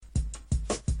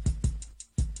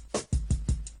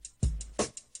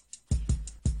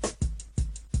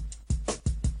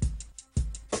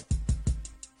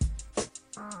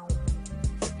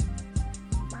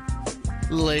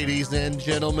Ladies and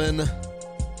gentlemen,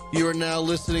 you are now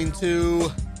listening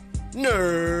to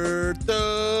Nerd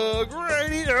Thug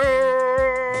Radio.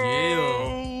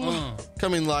 Yeah.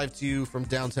 Coming live to you from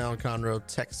downtown Conroe,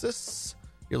 Texas.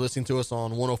 You're listening to us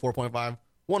on 104.5,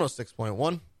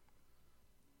 106.1.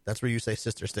 That's where you say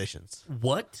sister stations.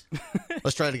 What?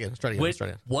 Let's try it again. Wait,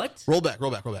 what? Roll back.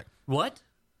 What?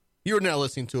 You are now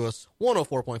listening to us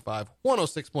 104.5,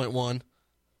 106.1.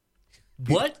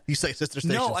 What? You say sister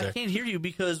stations. No, there. I can't hear you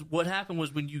because what happened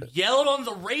was when you yelled on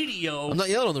the radio. I'm not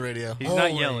yelling on the radio. He's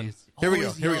not yelling. Here we go.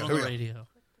 Always Here we yell go. on the radio.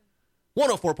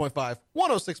 104.5,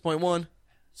 106.1.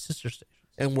 Sister station.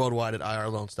 And worldwide at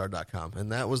irlonestar.com.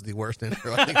 And that was the worst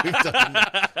intro I think we've done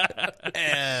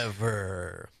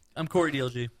ever. I'm Corey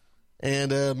DLG.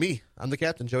 And me, I'm the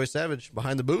captain, Joey Savage,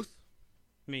 behind the booth.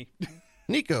 Me.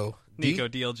 Nico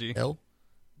DLG. L.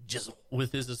 Jizzle.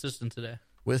 With his assistant today.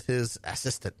 With his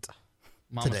assistant,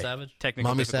 Mama Today. Savage. Technical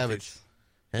Mommy difficulties. Savage.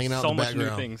 Hanging out So in the much new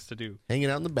background. things to do. Hanging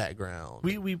out in the background.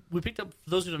 We picked up, for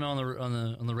those who don't know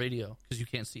on the radio, because you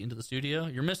can't see into the studio,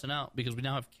 you're missing out because we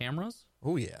now have cameras.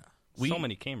 Oh, yeah. So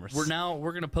many cameras. We're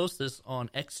going to post this on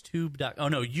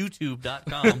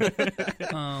YouTube.com.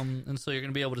 And so you're going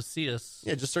to be able to see us.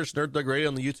 Yeah, just search Nerd Thug Radio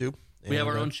on the YouTube. We have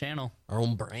And, our own channel. Our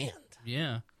own brand.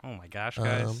 Yeah. Oh my gosh,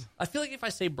 guys. I feel like if I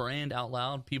say brand out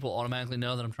loud, people automatically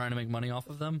know that I'm trying to make money off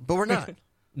of them. But we're not.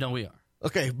 No, we are.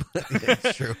 Okay, but yeah,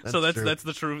 it's true. So true. that's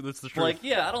the truth. That's the truth. Like,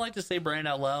 yeah, I don't like to say brand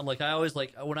out loud. Like, I always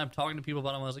like when I'm talking to people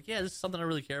about them, I was like, yeah, this is something I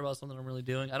really care about, something I'm really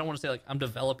doing. I don't want to say like I'm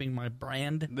developing my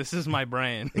brand. This is my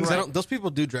brand. Because I don't- those people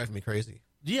do drive me crazy.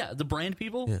 Yeah, the brand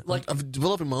people. Yeah. Like, I'm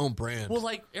developing my own brand. well,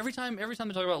 like every time they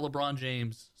talk about LeBron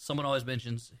James, someone always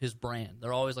mentions his brand.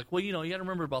 They're always like, well, you got to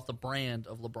remember about the brand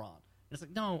of LeBron. And it's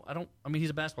like, no, I don't. I mean, he's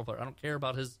a basketball player. I don't care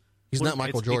about his. He's not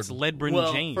Michael It's Jordan. Ledbrin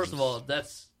Well, James. first of all,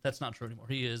 that's not true anymore.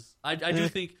 He is. I do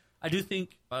think.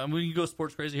 We can go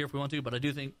sports crazy here if we want to, but I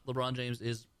do think LeBron James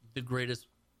is the greatest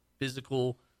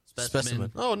physical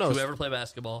specimen Oh, no. to ever play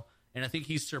basketball, and I think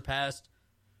he's surpassed.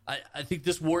 I think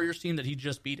this Warriors team that he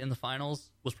just beat in the finals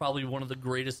was probably one of the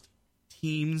greatest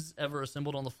teams ever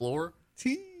assembled on the floor.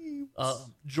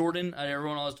 Jordan,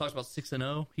 everyone always talks about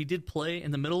 6-0. He did play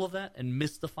in the middle of that and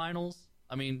missed the finals.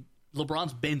 I mean,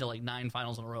 LeBron's been to like 9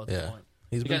 finals in a row at this Yeah. point.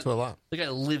 He's The been guy- to a lot. The guy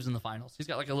lives in the finals. He's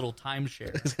got like a little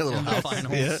timeshare He's got a little in the house.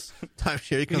 finals. Yeah.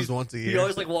 Timeshare. He comes once a year. He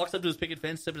always like walks up to his picket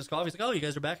fence, sipping his coffee. He's like, "Oh, you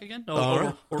guys are back again? Oh, Oh.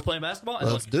 or we're playing basketball."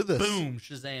 And Let's like, do this. Boom!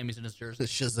 Shazam! He's in his jersey.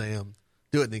 It's Shazam.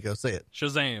 Do it, Nico. Say it.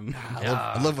 Shazam.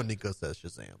 I love when Nico says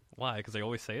Shazam. Why? Because they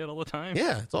always say it all the time.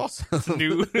 Yeah, it's awesome.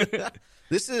 New.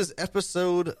 This is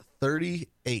episode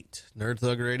 38, Nerd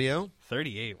Thug Radio.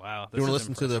 38. Wow. If you want to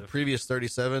listen to the previous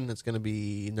 37, it's going to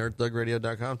be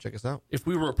nerdthugradio.com. Check us out. If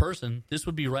we were a person, this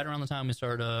would be right around the time we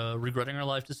start regretting our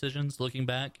life decisions, looking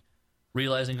back,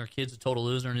 realizing our kid's a total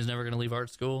loser and he's never going to leave art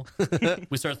school.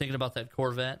 We start thinking about that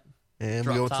Corvette. And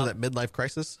Drop we go into top. that midlife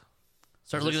crisis.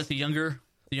 Start looking at the younger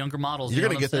models. You're you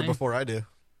going know to what get I'm there saying? before I do.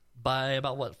 By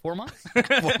about what, 4 months? 4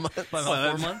 months. By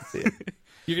about 4 months.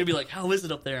 You're gonna be like, "How is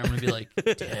it up there?" I'm gonna be like,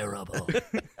 "Terrible."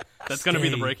 That's going to be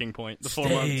the Stay. breaking point. The 4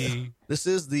 months. This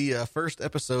is the first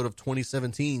episode of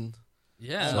 2017.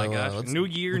 Yeah. Oh my So, gosh. let's- New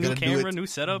year, we new gotta do camera, it new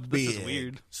setup. This is big.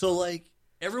 weird. So like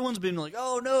everyone's been like,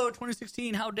 "Oh no,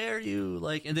 2016, how dare you!"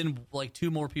 Like, and then like 2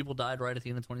 more people died right at the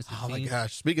end of 2016. Oh my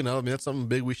gosh. Speaking of, I mean, that's something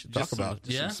big we should talk Just about.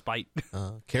 Some, Yeah? some spite.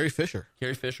 Carrie Fisher.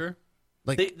 Carrie Fisher.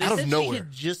 Like, They out said of she nowhere.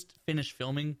 had just finished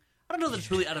filming. I don't know that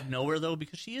it's really out of nowhere though,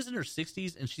 because she is in her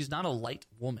 60s and she's not a light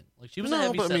woman. Like she was a No,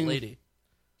 heavy but I set mean, lady.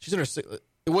 She's in her sick.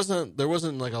 There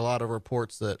wasn't like a lot of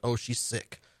reports that, oh, she's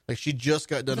sick. Like, she just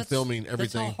got done filming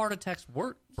everything. That's how heart attacks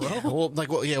work, bro. Yeah, well,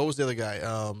 what was the other guy?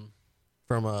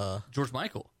 From George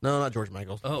Michael. no, not George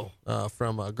Michael. Oh.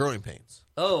 From Growing Pains.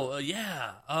 Oh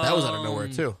yeah. That was out of nowhere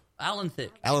too. Alan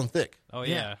Thicke. Alan Thicke. Oh,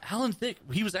 yeah. Alan Thicke.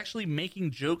 He was actually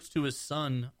making jokes to his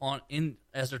son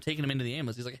as they're taking him into the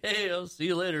ambulance. He's like, "Hey, I'll see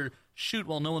you later. Shoot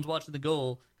while no one's watching the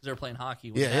goal," because they were playing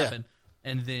hockey when it happened,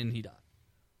 and then he died.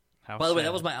 How By the way, sad.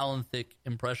 that was my Alan Thicke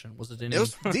impression. Was it any? It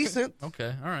was decent.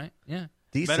 Okay, all right, yeah,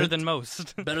 Decent. better than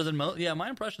most. better than most. Yeah, my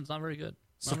impression's not very good.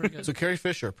 Not very good. So Carrie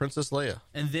Fisher, Princess Leia.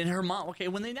 And then her mom. Okay,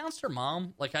 when they announced her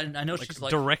mom, like I know she's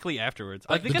like directly afterwards.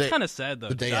 I Like think the it's day- kind of sad though.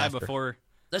 the To day die after. before,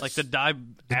 That's- like to die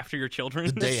after your children.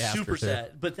 The day that's after, super too.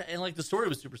 sad. But and like the story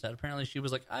was super sad. Apparently, she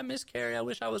was like, "I miss Carrie. I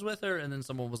wish I was with her." And then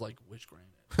someone was like, "Wish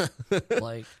granted."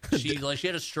 like she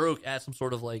had a stroke at some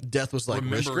sort of like Death was like, wish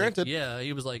remembering- granted. Yeah,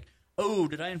 he was like, "Oh,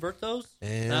 did I invert those?"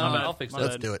 And No, My bad. I'll fix My that.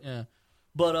 Let's do it. Yeah,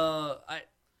 but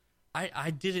I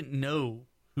didn't know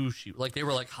who who she like. They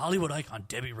were like Hollywood icon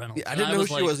Debbie Reynolds. Yeah, I And didn't know who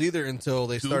she like, was either until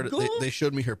they started. Google? They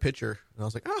showed me her picture, and I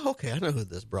was like, "Oh, okay, I know who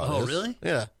this broad Oh, is." really?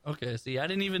 Yeah, Okay, see, I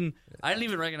didn't even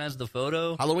recognize the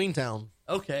photo. Halloween Town.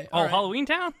 Okay, Oh, all right. Halloween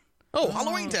Town? Oh,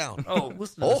 Halloween Town. Oh,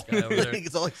 listen to this guy over there. he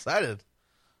gets all excited.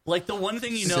 Like the one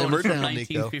thing you know Simmer is from down,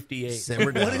 Nico. 1958. Simmer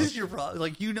What down. is your problem?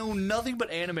 Like you know nothing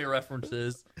but anime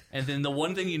references, and then the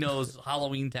one thing you know is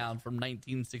Halloween Town from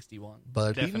 1961.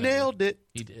 But Definitely. he nailed it.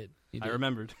 He did. I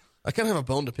remembered. I kind of have a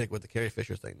bone to pick with the Carrie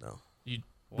Fisher thing, though. You,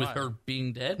 with Why? her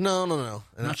being dead. No. I'm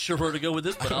And not sure where to go with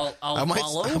this, but I'll I might,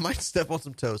 follow. I might step on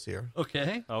some toes here.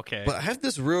 Okay. Okay. But I have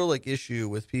this real like issue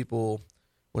with people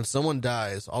when someone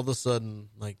dies. All of a sudden,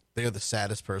 like they're the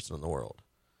saddest person in the world.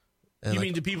 And You like,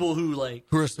 mean to people who like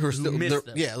who are still miss they're-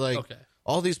 them? yeah, like Okay.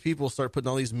 all these people start putting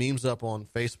all these memes up on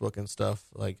Facebook and stuff,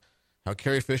 like how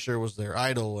Carrie Fisher was their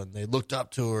idol and they looked up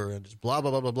to her and just blah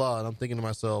blah blah blah blah. And I'm thinking to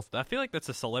myself, I feel like that's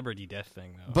a celebrity death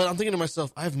thing, though. but I'm thinking to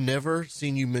myself, I've never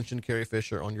seen you mention Carrie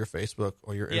Fisher on your Facebook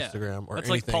or your Instagram or that's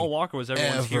anything. like Paul Walker was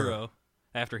everyone's ever. hero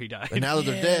after he died. And now that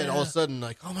they're dead, all of a Yeah. sudden,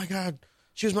 like, oh my god,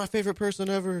 she was my favorite person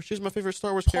ever. She's my favorite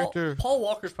Star Wars Paul, character. Paul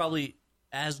Walker's probably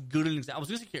as good an example. I was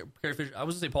going to say Carrie Fisher. I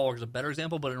was going to say Paul Walker's a better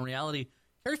example, but in reality,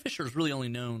 Carrie Fisher is really only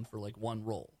known for like one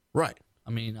role. Right.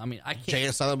 I mean, I can't. Jay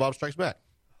and Silent Bob Strikes Back.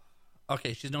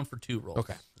 Okay, she's known for 2 roles.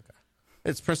 Okay.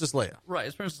 It's Princess Leia. Right,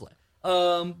 it's Princess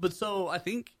Leia. But so I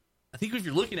think if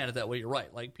you're looking at it that way, you're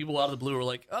right. Like people out of the blue are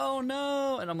like, "Oh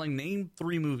no," and I'm like, "Name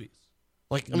 3 movies."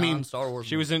 Like, I mean, Star Wars.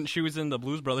 She was in the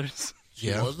Blues Brothers. She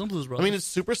yeah. was in Blues I Brothers. mean, it's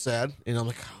super sad. And I'm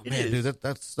like, oh, It man, is. dude,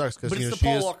 that sucks. Because, but you it's know, the she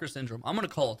Paul is, Walker syndrome. I'm going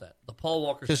to call it that. The Paul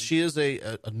Walker because syndrome. she is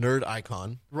a nerd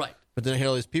icon. Right. But then I hear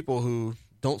all these people who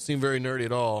don't seem very nerdy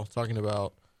at all talking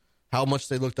about how much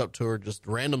they looked up to her, just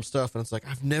random stuff. And it's like,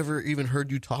 I've never even heard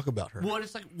you talk about her. Well,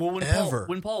 it's like when Ever.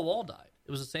 Paul Wall died,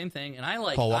 it was the same thing. And I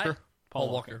like Paul Walker? Paul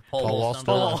Walker. Paul Wall.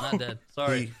 Wallstone. Not dead.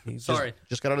 Sorry. He Sorry.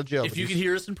 Just got out of jail. If but you he's, can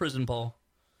hear us in prison, Paul.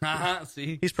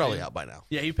 See, he's probably out by now.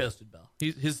 Yeah, he posted bail.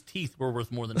 His teeth were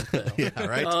worth more than his bail. Yeah,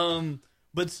 right?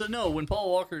 But so no, when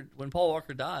Paul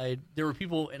Walker died, there were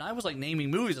people, and I was like naming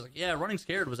movies. I was like, yeah, Running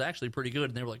Scared was actually pretty good,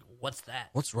 and they were like, what's that?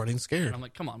 What's Running Scared? And I'm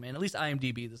like, come on, man, at least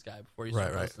IMDb this guy before you Right,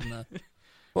 start right. listing the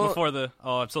Well, Before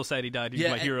I'm so sad he died. He's my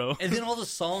and, hero. And then all the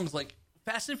songs, like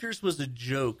Fast and Furious was a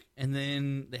joke, and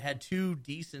then they had 2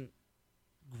 decent,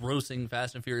 grossing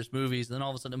Fast and Furious movies, and then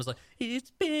all of a sudden it was like,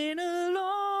 it's been a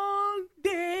long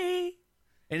day,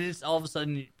 and it's all of a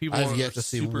sudden people I've are yet to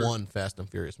see super, one Fast and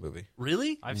Furious movie.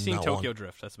 Really? I've seen Not Tokyo one.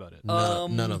 Drift. That's about it.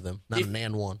 None of them. Not if- a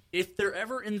nan one. If they're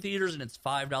ever in theaters and it's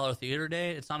 $5 theater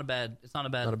day, it's not a bad.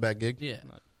 Not a bad gig. Yeah.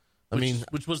 I mean,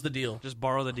 which was the deal? Just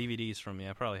borrow the DVDs from me.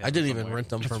 I probably have I didn't them even somewhere. rent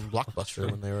them from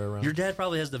Blockbuster when they were around. Your dad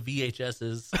probably has the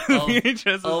VHSs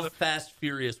VHSs. of Fast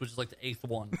Furious, which is like the 8th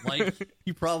one. Like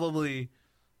he probably,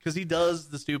 because he does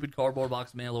the stupid cardboard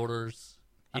box mail orders.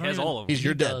 I He don't has even- all of them. He's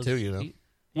your dad does. too, you know.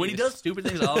 When he does stupid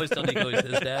things, I always tell Nico he's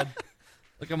his dad.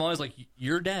 Like I'm always like,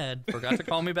 your dad forgot to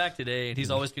call me back today, and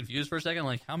he's always confused for a second.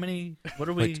 Like, how many? What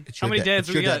are we? Like, it's How your many dad- dads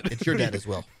it's we your dad- got? It's your dad as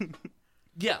well.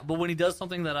 Yeah, but when he does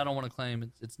something that I don't want to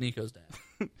claim, it's Nico's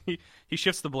dad. He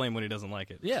shifts the blame when he doesn't like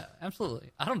it. Yeah,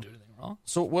 absolutely. I don't do anything wrong.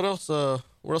 So what else?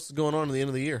 What else is going on at the end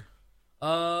of the year?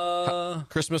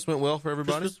 Christmas went well for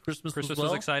everybody. Christmas Christmas was,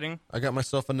 was exciting. I got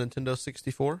myself a Nintendo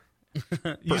 64. You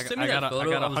I sent me got that a- I photo.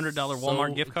 got a was $100 so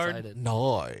Walmart gift card. excited.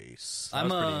 Nice. That I'm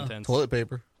was pretty intense. Toilet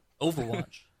paper.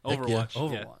 Overwatch. Heck yeah.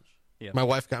 Overwatch. Yeah. My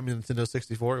wife got me the Nintendo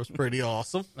 64. It was pretty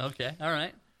awesome. Okay, all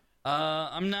right.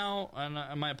 I'm now.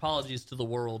 And my apologies to the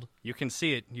world. You can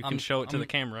see it. You can I'm- show it to I'm- the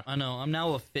camera. I know. I'm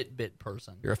now a Fitbit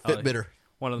person. You're a Fitbitter.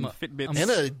 One of them I'm- Fitbits. And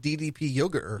a DDP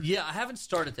yogurt. Yeah, I haven't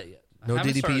started that yet. I No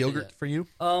haven't DDP started it yogurt yet. for you?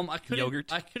 I couldn't.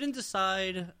 Yogurt? I couldn't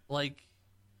decide. Like,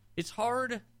 it's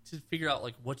hard to figure out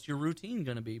like what's your routine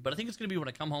going to be. But I think it's going to be when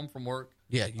I come home from work.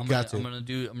 Yeah, you I'm got to. I'm gonna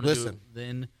do. I'm gonna Listen. do it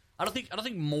then. I don't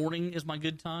think morning is my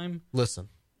good time Listen,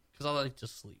 because I like to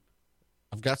sleep.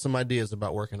 I've got some ideas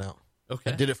about working out.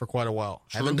 Okay. I did it for quite a while.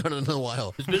 I haven't done it in a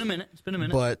while. It's been a minute. It's been a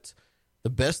minute. But the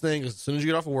best thing is as soon as you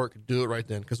get off of work, do it right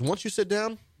then. Because once you sit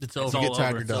down, it's over. you get tired,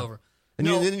 over. you're It's done. over. And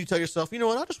No. then you tell yourself, you know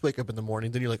what, I'll just wake up in the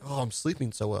morning. Then you're like, oh, I'm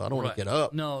sleeping so well. I don't want Right. to get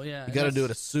up. No, yeah. You got to and do it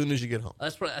that's- as soon as you get home.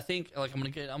 That's what I think. Like I'm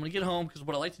gonna get home because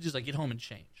what I like to do is I get home and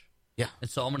change. Yeah. And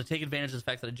so I'm gonna take advantage of the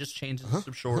fact that I just changed into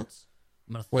some shorts.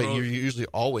 I'm gonna Wait, throw- you're usually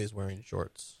always wearing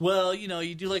shorts. Well, you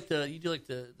do like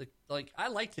the like I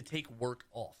like to take work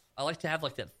off. I like to have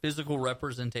like that physical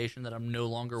representation that I'm no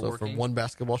longer So working. from one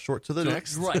basketball short to the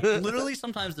next. Right. Literally,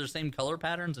 sometimes they're same color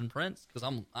patterns and prints because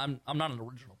I'm not an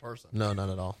original person. No,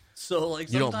 not at all. So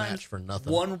like You don't sometimes match for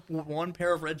nothing. One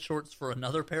pair of red shorts for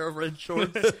another pair of red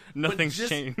shorts. Nothing's But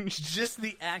changed. Just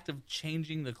the act of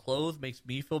changing the clothes makes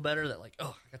me feel better. That like,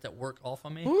 oh, I got that work off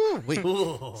on me. Ooh, wait.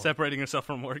 Ooh. Separating yourself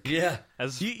from work. Yeah,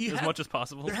 As You have- much as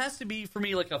possible. There has to be for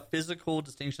me like a physical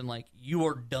distinction. Like you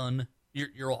are done.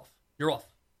 You're off. You're off.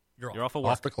 You're off. You're off of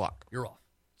work. Off the clock. You're off.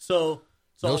 So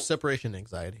No separation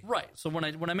anxiety. right. So when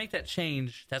I make that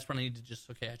change, that's when I need to just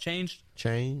I changed.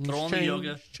 Change. Throw on the change,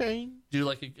 yoga. Change. Do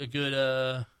like a good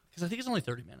because I think it's only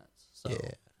 30 minutes. So Yeah.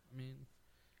 I mean,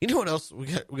 You know what else? We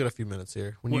got a few minutes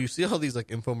here. When you see all these like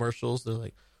infomercials, they're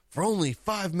like, for only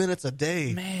 5 minutes a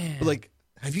day. Man. But, like,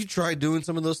 have you tried doing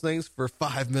some of those things for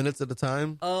 5 minutes at a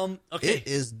time? okay. It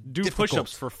is Do difficult.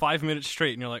 push-ups for 5 minutes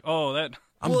straight, and you're like, oh, that.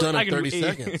 I'm Well, done I in can do 30 eight.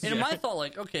 seconds. And my thought,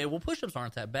 like, okay, well, push-ups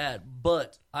aren't that bad,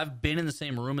 but I've been in the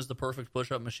same room as the perfect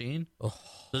push-up machine.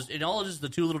 And all it is the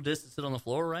two little discs that sit on the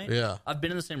floor, right? Yeah. I've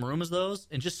been in the same room as those,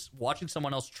 and just watching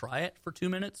someone else try it for 2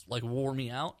 minutes, like, wore me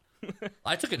out.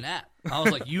 I took a nap. I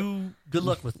was like, good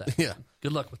luck with that. Yeah.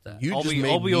 Good luck with that. You I'll just be, made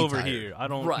I'll be me over tired. here. I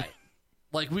don't. Right.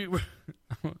 Like,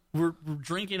 we're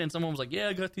drinking, and someone was like, yeah,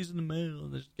 I got these in the mail.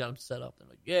 And they just got them set up. They're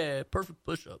like, yeah, perfect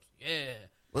push-ups. Yeah.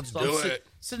 Let's So do I'm it.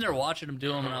 sitting there watching them do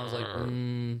them, and I was like,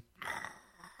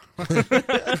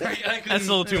 That's a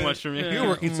little too much for me. You're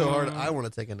working so hard, I want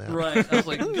to take a nap. right. I was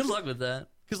like, good luck with that.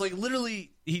 Because, like,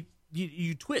 literally,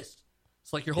 you twist.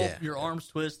 It's like your arms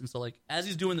twist, and so, like, as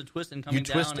he's doing the twist and coming You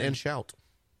twist down. and shout.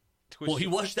 Well,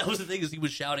 that was the thing, is he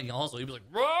was shouting also. He was like,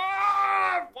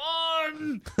 rock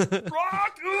one,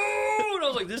 rock two. And I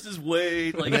was like, this is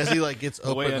way, like, And as he like gets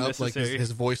up Way and up, like unnecessary.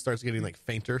 his voice starts getting like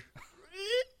fainter.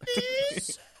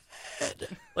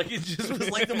 like, it just was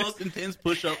like the most intense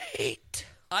push-up.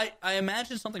 I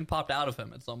imagine something popped out of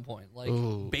him at some point, like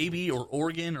baby or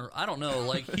organ or I don't know.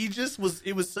 Like he just was.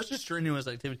 It was such a strenuous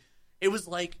activity. It was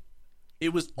like it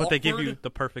was. But awkward. they give you the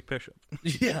perfect push-up.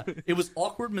 Yeah, it was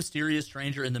awkward, mysterious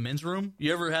stranger in the men's room.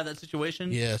 You ever had that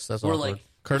situation? Yes, that's Where, awkward. like,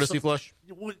 Courtesy flush.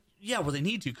 Well, yeah, where they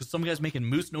need to because some guy's making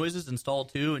moose noises in stall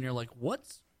 2, and you're like,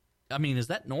 what's? I mean, is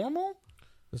that normal?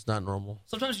 It's not normal.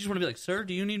 Sometimes you just want to be like, sir,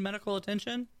 do you need medical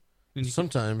attention? And you,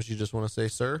 Sometimes you just want to say,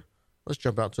 "Sir, let's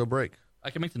jump out to a break." I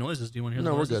can make the noises. Do you want to hear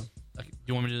No, the we're noises? good. Do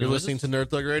you want me to do the You're noises? listening to Nerd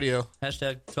Thug Radio.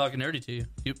 Hashtag talking nerdy to you.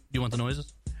 Do you want the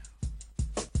noises?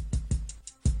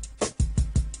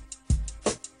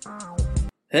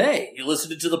 Hey, you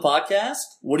listening to the podcast?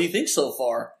 What do you think so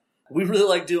far? We really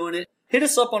like doing it. Hit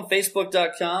us up on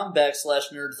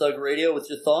Facebook.com/NerdThugRadio with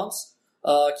your thoughts.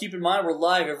 Keep in mind, we're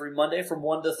live every Monday from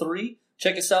 1 to 3.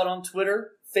 Check us out on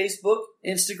Twitter, Facebook,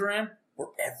 Instagram. We're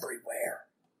everywhere.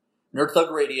 Nerd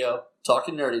Thug Radio,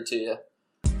 talking nerdy to you.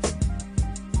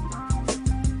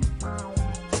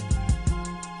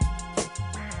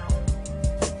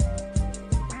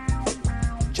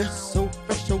 Just so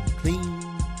fresh, so clean.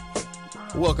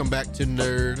 Welcome back to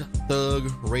Nerd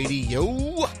Thug Radio.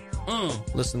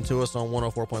 Listen to us on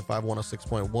 104.5,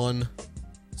 106.1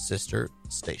 sister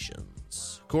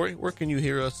stations. Corey, where can you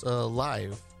hear us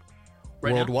live?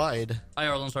 Right now? Worldwide.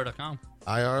 IRLoneStar.com.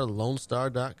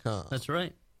 IRLoneStar.com. That's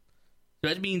right. So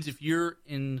that means if you're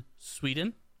in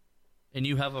Sweden and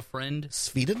you have a friend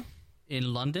Sweden?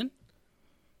 in London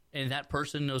and that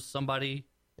person knows somebody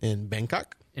In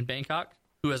Bangkok? in Bangkok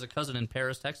who has a cousin in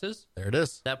Paris, Texas, There it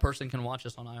is. that person can watch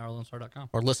us on IRLoneStar.com.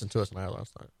 Or listen to us on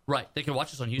IRLoneStar. Right. They can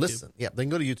watch us on YouTube. Listen. Yeah, they can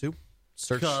go to YouTube.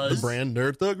 Search the 'Cause- brand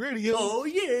Nerd Thug Radio. Oh,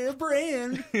 yeah,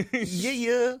 brand.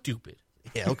 Yeah. Stupid.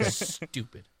 Yeah, okay.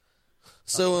 Stupid.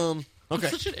 So, I'm okay.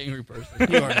 such an angry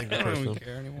person. You are an angry I don't even person.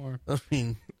 care anymore. I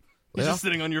mean, lay You're off, just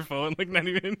sitting on your phone, like not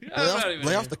even.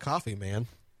 lay off the coffee, man.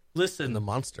 Listen, And the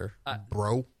monster,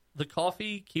 bro. the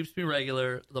coffee keeps me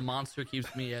regular. The monster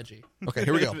keeps me edgy. Okay,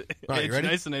 here we go. All right, Edgy, you ready?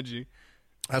 Nice and edgy.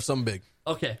 I have something big.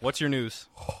 Okay. What's your news?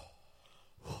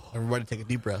 Everybody take a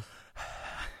deep breath.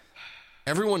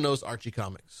 Everyone knows Archie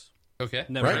Comics. Okay.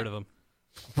 Never Right? heard of him.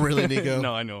 Really, Nico?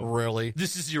 No, I know. Really?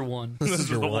 This is your one. This is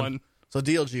your the one. one. So,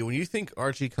 DLG, when you think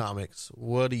Archie Comics,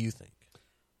 what do you think?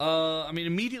 I mean,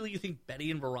 immediately you think Betty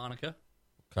and Veronica.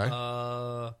 Okay.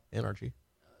 And Archie.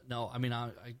 No, I mean, I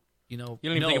You don't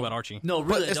even think about Archie. No,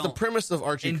 But really, it's I the don't. premise of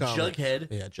Archie And Comics. Jughead.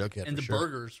 Yeah, Jughead. And for the sure.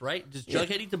 burgers, right? Does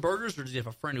Jughead eat the burgers, or does he have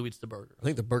a friend who eats the burger? I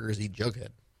think the burgers eat Jughead.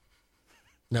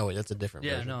 No, wait, that's a different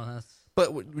Yeah, version. no, that's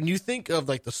But when you think of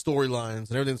like the storylines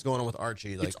and everything that's going on with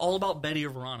Archie, like, it's all about Betty or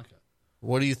Veronica.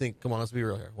 what do you think? Come on, let's be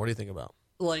real here. What do you think about?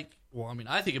 Like, well, I mean,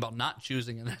 I think about not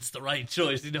choosing, and that's the right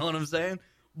choice. You know what I'm saying?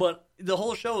 But the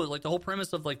whole show is like the whole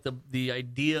premise of like the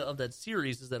idea of that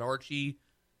series is that Archie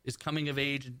is coming of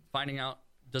age and finding out,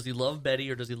 does he love Betty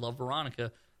or does he love Veronica?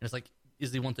 And it's like,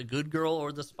 is he want the good girl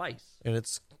or the spice? And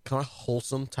it's kind of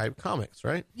wholesome type comics,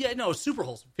 right? Yeah, no, super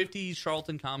wholesome. 50s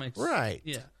Charlton comics. Right.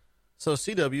 Yeah. So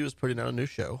CW is putting out a new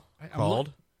show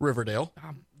called Riverdale.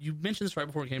 You mentioned this right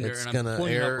before it came here, It's and I'm gonna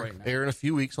pulling it up right now. air in a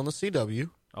few weeks on the CW.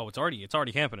 Oh, it's already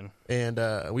happening. And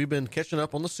we've been catching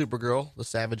up on the Supergirl, the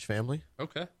Savage Family,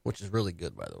 Okay. which is really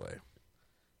good, by the way.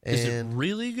 Is it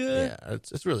really good? Yeah,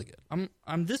 it's really good.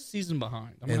 I'm this season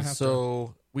behind. I'm gonna And have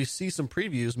so we see some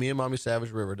previews, me and Mommy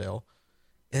Savage Riverdale,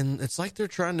 and it's like they're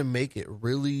trying to make it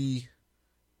really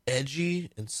edgy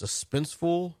and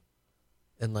suspenseful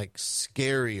and like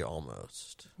scary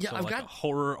almost. Yeah, So I've like got a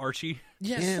horror Archie.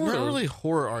 Yeah, sort not of. really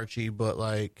horror Archie, but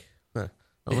like, but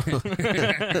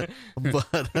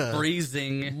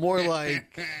Freezing. more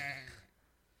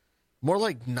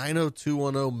like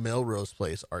 90210 Melrose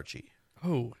Place Archie.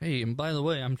 Oh, hey, and by the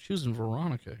way, I'm choosing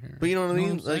Veronica here. But you know what I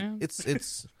mean? I'm Like saying?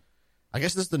 it's. I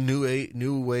guess this is the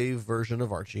new wave version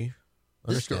of Archie. This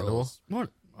Understandable. girl's- What?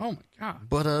 Oh my god.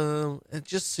 But it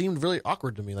just seemed really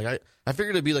awkward to me. Like I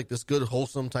figured it'd be like this good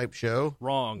wholesome type show.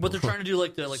 Wrong. But they're trying to do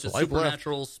like the Swipe left.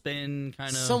 supernatural spin kind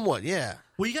of. Somewhat, yeah.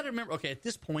 Well, you got to remember. Okay, at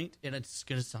this point, and it's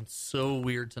going to sound so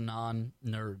weird to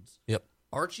non-nerds. Yep.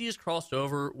 Archie is crossed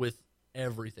over with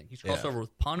everything. He's crossed Yeah. over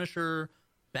with Punisher,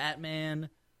 Batman,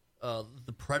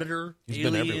 the Predator, He's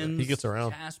been everywhere. Aliens. He gets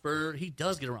around. Casper. He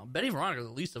does get around. Betty and Veronica are the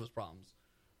least of his problems.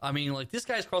 I mean, like this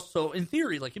guy's crossed. So in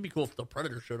theory, like it'd be cool if the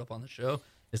Predator showed up on the show.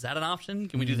 Is that an option?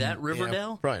 Can we do that?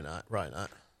 Riverdale? Yeah, probably not. Probably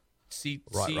not. See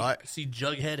Right. see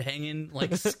Jughead hanging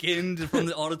like skinned from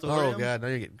the auditorium. Oh god, now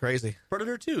you're getting crazy.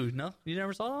 Predator 2. No, you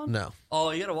never saw that one? No,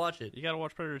 Oh, you gotta watch it. You gotta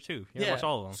watch Predator 2. You gotta watch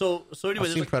all of them. So anyway, I've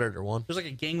there's seen like, Predator 1. there's like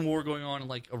a gang war going on in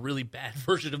like a really bad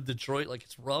version of Detroit. Like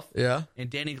it's rough. Yeah. And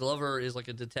Danny Glover is like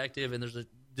a detective, and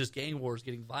this gang war is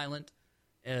getting violent.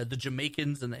 The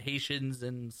Jamaicans and the Haitians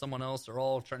and someone else are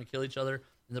all trying to kill each other.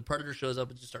 And the Predator shows up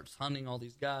and just starts hunting all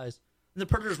these guys. And the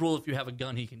Predator's rule: if you have a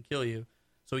gun, he can kill you.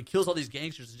 So he kills all these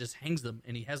gangsters and just hangs them,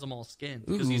 and he has them all skinned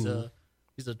because he's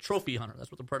a trophy hunter.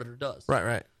 That's what the Predator does.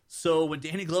 Right. So when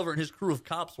Danny Glover and his crew of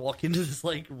cops walk into this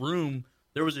like room,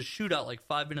 there was a shootout like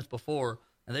 5 minutes before,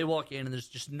 and they walk in and there's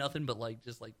just nothing but like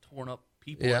torn up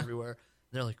people everywhere. And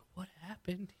they're like, "What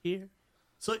happened here?"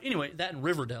 So anyway, that in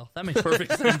Riverdale, that makes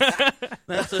perfect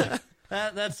sense.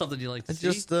 That's something you like to see.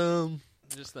 Just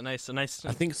a nice.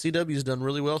 I think CW's done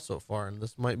really well so far, and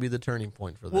this might be the turning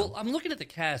point for them. Well, I'm looking at the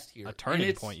cast here. A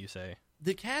turning point, you say?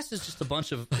 The cast is just a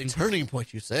bunch of turning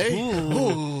point, you say?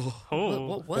 Ooh. Oh,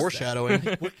 What was foreshadowing.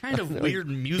 that? What kind of weird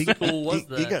musical was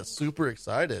that? He got super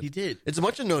excited. He did. It's a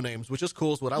bunch of no names, which is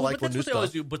cool. It's what I like but when that's new what they stuff.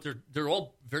 always do. But they're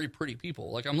all very pretty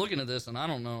people. Like I'm looking at this and I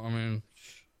don't know.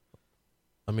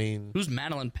 I mean, Who's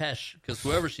Madeline Pesh? Because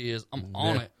whoever she is, I'm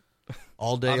on it.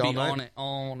 all day, I'll all be night. on it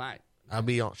all night. I'll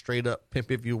be on straight up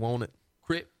pimp if you want it.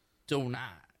 Kryptonite.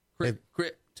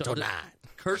 Kryptonite.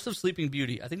 Curse of Sleeping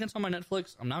Beauty. I think that's on my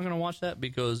Netflix. I'm not gonna watch that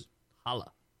because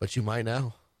holla. But you might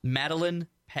now. Madeline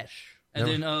Pesh. And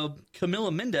then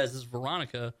Camila Mendez is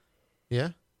Veronica. Yeah.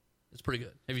 It's pretty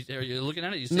good. Are you looking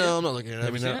at it? You see No, it? I'm not looking at it. I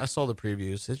Have you mean, seen I saw the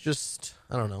previews. It's just,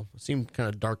 I don't know. It seemed kind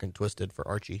of dark and twisted for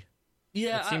Archie.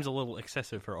 Yeah, it seems a little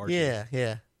excessive for Archie.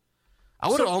 Yeah. I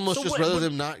would have almost just what- rather what-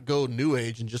 them not go new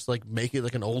age and just like make it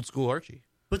like an old school Archie.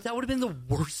 But that would have been the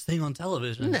worst thing on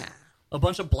television. Nah. A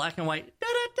bunch of black and white.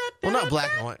 Well, not black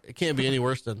and white. It can't be any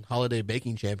worse than Holiday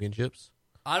Baking Championships.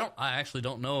 I actually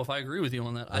don't know if I agree with you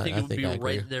on that. I think it would be I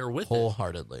agree right there with it.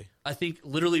 wholeheartedly. I think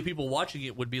literally people watching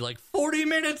it would be like 40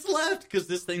 minutes left because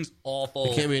this thing's awful.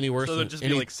 It can't be any worse So than there'll just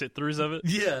any, be like sit-throughs of it?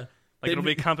 Yeah. Like it'll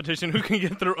be a competition who can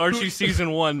get through Archie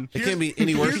season 1. It can't be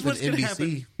any worse Here's than what's gonna NBC.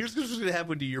 happen. Here's what's going to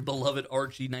happen to your beloved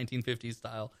Archie 1950s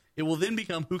style. It will then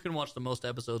become who can watch the most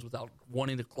episodes without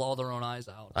wanting to claw their own eyes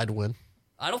out. I'd win.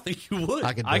 I don't think you would.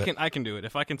 I could. Do it. I can do it.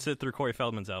 If I can sit through Corey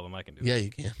Feldman's album, I can do it. Yeah,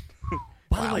 you can.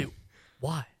 By the way,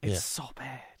 why? It's so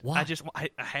bad. Why?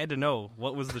 I had to know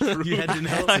what was the truth. You had to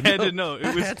know? I had to know. It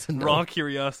I was had to know. raw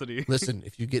curiosity. Listen,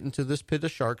 if you get into this pit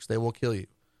of sharks, they will kill you.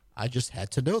 I just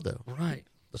had to know, though. Right.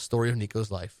 The story of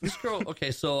Nico's life. This girl, okay,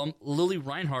 so Lily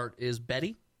Reinhart is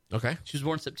Betty. Okay. She was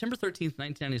born September 13th,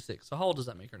 1996. So how old does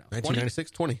that make her now?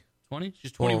 1996, 20. 20?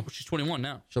 She's 20. Well- She's 21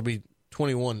 now. She'll be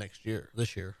 21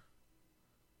 this year.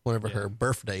 Whenever her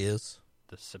birthday is.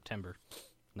 The September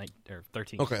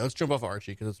 13th. Okay, let's jump off of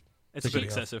Archie because It's a bit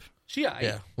excessive.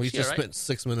 we She just right? spent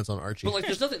 6 minutes on Archie. But like,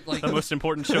 there's nothing like. The most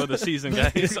important show of the season,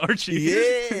 guys. Archie.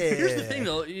 Here's the thing,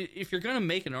 though. If you're gonna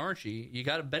make an Archie, you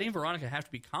got Betty and Veronica have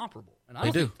to be comparable, and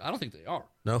I don't think they are.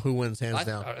 No, who wins hands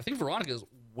down? I think Veronica is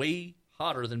way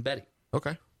hotter than Betty.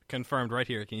 Okay. Confirmed right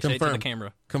here. Can you say it to the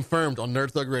camera? Confirmed on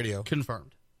Nerd Thug Radio.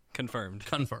 Confirmed. Confirmed.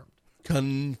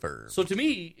 Confirmed. So to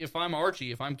me, if I'm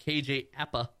Archie, if I'm KJ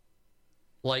Appa,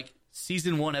 like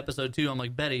season 1, episode 2, I'm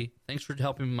like, Betty, thanks for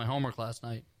helping me with my homework last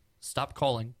night. Stop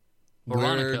calling.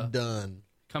 Veronica, We're done.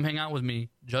 come hang out with me.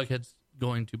 Jughead's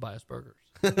going to buy us burgers.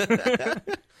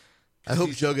 I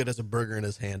hope Jughead has a burger in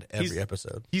his hand every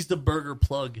episode. He's the burger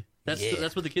plug. That's Yeah.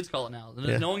 that's what the kids call it now.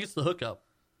 Yeah. No one gets the hookup.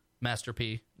 Master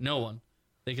P. No one.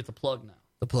 They get the plug now.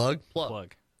 The plug?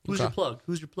 Plug. Who's Okay. your plug?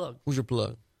 Who's your plug? Who's your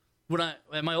plug?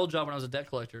 At my old job when I was a debt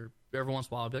collector, every once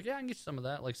in a while I'd be like, yeah, I can get you some of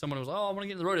that. Like someone was like, oh, I want to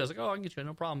get in the rodeo. I was like, oh, I can get you,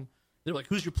 no problem. They're like,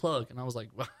 who's your plug? And I was like,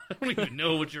 well, I don't even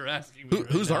know what you're asking me.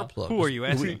 Who's right our now. plug? Who are you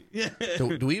asking?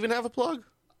 Do we even have a plug?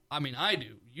 I mean, I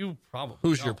do. You probably.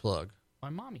 Who's don't. your plug? My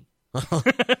mommy.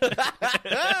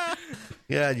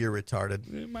 Yeah, you're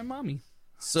retarded. My mommy.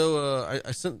 So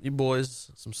I sent you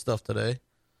boys some stuff today.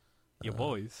 Your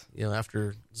boys. You know,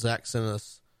 after Zach sent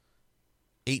us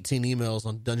 18 emails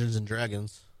on Dungeons and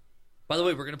Dragons. By the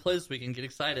way, we're gonna play this weekend. Get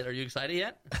excited. Are you excited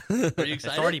yet? Are you excited?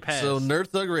 It's already passed. So Nerd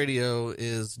Thug Radio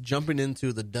is jumping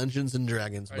into the Dungeons and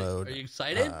Dragons mode. Are you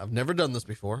excited? I've never done this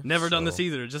before. Never done so- this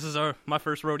either. This is my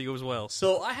first rodeo as well.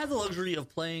 So I had the luxury of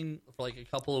playing for like a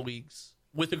couple of weeks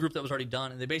with a group that was already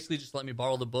done, and they basically just let me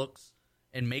borrow the books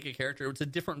and make a character. It's a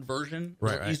different version, it's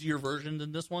Right, an easier version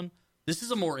than this one. This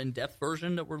is a more in-depth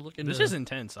version that we're looking. This is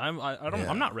intense. I'm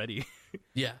not ready.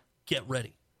 Yeah, get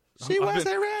ready. She I've wasn't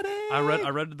been- ready. I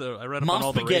read up Mom on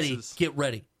all the spaghetti, races. get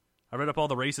ready. I read up all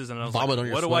the races and I was Vomit on like,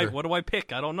 your what sweater. do I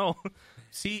pick? I don't know.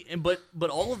 See, but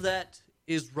all of that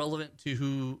is relevant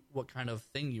to what kind of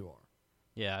thing you are.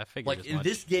 Yeah, I figured Like as in much.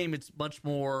 this game, it's much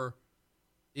more.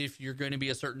 If you're going to be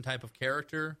a certain type of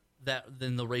character,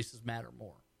 then the races matter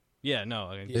more. Yeah, no.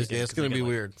 I mean, It's because gonna they be get, like,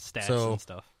 weird. Stats So- and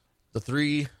stuff. The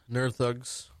 3 Nerd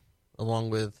Thugs, along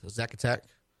with Zack Attack,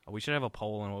 We should have a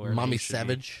poll on what our Mommy names should be.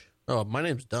 Savage. Oh, my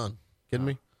name's Dunn. Kidding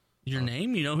me? Your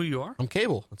name, you know who you are. I'm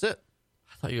Cable. That's it.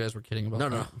 I thought you guys were kidding about No,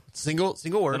 that. no.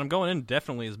 Single word. But I'm going in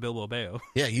definitely as Bilbo Bayo.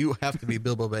 Yeah, you have to be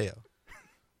Bilbo Bayo.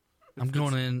 I'm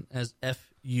going in as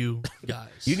FU guys.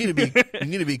 You need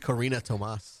to be Karina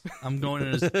Tomas. I'm going in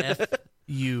as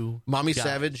FU. Mommy guys.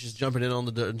 Savage is jumping in on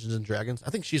the Dungeons and Dragons. I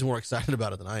think she's more excited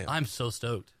about it than I am. I'm so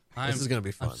stoked. This is gonna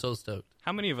be fun. I'm so stoked.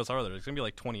 How many of us are there? There's going to be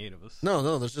like 28 of us.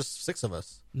 No, there's just 6 of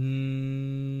us.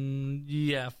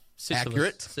 Yeah, 6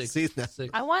 Accurate? Of us. 6. See, now-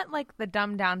 6. I want like the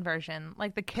dumbed down version,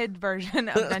 like the kid version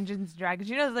of Dungeons and Dragons.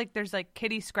 You know, like there's like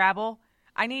Kitty Scrabble.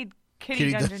 I need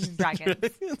Kitty Dungeons and Dragons.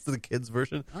 It's the kids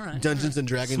version. All right. Dungeons and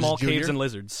Dragons Small Junior. caves and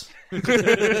lizards.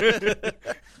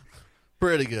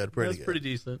 Pretty good. Pretty That's good. pretty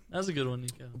decent. That's a good one,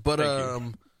 Nico. But Thank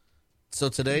you. so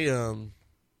today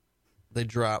they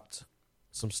dropped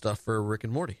some stuff for Rick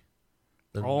and Morty.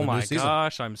 The Oh new my season.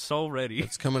 gosh, I'm so ready.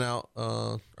 It's coming out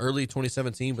early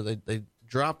 2017, but they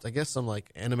dropped, I guess, some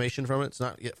like animation from it. It's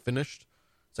not yet finished.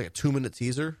 It's like a 2-minute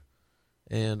teaser.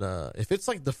 And if it's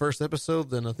like the first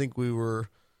episode, then I think you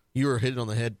were hitting on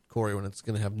the head, Corey, when it's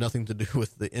going to have nothing to do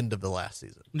with the end of the last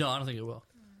season, No, I don't think it will.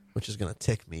 which is going to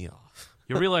tick me off.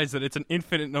 You realize that it's an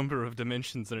infinite number of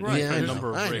dimensions and an Right. Yeah, I infinite know.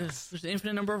 number I of know. Ricks. There's an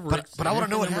infinite number of But Ricks. I want to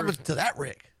know what infinite number happens to that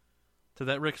Rick. To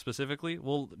that Rick specifically,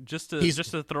 well, just He's-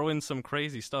 to throw in some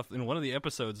crazy stuff, in one of the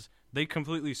episodes, they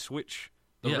completely switch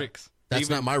the Yeah. Ricks. That's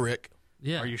not my Rick.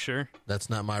 Yeah. Are you sure? That's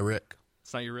not my Rick.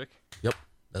 It's not your Rick? Yep,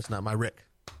 that's not my Rick.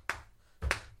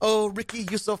 Oh, Ricky,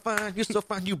 you're so fine. You're so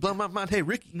fine. You blow my mind. Hey,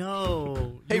 Ricky.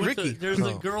 No. Hey, You went Ricky. there's a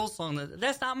Oh. girl song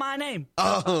that's not my name.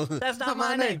 Oh, That's not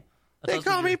my name. They That's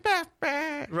call what me you-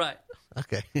 Papa. Right.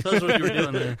 Okay. That's what you were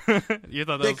doing there. You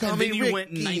thought that They was... call And me then you went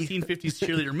Ricky. 1950s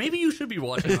cheerleader. Maybe you should be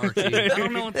watching Archie. I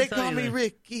don't know what to They tell call you me there.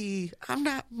 Ricky. I'm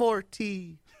not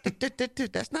Morty.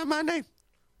 That's not my name.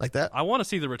 Like that. I want to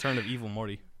see the return of Evil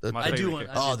Morty. My I do favorite want-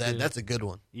 character. Oh, did too. that's a good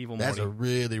one. Evil That's Morty. a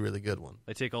really, really good one.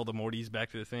 They take all the Mortys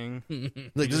back to the thing. Like, He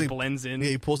does just he blends in. Yeah,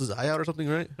 he pulls his eye out or something,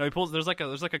 right? No, he pulls. There's like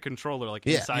a controller like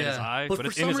Yeah. inside his eye, but for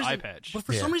it's some in his reason- eye patch. But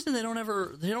for Yeah. some reason, they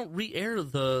don't re-air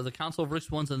the Council of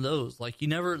Ricks ones and those. Like they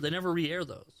never re-air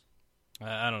those.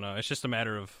 I don't know. It's just a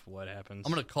matter of what happens.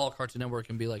 I'm gonna call Cartoon Network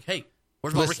and be like, "Hey,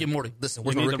 where's my Ricky and Morty?" Listen, You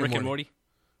where's need my the Rick and Morty.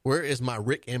 Where is my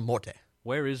Rick and Morty?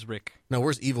 Where is Rick? No,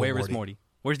 where's Evil Where Morty? is Morty?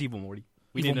 Where's Evil Morty?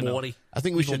 We Evil need to know. Morty. I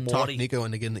think we Evil should Morty. talk Nico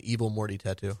into getting the Evil Morty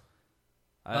tattoo.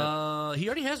 He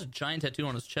already has a giant tattoo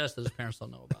on his chest that his parents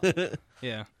don't know about.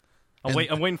 Yeah. I'm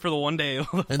waiting for the one day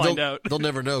they'll And find they'll, out. they'll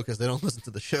never know because they don't listen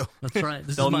to the show. That's right.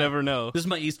 This They'll is my, never know. This is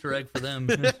my Easter egg for them.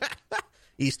 It'll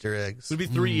Easter eggs. be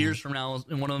 3 years from now,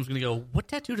 and one of them's gonna go, "What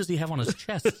tattoo does he have on his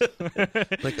chest?"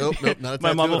 Like, oh, nope, not a tattoo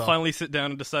My mom at will all. finally sit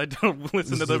down and decide to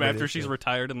listen to is them a after radio she's show.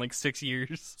 retired in like 6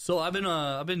 years. So I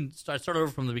started over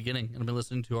from the beginning, and I've been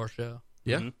listening to our show.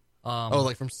 Yeah? Mhm. Oh,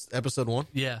 like from episode 1?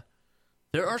 Yeah.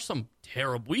 There are some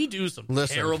terrible. We do some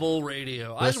Listen. terrible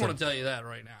radio. I just Listen. want to tell you that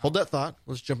right now. Hold that thought.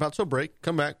 Let's jump out to a break.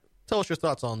 Come back. Tell us your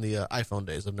thoughts on the iPhone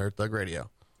days of Nerd Thug Radio.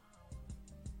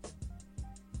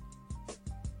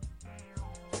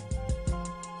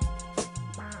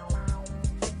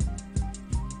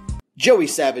 Joey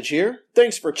Savage here.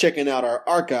 Thanks for checking out our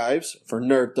archives for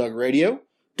Nerd Thug Radio.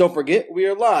 Don't forget, we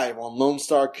are live on Lone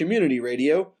Star Community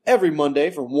Radio every Monday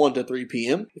from 1 to 3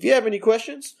 p.m. If you have any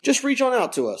questions, just reach on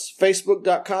out to us.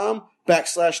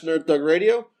 Facebook.com/Nerd Thug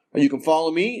Radio, or you can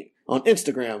follow me on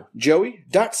Instagram,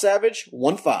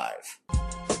 Joey.Savage15.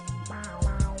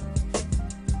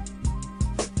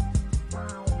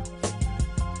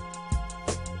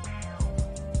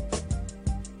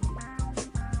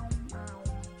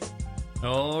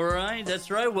 All right,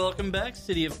 that's right. Welcome back,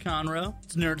 City of Conroe.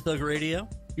 It's Nerd Thug Radio.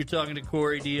 You're talking to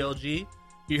Corey DLG.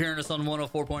 You're hearing us on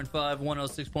 104.5,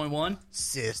 106.1.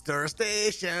 Sister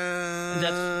station.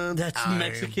 That's I'm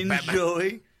Mexican Batman.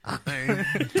 Joey. I'm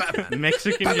Batman.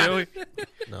 Mexican Joey.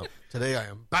 No, today I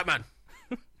am Batman.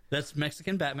 That's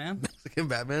Mexican Batman, Mexican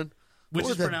Batman. which What is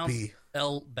would that pronounced be?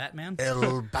 El Batman.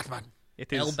 El Batman.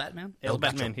 It is El Batman. El El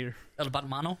Batman Gacho. here. El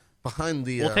Batmano. Behind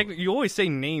the. Well, technically, you always say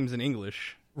names in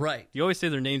English. Right. You always say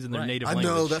their names in their Right. native I language.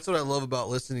 know. That's what I love about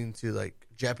listening to like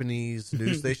Japanese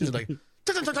news stations. Like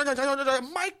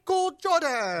Michael Jordan.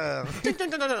 I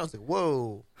was like,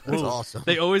 whoa, that's awesome.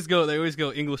 They always go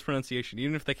English pronunciation,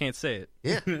 even if they can't say it.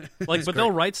 Yeah, Like, but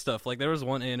they'll write stuff. Like, there was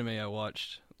one anime I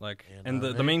watched, like, and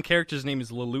the main character's name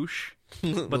is Lelouch,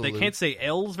 but they can't say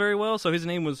L's very well, so his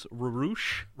name was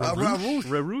Rarouche.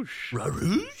 Rarouche.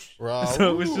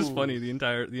 So it was just funny the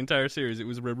entire series. It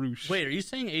was Rarouche. Wait, are you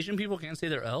saying Asian people can't say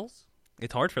their L's?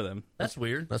 It's hard for them. That's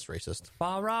weird. That's racist.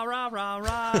 Rah, rah, rah, rah,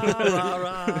 rah, rah,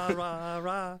 rah, rah,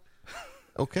 rah.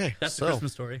 Okay, That's so the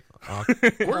Christmas story.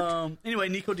 Anyway,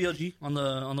 Nico DLG on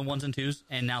the ones and twos,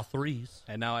 and now threes.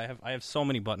 And now I have so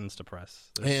many buttons to press.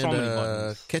 There's so and many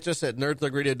buttons. catch us at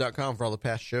nerdthugradio.com for all the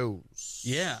past shows.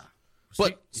 Yeah.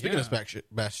 But speaking of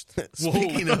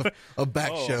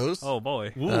back shows, Oh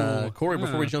boy. Corey,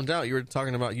 before we jumped out, you were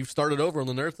talking about you've started over on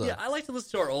the Nerd Thug. Yeah, I like to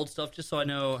listen to our old stuff just so I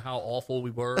know how awful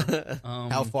we were.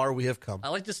 How far we have come. I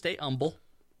like to stay humble.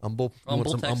 Humble, you want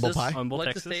Humble, some Texas. humble pie? Humble I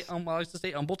like Texas? to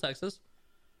stay humble, Texas.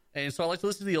 And so I like to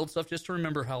listen to the old stuff just to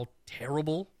remember how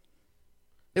terrible.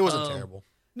 It wasn't terrible.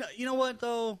 No, you know what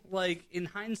though? Like in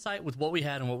hindsight, with what we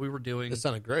had and what we were doing, It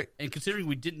sounded great. and considering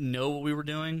we didn't know what we were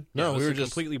doing, No, It was we were a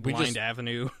just completely we blind just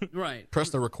avenue. right?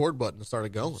 pressed the record button and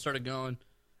started going. Started going.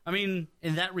 I mean,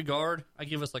 in that regard, I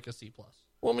give us like a C+.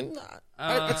 Well, I mean,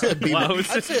 I'd say a B. Wow,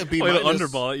 I'd say a B way to minus.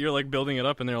 underball it. You're like building it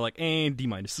up, and they're like, D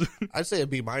minus. I'd say a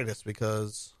B minus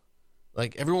because,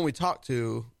 like, everyone we talked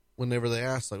to, whenever they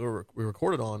asked, like, we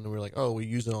recorded on, and we were like, oh, we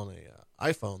use it on a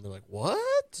iPhone. They're like, what?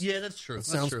 Yeah, that's true. That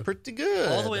That's sounds true. pretty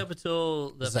good. All the way up until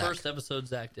the Zach. first episode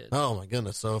Zach did. Oh my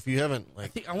goodness! So if you haven't, I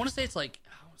like, think I want to say it's like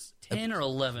 10 or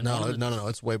 11. no, One of the- no,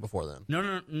 it's way before then.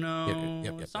 No.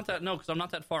 Yep, It's not that. No, because I'm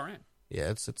not that far in. Yeah,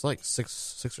 it's like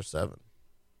six or seven.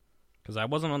 Because I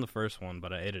wasn't on the first one,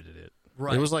 but I edited it.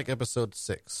 Right. It was like episode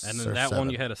 6. And or then that 7. one,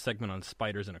 you had a segment on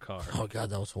spiders in a car. Oh god,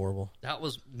 that was horrible. That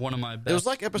was one of my best. It was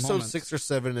like episode moments. 6 or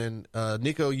 7. And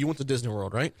Nico, you went to Disney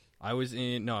World, right? I was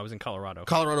in Colorado.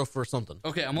 Colorado for something.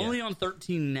 Okay, I'm only on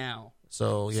 13 now,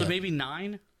 So yeah, so maybe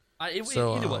 9.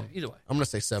 So, either way, I'm gonna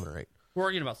say 7 or 8. we're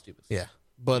arguing about stupid. Yeah,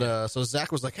 but so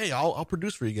Zach was like, "Hey, I'll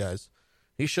produce for you guys."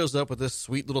 He shows up with this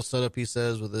sweet little setup. He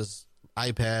says with his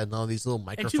iPad and all these little And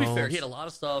microphones. to be fair, he had a lot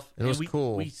of stuff. It was we,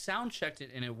 cool. We sound checked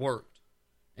it and it worked.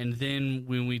 And then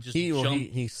when we just he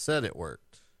jumped, he said it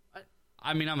worked,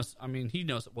 I mean, he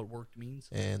knows what worked means.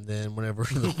 and then whenever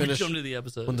the We finished jumped to the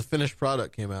episode. when the finished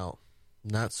product came out,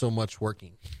 not so much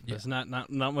working. There's not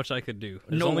much I could do.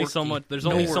 There's No only so worky. much. There's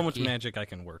No only so much worky. magic I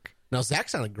can work. Now Zach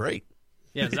sounded great.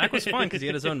 Yeah, Zach was fun because he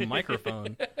had his own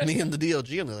microphone. Me and the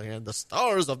DLG on the other hand, the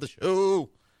stars of the show.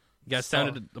 You guys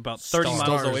sounded about 30 miles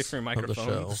Stars away from your of the microphone.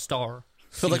 show. the star.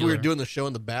 Felt like we were Singular. doing the show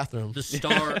in the bathroom, the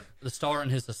star. The star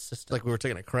and his assistant. like we were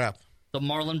taking a crap. The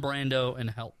Marlon Brando and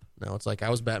Help. No, it's like I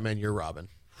was Batman, you're Robin.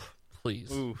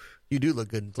 Please. Ooh. You do look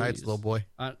good in tights, Please. little boy.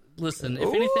 Listen, if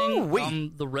Ooh, anything, wee.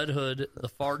 I'm the Red Hood, the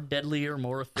far deadlier,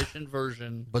 more efficient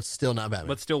version. But still not Batman.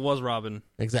 But still was Robin.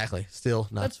 Exactly. Still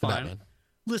not That's the fine. Batman.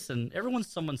 Listen, everyone's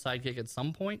someone's sidekick at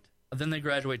some point, then they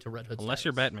graduate to Red Hood. Unless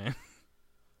you're status. Batman.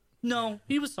 No,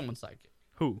 he was someone's sidekick.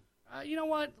 Who? You know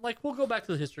what? Like, we'll go back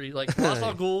to the history. Like, Ra's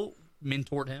al Ghul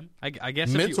mentored him. I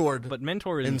guess Mentored but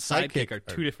mentor and and sidekick sidekick are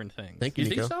two different things. Thank you, You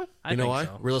think Nico. so? I You know think why?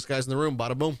 so. Realest guys in the room.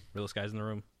 Bada boom. Realest guys in the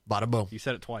room. Bada boom. You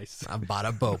said it twice.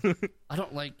 Bada boom. I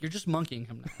don't like. You're just monkeying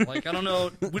him now. Like, I don't know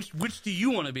which do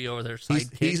you want to be over there? He's,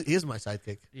 Sidekick. he is my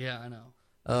sidekick. Yeah, I know.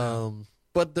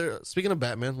 But speaking of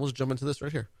Batman, let's jump into this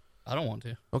right here. I don't want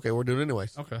to. Okay, we're doing it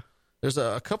anyways. Okay. There's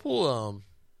a couple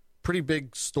pretty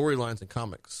big storylines in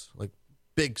comics, like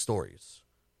big stories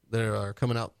that are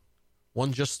coming out.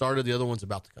 One just started, the other one's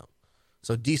about to come.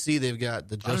 So DC, they've got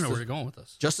the I don't know where you're going with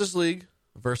this. Justice League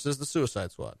versus the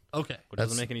Suicide Squad. Okay. Which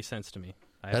doesn't make any sense to me.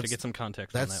 I have to get some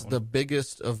context on that one. That's the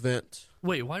biggest event.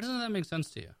 Wait, why doesn't that make sense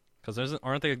to you? Because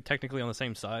aren't they technically on the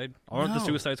same side? Aren't the No.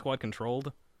 Suicide Squad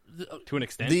controlled to an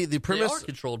extent? The They premise are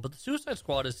controlled, but the Suicide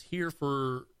Squad is here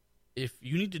for if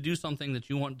you need to do something that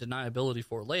you want deniability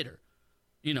for later.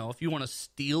 You know, if you want to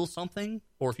steal something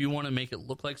or if you want to make it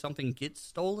look like something gets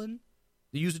stolen,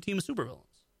 you use a team of supervillains.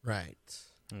 right.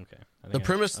 Okay. The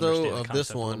premise, though, understand the of this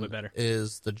concept a little one bit better.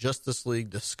 is the Justice League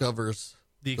discovers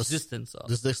The existence of.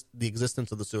 the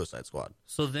existence of the Suicide Squad.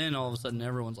 So then all of a sudden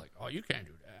everyone's like, oh, you can't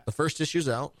do that. The first issue's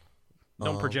out.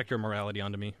 Don't project your morality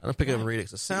onto me. I don't pick it up and read it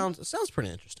 'cause it sounds pretty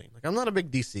interesting. Like, I'm not a big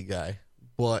DC guy,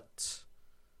 but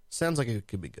sounds like it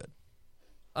could be good.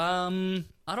 I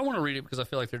don't want to read it because I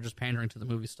feel like they're just pandering to the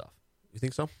movie stuff. You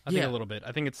think so? I think Yeah. a little bit.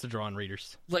 I think it's to draw on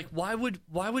readers. Like, why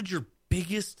would your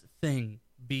biggest thing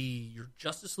be your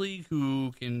Justice League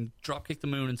who can dropkick the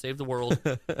moon and save the world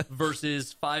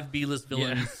versus 5 B-list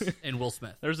villains and Will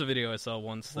Smith? There's a video I saw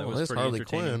once that Well, was there's pretty Harley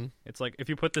entertaining. Quinn. It's like, if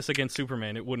you put this against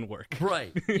Superman, it wouldn't work.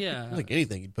 Right, I yeah. think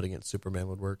anything you'd put against Superman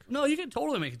would work. No, you could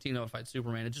totally make a team that would fight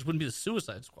Superman. It just wouldn't be the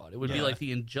Suicide Squad. It would be Yeah. like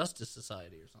the Injustice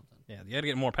Society or something. Yeah, you got to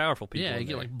get more powerful people. Yeah, in you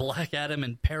get there. like Black Adam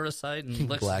and Parasite and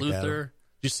Lex Black Luthor. Adam.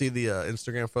 Did you see the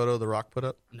Instagram photo The Rock put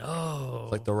up? No.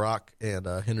 Like The Rock and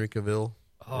Henry Cavill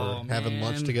were having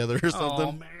lunch man. together or Oh,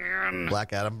 something. man.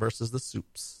 Black Adam versus the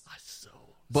Soups. I so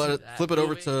But see that flip it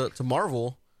over movie. to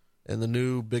Marvel, and the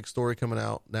new big story coming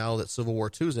out now that Civil War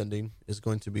II is ending is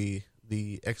going to be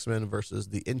the X-Men versus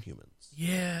the Inhumans.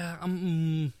 Yeah,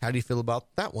 How do you feel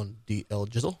about that one, DL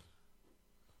Jizzle?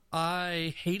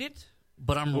 I hate it,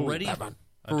 but I'm ready Batman.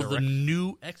 for the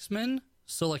new X-Men.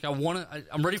 So, like, I'm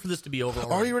ready for this to be over. Are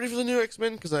already. you ready for the new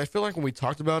X-Men? Because I feel like when we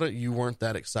talked about it, you weren't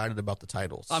that excited about the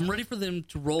titles. I'm ready for them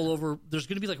to roll over. There's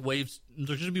going to be, like, waves.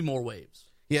 There's going to be more waves.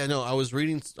 Yeah, no, I was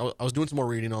doing some more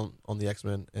reading on the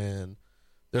X-Men, and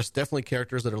there's definitely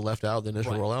characters that are left out of the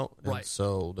initial Right. rollout. And Right.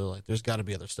 so they're like, there's got to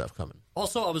be other stuff coming.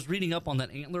 Also, I was reading up on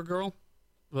that Antler girl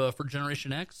for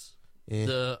Generation X.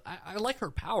 Yeah. I like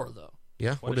her power, though.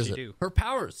 Yeah, What is does it? she do? Her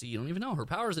power, see, you don't even know. Her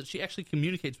power is that she actually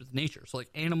communicates with nature. So, like,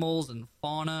 animals and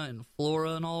fauna and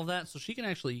flora and all of that. So she can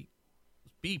actually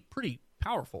be pretty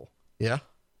powerful. Yeah,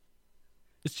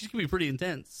 She can be pretty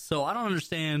intense. So I don't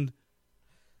understand.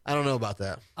 I don't know about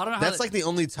that. I don't know how That's that- like the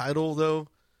only title though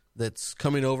that's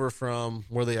coming over from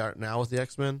where they are now with the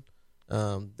X-Men.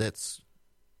 That's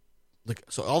like,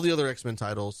 so all the other X-Men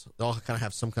titles, they all kind of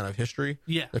have some kind of history.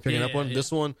 Yeah. They're picking Yeah, up on. yeah.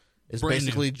 This one is Brand new.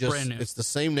 basically just Brand new. it's the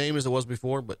same name as it was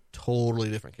before, but totally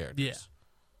different characters.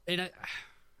 Yeah. And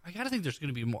I gotta think there's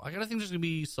gonna be more. I gotta think there's gonna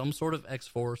be some sort of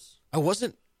X-Force. I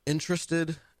wasn't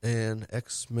interested in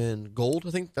X-Men Gold.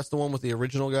 I think that's the one with the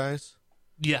original guys.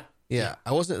 Yeah. Yeah,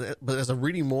 I wasn't. But as I'm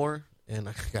reading more, and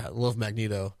I love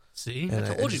Magneto. See, And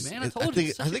I told you, man. I told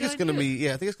you. I think it's going to be.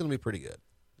 Yeah, I think it's going to be pretty good.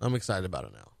 I'm excited about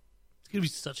it now. It's gonna be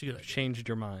such a good idea. Changed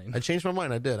your mind. I changed my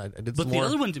mind. I did. I did But some the more.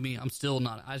 other one to me, I'm still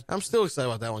not. I'm still excited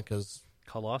about that one because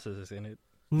Colossus is in it.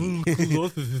 I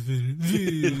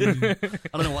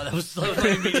don't know why that was so my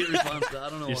immediate response. To that. I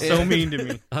don't know. You're why. so mean to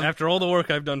me. After all the work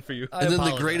I've done for you. I and then the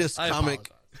apologize. greatest I comic,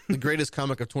 apologize. the greatest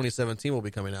comic of 2017 will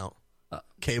be coming out.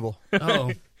 Cable.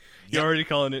 Oh, You're already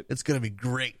calling it It's going to be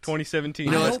great. 2017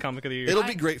 You know best what? comic of the year. It'll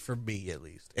be great for me at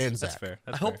least, and That's Zach. fair.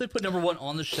 I That's hope fair. they put number one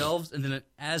on the shelves, and then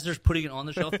as they're putting it on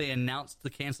the shelf, they announce the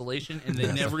cancellation, and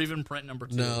they never even print number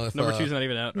two. No, if, Number 2's not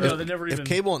even out. No, they never if even.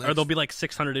 Cable and Or there'll be like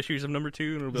 600 issues of number 2,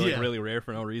 and it'll be like Yeah. really rare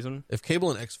for no reason. if Cable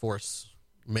and X Force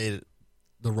made it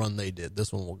the run they did,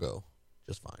 this one will go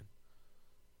just fine.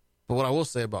 But what I will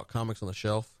say about comics on the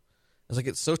shelf is I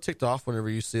get so ticked off whenever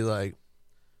you see like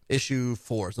issue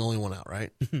 4 is the only one out,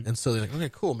 right? And so they're like, okay,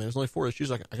 cool, man. There's only 4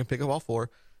 issues. I can pick up all 4.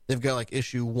 They've got like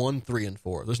issue 1, 3, and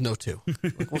 4. There's no 2.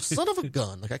 Like, well, son of a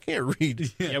gun. Like I can't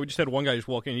read. Yeah, we just had one guy just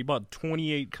walk in. He bought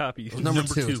 28 copies. Number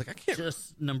 2. It's like I can't.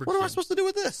 Just number What two. am I supposed to do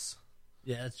with this?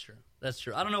 Yeah, that's true. That's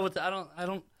true. I don't know what. I don't.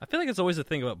 I feel like it's always the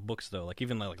thing about books, though. Like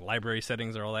even like library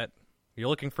settings or all that. You're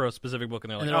looking for a specific book,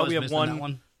 and they're And like, they're "Oh, always we have missing that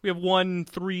one. We have 1,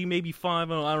 3, maybe 5.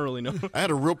 I don't really know." I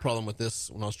had a real problem with this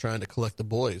when I was trying to collect the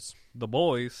boys. The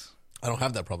boys. I don't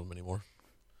have that problem anymore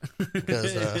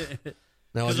because now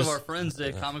I Because just of our friends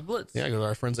at Comic Blitz. yeah, I go to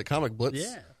our friends at Comic Blitz.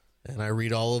 Yeah. And I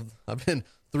read all of. I've been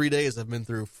 3 days. I've been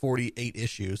through 48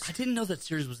 issues, I didn't know that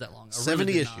series was that long. I 70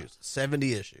 really did issues, not.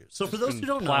 70 issues. So for those who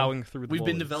don't know, plowing through the we've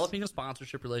been boys. developing a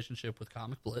sponsorship relationship with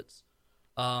Comic Blitz.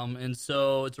 And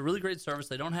so it's a really great service.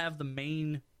 They don't have the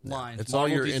main line. It's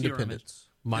Marvel, all your DC, or independents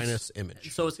minus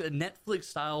Image. So it's a Netflix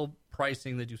style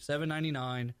pricing. They do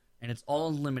 $7.99, and it's all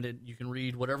unlimited. You can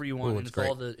read whatever you want, and it's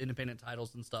all the independent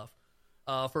titles and stuff.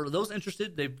 For those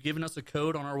interested, they've given us a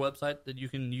code on our website that you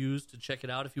can use to check it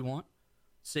out if you want.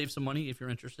 Save some money if you're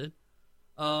interested.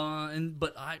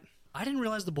 But I didn't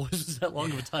realize The Boys was that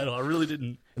long of a title. I really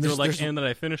didn't. And they're like, and then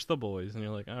I finished The Boys, and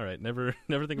you're like, all right, never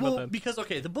think about that. Because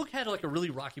the book had like a really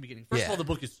rocky beginning. First of all, the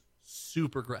book is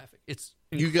super graphic. It's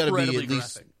you got to be at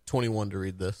least graphic. 21 to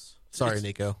read this. Sorry,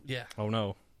 Nico. Yeah. Oh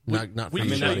no. Not for I'm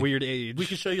you. in that weird age. We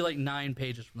can show you like 9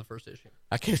 pages from the first issue.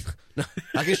 I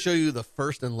can show you the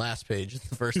first and last page of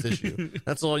the first issue.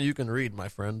 That's all you can read, my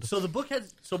friend. So the book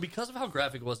because of how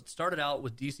graphic it was, it started out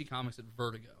with DC Comics at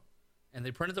Vertigo. And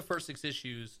they printed the first 6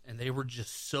 issues, and they were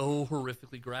just so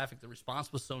horrifically graphic. The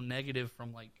response was so negative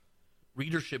from like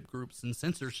readership groups and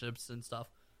censorships and stuff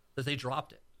that they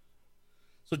dropped it.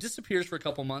 So it disappears for a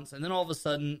couple months, and then all of a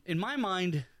sudden, in my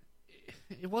mind,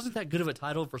 it wasn't that good of a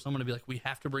title for someone to be like, we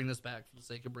have to bring this back for the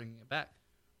sake of bringing it back.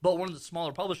 But one of the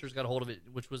smaller publishers got a hold of it,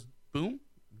 which was Boom?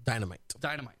 Dynamite.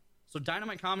 So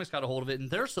Dynamite Comics got a hold of it, and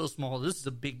they're so small, this is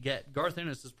a big get. Garth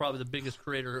Ennis is probably the biggest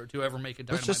creator to ever make a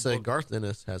Dynamite Let's just say book. Garth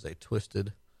Ennis has a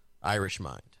twisted Irish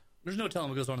mind. There's no telling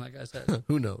what goes on in that guy's head.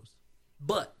 Who knows?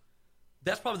 But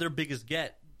that's probably their biggest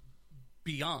get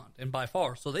beyond and by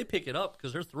far. So they pick it up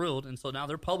because they're thrilled, and so now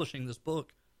they're publishing this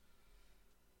book.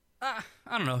 I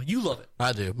don't know. You love it.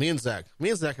 I do. Me and Zach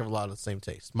have a lot of the same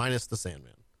taste, minus the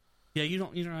Sandman. Yeah, you're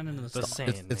not into the stuff.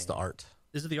 Sandman. It's the art.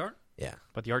 Is it the art? Yeah.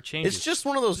 But the art changes. It's just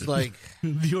one of those, like,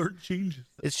 The art changes.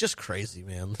 it's just crazy,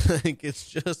 man. Like, it's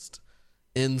just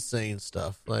insane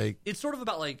stuff. Like, It's sort of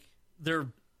about like their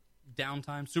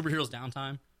downtime, superheroes'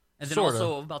 downtime, and then Sorta.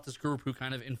 also about this group who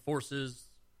kind of enforces.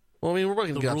 well, I mean, we're going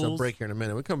to The get out to a rules. break here in a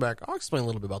minute. We come back. I'll explain a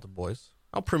little bit about the boys.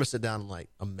 I'll premise it down in like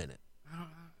a minute.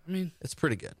 I mean, It's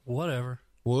pretty good. whatever.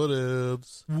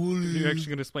 Whatevs. You're actually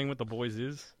going to explain what The Boys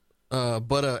is?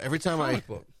 But every time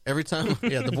book.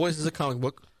 The Boys is a comic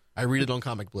book. I read it on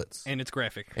Comic Blitz, And it's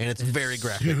graphic. and it's very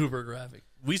graphic. Super graphic.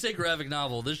 We say graphic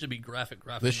novel. This should be graphic.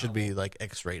 This should novel. be like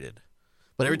X-rated.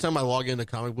 But every time I log into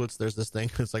Comic Blitz, there's this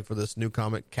thing. It's like for this new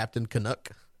comic, Captain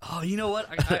Canuck. Oh, you know what?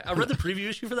 I read the preview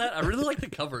issue for that. I really like the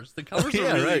covers. The covers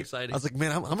are really exciting. I was like,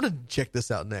 man, I'm going to check this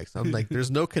out next. I'm like,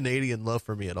 there's no Canadian love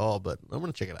for me at all, but I'm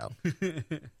going to check it out.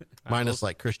 Minus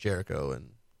like Chris Jericho and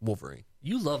Wolverine.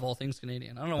 You love all things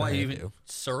Canadian. I don't know why I you even do.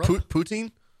 syrup. Poutine?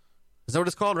 Is that what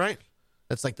it's called, right?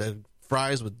 That's like the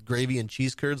fries with gravy and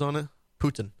cheese curds on it.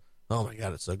 Poutine. Oh my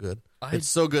God, it's so good. It's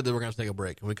so good that we're going to take a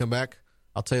break. When we come back,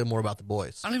 I'll tell you more about the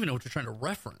boys. I don't even know what you're trying to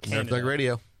reference. Nerd Thug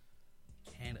Radio.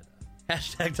 Canada.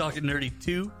 Hashtag talking nerdy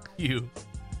to you.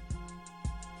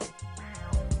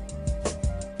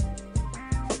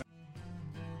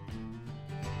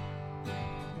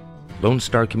 Lone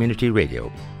Star Community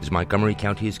Radio is Montgomery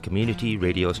County's community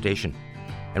radio station,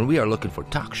 and we are looking for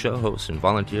talk show hosts and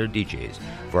volunteer DJs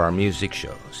for our music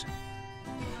shows.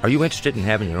 Are you interested in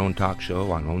having your own talk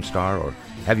show on Lone Star, or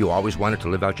have you always wanted to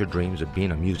live out your dreams of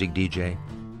being a music DJ?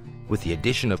 With the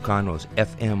addition of Conroe's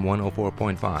FM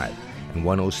 104.5 and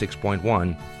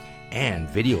 106.1 and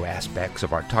video aspects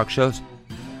of our talk shows,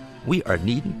 we are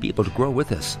needing people to grow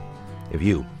with us. If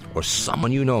you or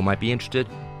someone you know might be interested,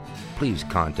 please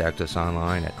contact us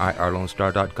online at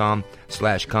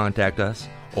irlonestar.com/contact us,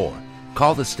 or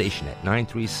call the station at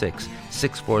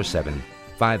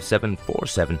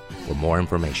 936-647-5747 for more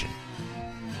information.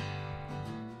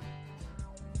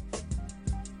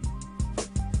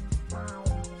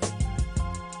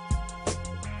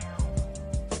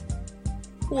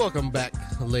 Welcome back,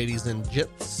 ladies and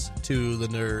gents, to the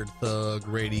Nerd Thug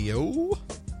Radio.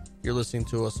 You're listening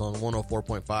to us on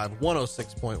 104.5,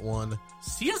 106.1,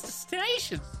 Siesta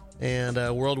Stations. and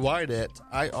worldwide at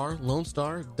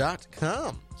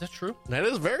irlonestar.com. Is that true? That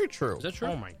is very true. Is that true?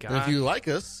 Oh my And if God. you like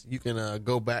us, you can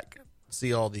go back,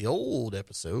 see all the old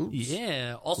episodes.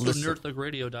 Yeah. Also, Listen.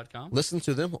 nerdthugradio.com. Listen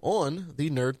to them on the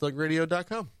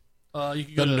nerdthugradio.com. You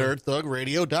can The go to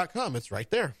nerdthugradio.com. It's right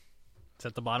there. It's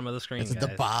at the bottom of the screen, It's at the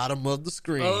guys. bottom of the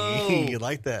screen. Oh. You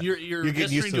like that? You're getting used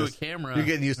gesturing to a this. camera. You're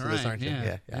getting used to this, Right, aren't you?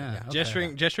 Yeah.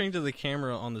 Okay. Gesturing to the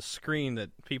camera on the screen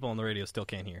that people on the radio still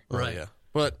can't hear. Oh, Right. yeah.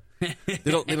 But they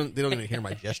don't even hear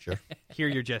my gesture. Hear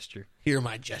your gesture. Hear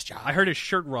my gesture. I heard his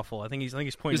shirt ruffle. I think he's pointing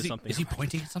Is to something. he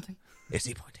pointing at something? Is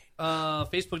he pointing?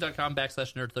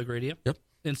 Facebook.com/nerdthugradio. Yep.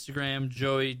 Instagram,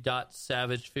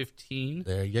 joey.savage15.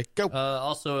 There you go.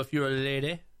 Also, if you're a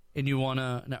lady and you want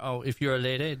to... if you're a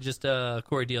lady, just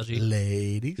Corey DLG.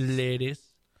 Ladies.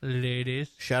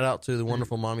 Ladies. Shout out to the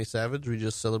wonderful Mommy Savage. We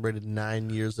just celebrated 9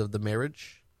 years of the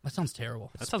marriage. That sounds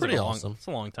terrible. That sounds pretty like awesome. It's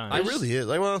a long time. It really is.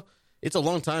 Like, well, it's a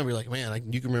long time. You're like,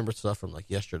 man, you can remember stuff from like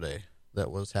yesterday that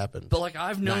was happened. But like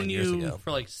I've known 9 years you ago.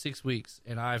 for like 6 weeks,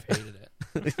 and I've hated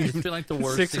it. It's been like the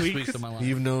worst 6 weeks of my life.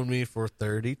 You've known me for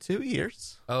 32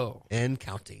 years Oh, and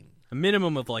counting. a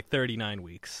minimum of like 39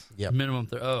 weeks. Yep. minimum.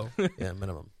 Yeah,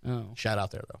 minimum. Oh, Shout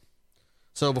out there, though.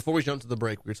 So before we jump to the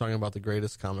break, we were talking about the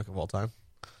greatest comic of all time.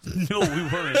 no, we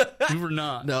weren't. We were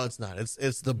not. No, it's not.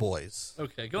 It's The Boys.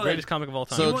 Okay, go Greatest ahead. comic of all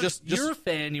time. So You're a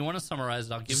fan. You want to summarize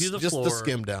it? I'll give you the just floor. the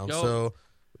skim down. Go. So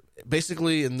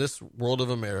basically, in this world of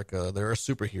America, there are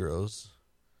superheroes,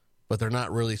 but they're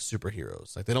not really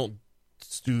superheroes. Like they don't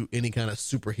do any kind of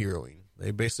superheroing.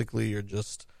 They basically are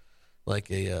just like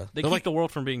a. they they're keep like, the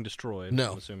world from being destroyed.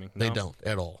 no, I'm assuming they No? don't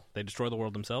at all. They destroy the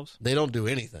world themselves. They don't do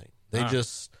anything. They Ah.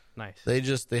 just. Nice. They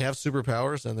have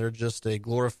superpowers, and they're just a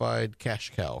glorified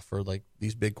cash cow for like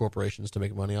these big corporations to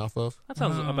make money off of. That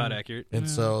sounds about accurate. And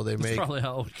so they That's make, probably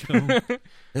how it would go.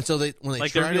 and so they when they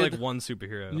Like try there'd be to like one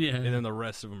superhero, Yeah. and then the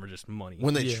rest of them are just money.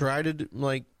 when they Yeah. try to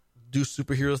like do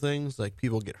superhero things, like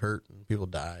people get hurt and people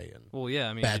die and well, yeah,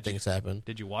 I mean, bad things happen.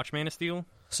 Did you watch Man of Steel?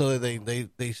 So they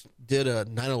did a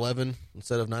 9/11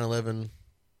 instead of 9/11.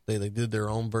 They did their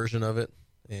own version of it,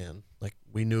 and like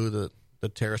we knew that the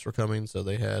terrorists were coming, so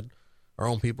they had our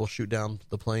own people shoot down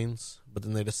the planes. But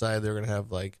then they decided they were going to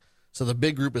have like, so the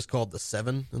big group is called the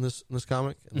Seven in this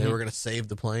comic, and they were going to save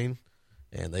the plane,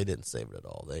 and they didn't save it at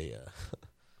all.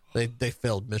 They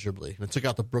failed miserably. And it took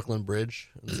out the Brooklyn Bridge,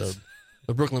 and so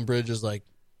the Brooklyn Bridge is like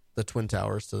the Twin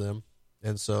Towers to them,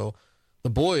 and so. The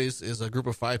Boys is a group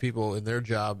of 5 people, and their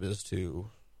job is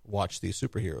to watch these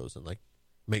superheroes and like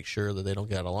make sure that they don't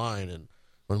get out of line. And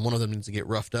when one of them needs to get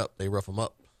roughed up, they rough them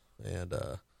up, and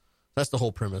that's the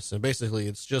whole premise. And basically,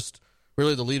 it's just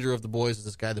really the leader of the Boys is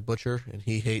this guy, the Butcher, and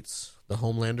he hates the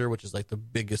Homelander, which is like the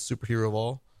biggest superhero of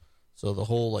all. So the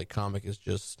whole like comic is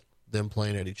just them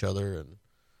playing at each other, and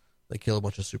they kill a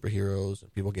bunch of superheroes,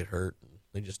 and people get hurt, and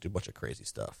they just do a bunch of crazy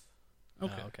stuff.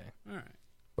 Okay. Oh, okay. All right.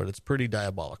 But it's pretty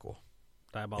diabolical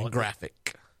Diabolical. and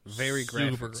graphic. Very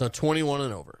graphic. Super So 21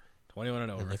 and over. 21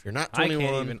 and over. And if you're not I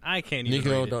 21, can't even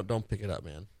Nico, read it. don't pick it up,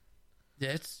 man. Yeah,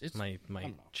 it's My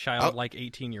childlike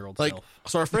 18-year-old Like, self.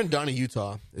 so our friend Donnie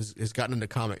Utah has gotten into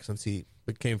comics since he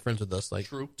became friends with us like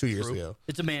true. 2 years True. ago.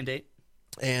 It's a mandate.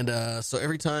 And so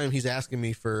every time he's asking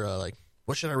me for like,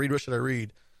 what should I read? What should I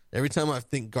read? Every time I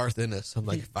think Garth Ennis, I'm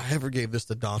like, if I ever gave this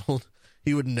to Donald,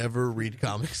 he would never read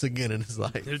comics again in his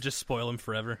life. It would just spoil him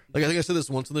forever. Like I think I said this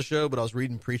once on the show, but I was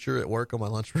reading Preacher at work on my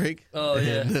lunch break. Oh,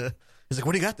 and, yeah. he's like,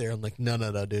 "What do you got there?" I'm like, "No,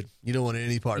 dude. You don't want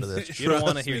any part of this. You don't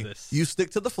want to Trust hear me. this. You stick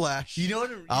to the Flash. You know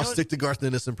what? I'll stick to Garth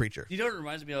Ennis and Preacher." You know what it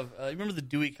reminds me of? You remember the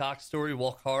Dewey Cox story,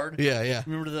 Walk Hard? Yeah.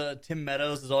 Remember the Tim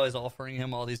Meadows is always offering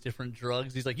him all these different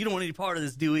drugs. He's like, you don't want any part of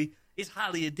this, Dewey. It's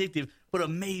highly addictive, but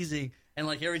amazing. And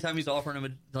like every time he's offering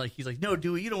him, he's like, no,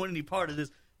 Dewey, you don't want any part of this.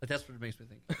 Like that's what it makes me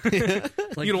think.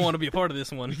 Like, You don't want to be a part of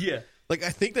this one. Yeah. Like I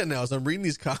think that now as I'm reading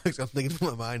these comics, I'm thinking in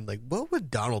my mind, like, what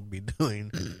would Donald be doing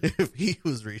if he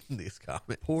was reading these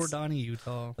comics? Poor Donnie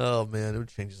Utah. Oh man, it would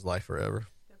change his life forever.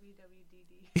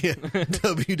 WWDD. Yeah,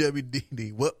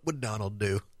 WWDD. What would Donald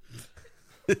do?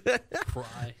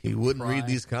 Cry. He wouldn't Cry. read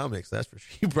these comics. That's for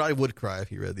sure. He probably would cry if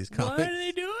he read these Why comics. are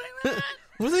they doing that?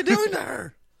 What are they doing to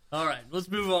her? All right, let's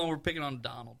move on. We're picking on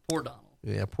Donald. Poor Donald.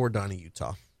 Yeah, poor Donnie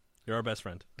Utah. You're our best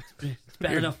friend. It's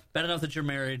bad enough. Bad enough that you're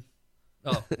married.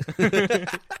 Oh,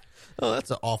 Oh,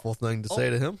 that's an awful thing to say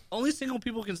to him. only single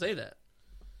people can say that.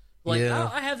 Like Yeah.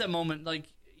 I have that moment. Like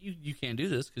you can't do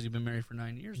this because you've been married for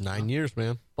 9 years. now. 9 years,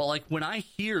 man. But like when I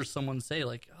hear someone say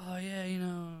like, "Oh yeah, you know,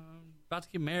 I'm about to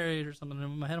get married" or something,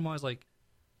 in my head I'm always like,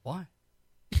 "Why?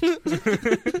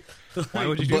 Why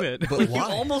would you do that? But Like, why? you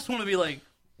almost want to be like,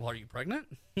 "Well, are you pregnant?"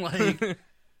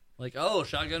 like, oh,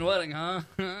 shotgun wedding, huh?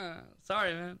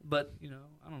 Sorry, man, but you know,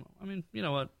 I don't know. I mean, you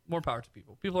know what? More power to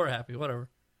people. People are happy. Whatever.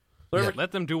 Whatever.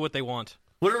 Let them do what they want.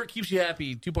 Whatever keeps you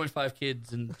happy. 2.5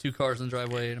 kids and 2 cars in the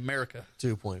driveway in America.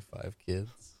 2.5 kids.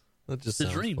 That just It's a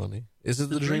sounds dream. funny. Is it It's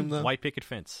the a dream, dream. though? White picket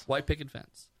fence. White picket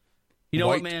fence. You know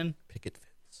White what, man? picket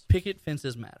fence. Picket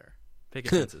fences matter.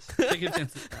 Picket fences. Picket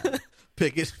fences matter.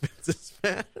 Picket fences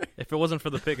matter. If it wasn't for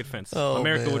the picket fence, Oh,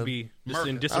 America man. would be just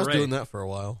in America. I was disarray. doing that for a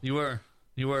while. You were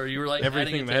like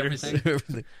Everything adding it to matters. everything.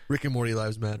 Everything. Rick and Morty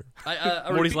lives matter. I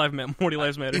Morty repeat-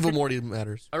 lives matter. Evil Morty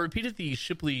matters. I repeated the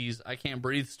Shipley's "I Can't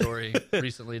Breathe" story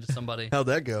recently to somebody. How'd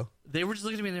that go? They were just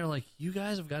looking at me and they were like, "You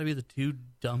guys have got to be the 2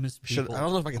 dumbest people." I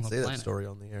don't know if I can on the say that planet." story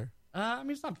on the air. I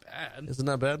mean, it's not bad. Isn't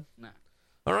that bad? Nah.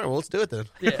 All right, well, let's do it then.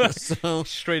 Yeah. so,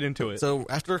 Straight into it. so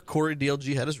after Corey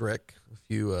DLG had his wreck a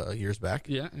few years back,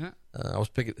 Yeah.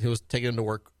 he was taken into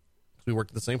work We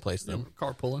worked at the same place then.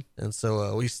 Carpooling. And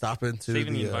so we stop into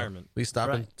Saving the environment. We stop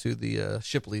Right. into the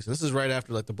Shipley's. And this is right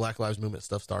after like the Black Lives Movement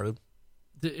stuff started.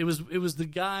 It was the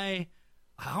guy.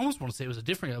 I almost want to say it was a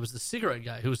different guy. It was the cigarette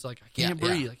guy who was like, I can't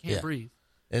breathe. I can't breathe.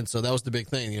 And so that was the big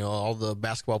thing. You know, all the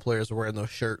basketball players were wearing those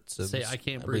shirts and Say, I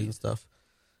can't and breathe. stuff.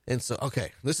 And so,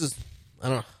 okay, this is, I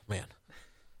don't know, man.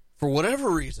 For whatever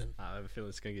reason, I have a feeling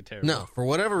it's gonna get terrible. no, for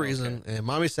whatever reason, and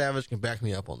Mommy Savage can back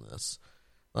me up on this.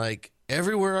 Like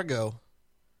everywhere I go,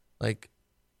 like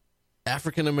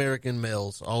African American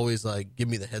males always like give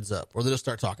me the heads up, or they just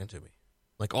start talking to me,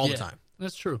 like all the time.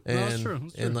 That's true. And, That's true.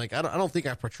 That's true. And like I don't think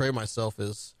I portray myself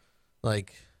as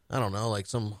like I don't know, like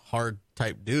some hard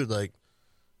type dude. Like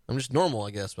I'm just normal, I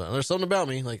guess. But there's something about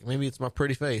me, like maybe it's my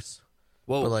pretty face.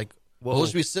 Whoa. But like Whoa. I'll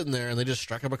just be sitting there and they just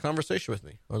strike up a conversation with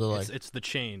me, or they're like, It's the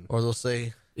chain. or they'll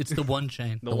say It's the one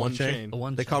chain. The one chain. The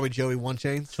one they chain. call me Joey One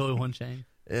Chains, Joey One Chain.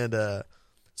 and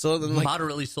so then like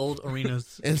Moderately sold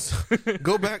arenas. and so,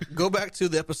 go back to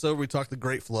the episode where we talked the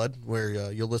Great Flood,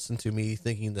 where you'll listen to me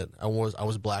thinking that I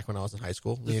was black when I was in high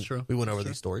school. That's true. We went over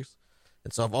these stories,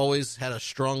 and so I've always had a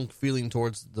strong feeling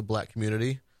towards the black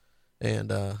community, and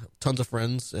tons of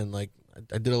friends, and like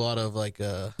I did a lot of like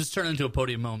Just turn into a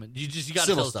podium moment. You got to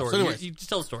Civil tell a stuff. story. So anyways. You just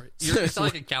tell a story. You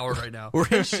sound like a coward right now. we're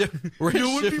in Shipley.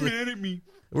 mad at me.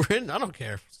 I don't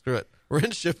care. Screw it. We're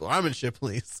in Shipley. I'm in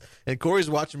Shipley's, and Corey's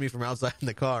watching me from outside in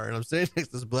the car, and I'm standing next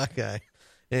to this black guy,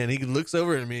 and he looks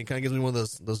over at me and kind of gives me one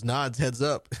of those nods, heads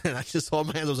up, and I just hold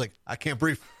my hands. I was like, I can't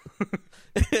breathe.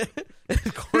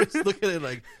 And Corey's looking at it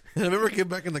like, and I remember getting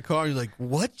back in the car, and he's like,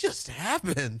 what just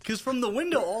happened? Because from the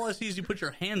window, all I see is you put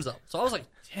your hands up. So I was like,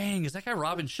 dang, is that guy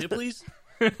robbing Shipley's?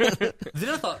 Then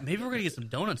I thought, maybe we're going to get some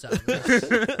donuts out of this.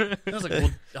 And I was like,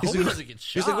 well, I hope he doesn't get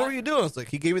shot. He's like, what are you doing? I was like,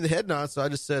 he gave me the head nod, so I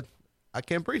just said, I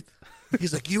can't breathe.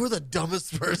 He's like, you were the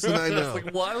dumbest person I I know. was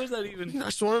like, why was that even... I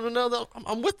just wanted to know that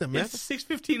I'm with him, man. It's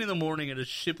 6:15 in the morning at a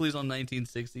Shipley's on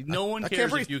 1960. No one I can't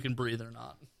cares breathe. if you can breathe or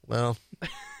not. Well,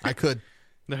 I could.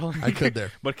 They're like, I could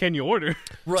there. But can you order?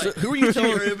 Right. So who are you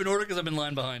telling? You're in order because I've been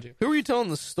lying behind you. Who are you telling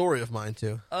the story of mine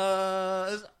to?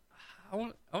 I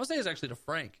want to say it's actually to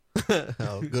Frank.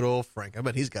 Oh, good old Frank. I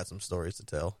bet he's got some stories to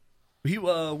tell.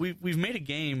 We've made a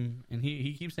game, and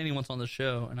he keeps saying he wants on the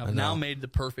show, and I've now made the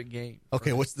perfect game.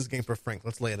 Okay, what's this game for Frank?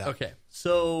 Let's lay it out. Okay,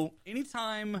 so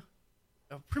anytime,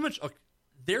 pretty much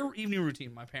their evening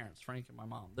routine, my parents, Frank and my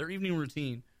mom, their evening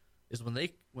routine is when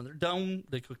they're done,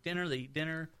 they cook dinner, they eat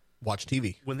dinner. Watch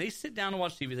TV. When they sit down to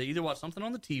watch TV, they either watch something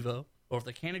on the TiVo, or if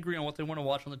they can't agree on what they want to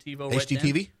watch on the TiVo,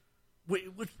 HGTV? Wait,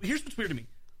 here's what's weird to me: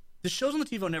 the shows on the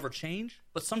TiVo never change,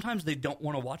 but sometimes they don't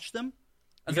want to watch them.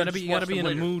 You gotta be in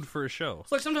a mood for a show.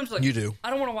 So like sometimes like You do. I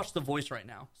don't want to watch The Voice right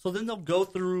now. So then they'll go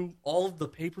through all of the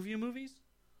pay-per-view movies.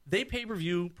 They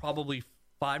pay-per-view probably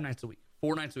 5 nights a week.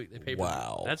 4 nights a week they pay-per-view.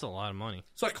 Wow. That's a lot of money.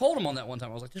 So I called him on that one time.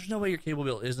 I was like, there's no way your cable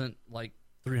bill isn't like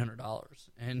 $300.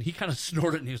 And he kind of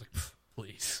snorted and he was like,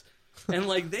 please. And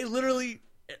like they literally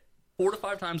 4 to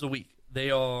 5 times a week,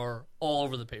 they are all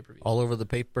over the pay-per-view. All over the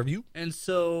pay-per-view? And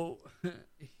so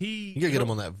You gotta get him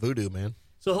on that voodoo, man.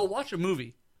 So he'll watch a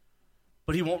movie,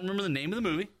 but he won't remember the name of the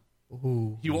movie.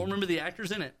 Ooh. He won't remember the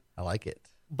actors in it. I like it.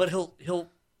 But he'll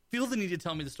feel the need to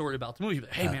tell me the story about the movie. But,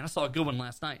 hey, man, I saw a good one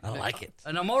last night. I like it.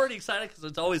 And I'm already excited because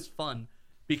it's always fun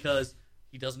because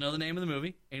he doesn't know the name of the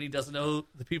movie and he doesn't know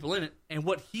the people in it. And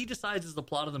what he decides is the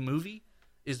plot of the movie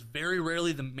is very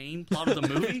rarely the main plot of the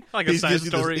movie. Like a side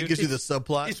story. He gives you the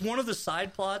subplot. It's one of the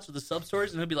side plots or the sub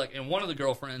stories, and he'll be like, and one of the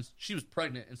girlfriends, she was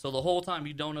pregnant, and so the whole time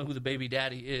you don't know who the baby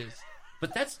daddy is.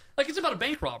 But that's like it's about a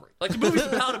bank robbery. Like the movie's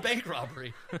about a bank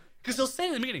robbery because they'll say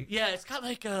in the beginning, yeah, it's got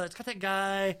that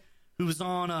guy who was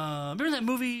on. Remember that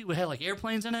movie we had like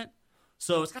airplanes in it?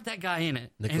 So it's got that guy in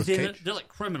it, Nicolas and then Cage? they're like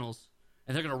criminals,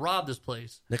 and they're gonna rob this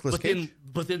place. Nicolas Cage?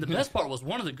 But then the best part was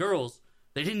one of the girls,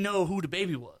 they didn't know who the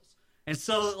baby was, and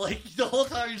so like the whole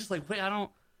time you're just like, wait, I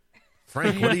don't.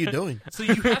 Frank, what are you doing? So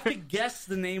you have to guess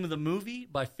the name of the movie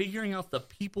by figuring out the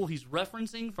people he's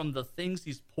referencing from the things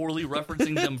he's poorly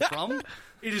referencing them from.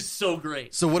 It is so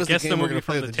great. So what is Guess the the game we're movie going to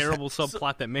play? from the terrible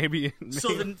subplot that maybe. So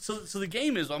the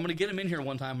game is I'm going to get him in here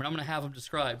one time and I'm going to have him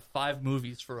describe 5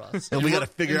 movies for us. And we gotta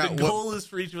figure out the what- goal is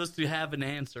for each of us to have an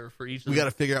answer for each. We got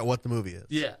to figure out what the movie is.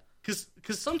 Yeah, because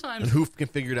sometimes And who can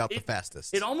figure it out the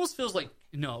fastest. It almost feels like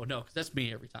no, because that's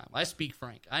me every time. I speak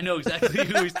Frank. I know exactly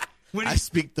who he's. When I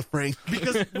speak the Frank.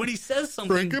 because when he says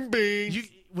something, Frank and Beans.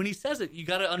 when he says it, you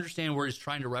got to understand where he's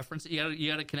trying to reference it.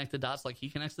 You got to connect the dots like he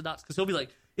connects the dots because he'll be like,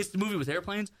 "It's the movie with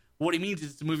airplanes." What he means is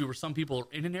it's the movie where some people are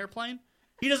in an airplane.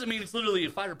 He doesn't mean it's literally a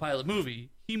fighter pilot movie.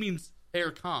 He means Air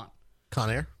Con Con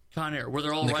Air. where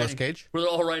they're all Nicolas riding. Cage? Where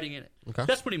they're all riding in it. Okay.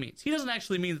 That's what he means. He doesn't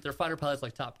actually mean that they're fighter pilots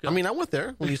like Top Gun. I mean, I went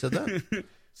there when you said that.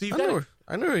 So you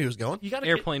I know where he was going. you got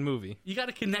Airplane movie. You got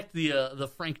to connect the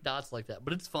Frank dots like that,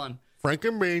 but it's fun. Frank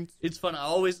and Beans. It's fun. I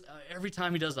always every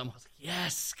time he does, I'm like,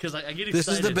 yes, because I get excited. This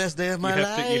is the best day of my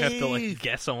life. You have to like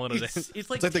guess on what it is. It's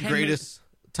like It's like the 10 greatest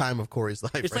time of Corey's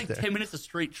life. It's right like there. 10 minutes of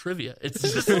straight trivia. It's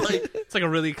just like It's like a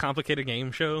really complicated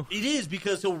game show. it is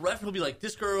because he'll be like,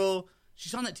 this girl,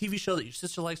 she's on that TV show that your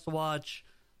sister likes to watch.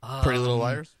 Pretty Little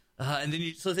Liars. And then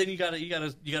you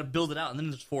gotta build it out, and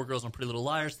then there's 4 girls on Pretty Little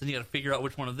Liars. Then you gotta figure out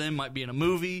which one of them might be in a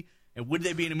movie, and would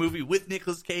they be in a movie with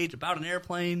Nicolas Cage about an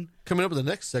airplane? Coming up in the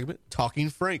next segment, Talking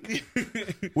Frank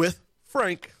with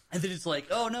Frank. And then it's like,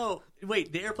 oh no,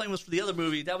 wait, the airplane was for the other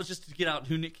movie. That was just to get out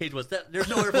who Nick Cage was. There's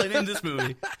no airplane in this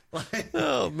movie. Like,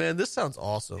 Oh man, this sounds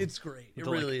awesome. it's great. It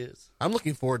really is. I'm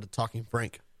looking forward to Talking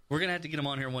Frank. We're gonna have to get him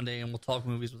on here one day, and we'll talk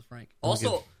movies with Frank.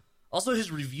 Also,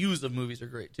 his reviews of movies are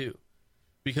great too,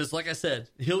 because like I said,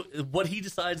 what he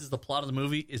decides is the plot of the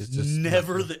movie is just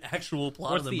never the actual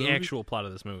plot What's of the the movie. actual plot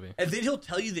of this movie? And then he'll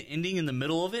tell you the ending in the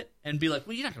middle of it, and be like,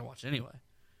 "Well, you're not gonna watch it anyway."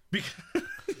 Because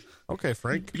Okay,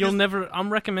 Frank. You'll never.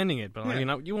 I'm recommending it, but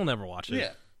you will never watch it.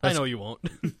 Yeah. I know you won't.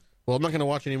 Well, I'm not going to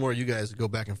watch any more of you guys go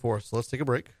back and forth, so let's take a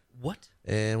break. what?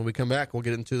 And when we come back, we'll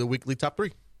get into the weekly top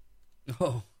 3.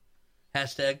 Oh,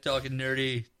 hashtag talking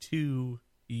nerdy to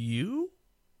you.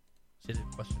 Shit,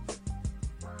 question.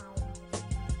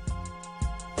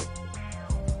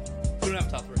 We don't have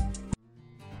a top 3.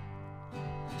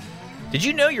 Did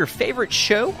you know your favorite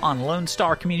show on Lone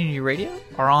Star Community Radio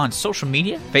are on social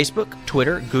media? Facebook,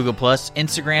 Twitter, Google+,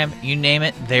 Instagram, you name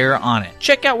it, they're on it.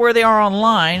 Check out where they are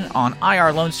online on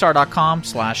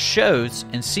irlonestar.com/shows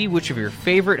and see which of your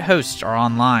favorite hosts are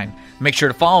online. Make sure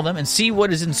to follow them and see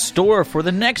what is in store for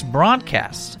the next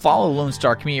broadcast. Follow Lone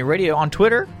Star Community Radio on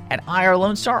Twitter at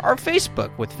irlonestar or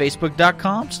Facebook with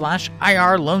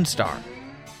facebook.com/irlonestar.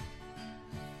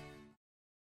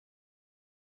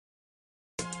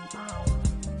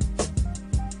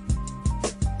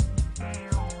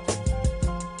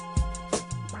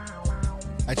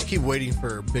 I just keep waiting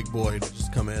for Big Boy to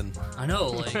just come in. I know,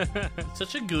 like, it's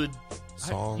such a good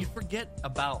Song. you forget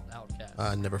about Outkast.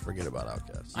 I never forget about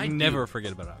Outcast. I I do. never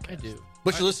forget about Outcast. I do.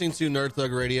 But you're listening to Nerd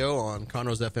Thug Radio on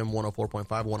Conroe's FM 104.5,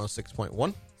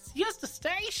 106.1, Siesta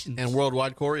Stations. and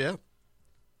Worldwide Core, yeah.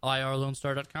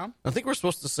 IRLoneStar.com. I think we're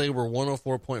supposed to say we're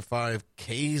 104.5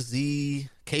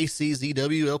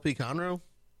 KCZW LP Conroe,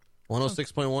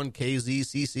 106.1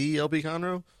 KZCC LP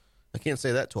Conroe. I can't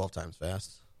say that 12 times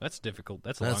fast. That's difficult.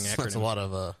 That's a long acronym. That's a lot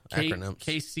of acronyms.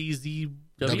 KCZW.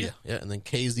 W, yeah, and then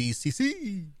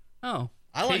KZCC. Oh.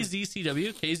 I like-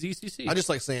 KZCW, KZCC. I just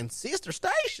like saying sister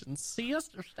stations.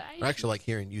 Siesta Stations. I actually like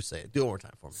hearing you say it. Do it one more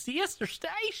time for me. Siesta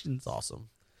Stations. It's awesome.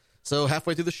 So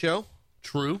halfway through the show,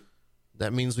 True.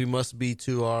 that means we must be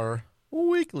to our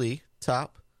weekly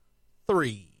top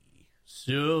 3.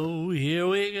 So here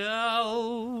we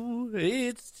go.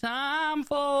 It's time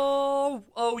for,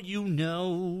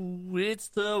 it's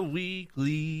the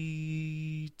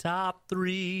weekly top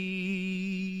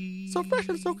 3. So fresh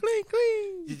and so clean.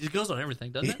 It goes on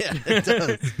everything, doesn't it? Yeah, it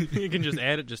does. You can just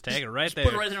add it, just tag it right Just there.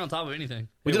 put it right there on top of anything.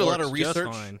 We It did a lot of works just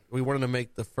research. fine. We wanted to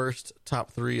make the first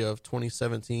top 3 of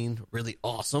 2017 really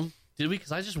awesome. Did we?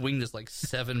 Because I just winged this like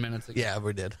 7 minutes ago. Yeah,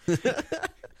 we did.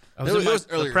 I It was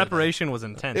The earlier. preparation was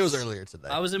intense. Today. It was earlier today.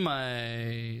 I was in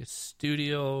my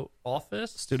studio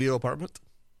office. Studio apartment.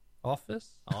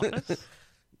 Office?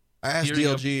 I asked Here you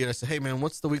go. DLG and I said, "Hey man,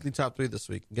 what's the weekly top 3 this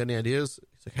week? You got any ideas?"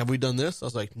 He's like, "Have we done this?" I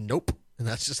was like, "Nope." And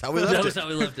that's just how we left That it. was how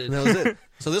we left it. And that was it.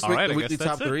 So this All week, right, the I weekly guess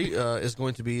top that's it. 3 is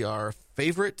going to be our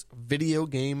favorite video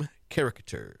game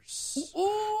caricatures.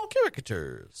 Ooh.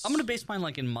 Caricatures. I'm going to base mine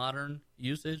like in modern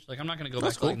usage. Like I'm not going to go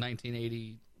That's back to like cool.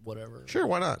 1980 whatever. Sure,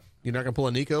 why not? You're not going to pull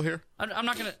a Nico here? I'm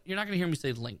not going to you're not going to hear me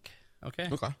say Link, okay?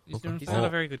 Okay. You see what I'm He's saying? not a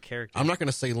very good character. I'm not going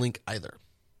to say Link either.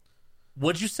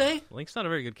 What'd you say? Link's not a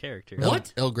very good character.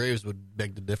 What? El Graves would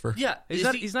beg to differ. Yeah.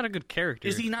 He's not a good character.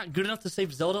 Is he not good enough to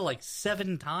save Zelda like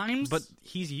 7 times? But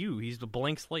he's you. He's the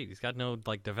blank slate. He's got no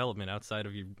like development outside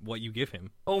of what you give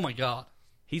him. oh my god.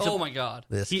 He's Oh my god.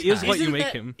 This He is guy. what you Isn't make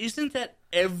that- him. Isn't that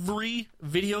every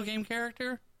video game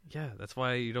character? Yeah, that's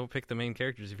why you don't pick the main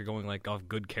characters if you're going like off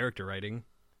good character writing.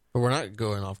 But we're not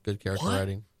going off good character What?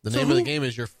 writing. The So name of the who- game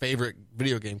is your favorite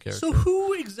video game character. So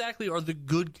who exactly are the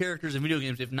good characters in video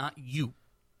games if not you?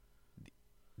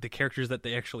 The characters that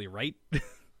they actually write.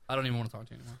 I don't even want to talk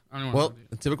to you anymore. I don't want Well, to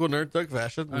talk in typical Nerd Thug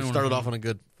fashion, we don't started wanna- off on a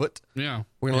good foot. to you. Yeah.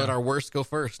 We're going to Yeah. let our worst go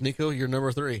first. Nico, you're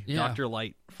number 3. Yeah. Dr.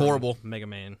 Light. from Horrible. Mega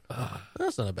Man.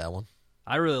 That's not a bad one.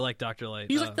 I really like Dr. Light.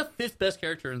 He's like the 5th best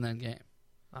character in that game.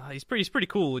 He's pretty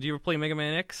cool. Did you ever play Mega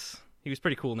Man X? He was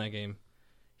pretty cool in that game.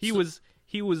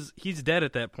 He's dead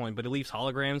at that point, but he leaves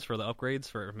holograms for the upgrades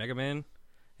for Mega Man.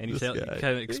 And he This kind guy.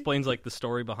 of explains like the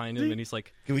story behind him, and he's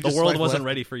like, Can we "The just world swipe wasn't left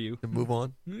ready for you." and move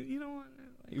on. You know what?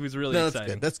 He was really No, that's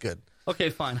exciting. good. That's good. Okay,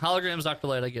 fine. Holograms, Dr.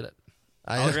 Light, I get it.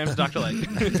 Holograms, Dr. Light.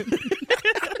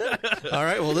 All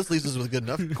right. Well, this leaves us with good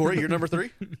enough. Corey, you're number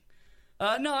 3.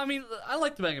 No, I mean, I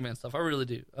like the Mega Man stuff. I really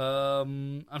do.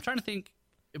 I'm trying to think.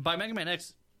 By Mega Man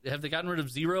X, have they gotten rid of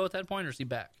Zero at that point, or is he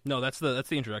back? No, that's the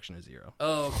introduction of Zero.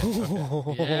 Oh,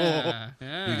 okay.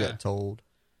 Yeah. You got told.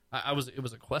 It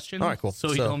was a question. All right, cool. So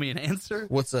he So- told me an answer.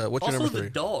 What's your Also, number the 3?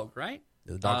 dog, right?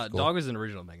 The dog's cool. Dog is an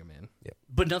original Mega Man.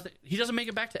 But nothing. He doesn't make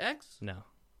it back to X. No.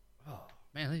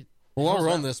 Man, Well, while how's we're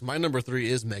that? on this, my number 3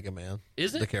 is Mega Man.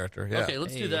 Is it The character, yeah. Okay,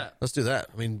 let's do that. Let's do that.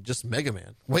 I mean, just Mega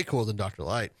Man. Way cooler than Dr.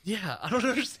 Light. Yeah, I don't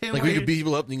understand. Like, why we could you- beat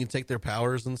people up and you can take their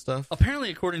powers and stuff. Apparently,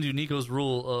 according to Nico's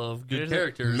rule of good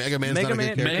characters, Mega Man's Mega not a Man-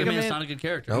 good character. Mega Mega Man's Man- not a good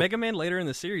character. Nope. Mega Man later in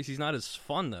the series, he's not as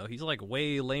fun though. He's like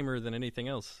way lamer than anything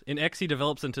else. In X, he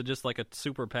develops into just like a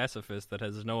super pacifist that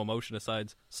has no emotion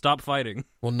aside stop fighting.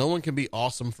 Well, no one can be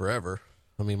awesome forever.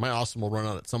 I mean, my awesome will run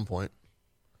out at some point.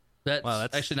 That's, Wow,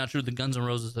 that's- actually not true. The Guns N'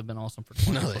 Roses have been awesome for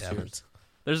 20 No, plus they years. haven't.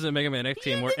 There's a Mega Man X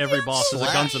team where every boss is a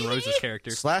Guns N' Roses character.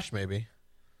 Slash, maybe.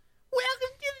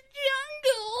 Welcome to the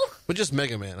jungle. But just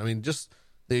Mega Man. I mean, just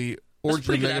the That's origin of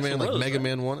pretty good Mega Man, Axl like Rose, Mega right?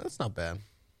 Man 1, that's not bad.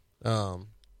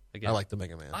 Again, I like the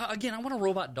Mega Man. Again, I want a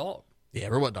robot dog. Yeah,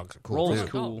 robot dogs are cool, Roll's too.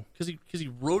 cool. Because he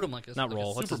rode him like a Not like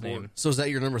Roll. A What's his superboard. name? So is that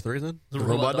your number 3, then? The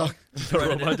robot dog? The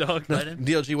robot dog. Right in.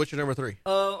 DLG, what's your number 3?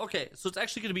 Okay, so it's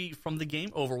actually going to be from the game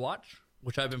Overwatch,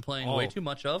 which I've been playing way Oh. too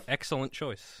much of. Excellent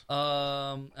choice.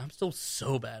 I'm still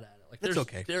so bad at it. Like, It's there's,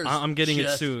 okay. There's I'm getting it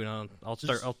just- soon. I'll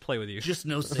start. I'll play with you. Just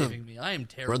no saving me. I am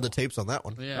terrible. Run the tapes on that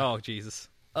one. Yeah. Oh Jesus.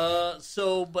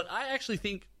 But I actually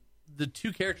think the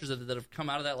two characters that have come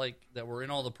out of that, like that were in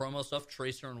all the promo stuff,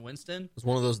 Tracer and Winston. Is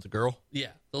one of those the girl? Yeah,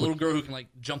 the little girl who can like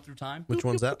jump through time. Which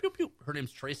one's that? Pew, pew, pew. Her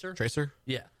name's Tracer. Tracer?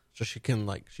 Yeah, So she can,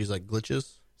 like, she's like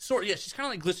glitches sort. Yeah, she's kind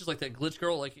of like glitches, like that glitch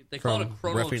girl. Like they call it a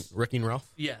from chrono. Wrecking Ralph?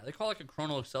 Yeah, they call it like a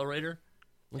chrono accelerator.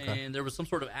 Okay. And there was some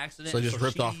sort of accident. So they just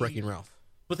ripped she- off Wrecking Ralph.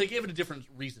 But they gave it a different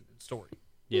reason and story.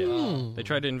 Yeah. They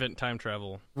tried to invent time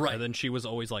travel. Right. And then she was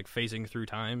always like phasing through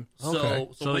time. Okay.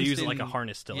 So they use it like a Winston-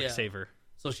 harness to like yeah. save her.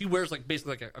 So she wears like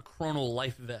basically like a chrono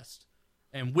life vest,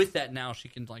 and with that now she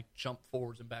can like jump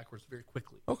forwards and backwards very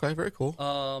quickly. Okay, very cool.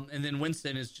 And then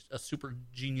Winston is just a super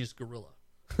genius gorilla.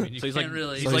 I mean, you So he's can't like-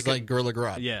 really. So he's he's like like Gorilla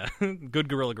Grodd. Yeah. Good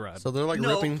Gorilla Grodd. So they're like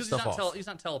no, ripping because stuff off. he's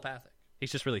not telepathic.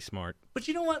 He's just really smart. But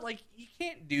you know what? Like you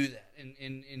can't do that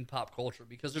in pop culture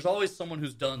because there's always someone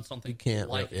who's done something You can't.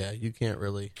 like Yeah, you can't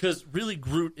really. Because really,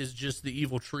 Groot is just the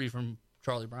evil tree from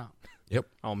Charlie Brown. Yep.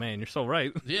 Oh man, you're so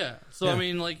right. Yeah. So Yeah. I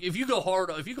mean, like if you go hard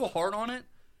on it,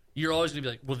 you're always gonna be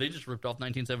like, well, they just ripped off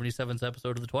 1977's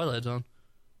episode of The Twilight Zone.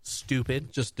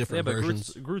 Stupid. Just Yeah, different but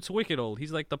versions. Groot's wicked old.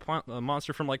 He's like the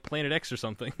monster from like Planet X or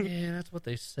something. Yeah, that's what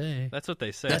they say. That's what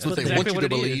they say. That's what they exactly want you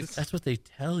to what it believe. is. That's what they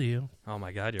tell you. Oh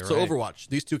my god, you're So right. Overwatch.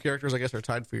 These two characters, I guess, are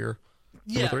tied for your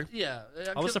Yeah, number 3. yeah.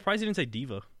 I was surprised you didn't say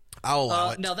Diva. I'll allow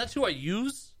it. Now that's who I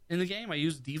use in the game. I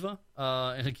use Diva,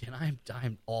 and again,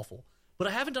 I'm awful. But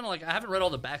I haven't read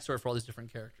all the backstory for all these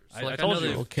different characters. So, I like, told know you.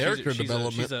 that- Well, character she's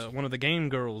development. She's one of the game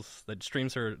girls that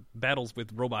streams her battles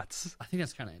with robots. I think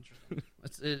that's kind of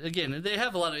interesting. Again, they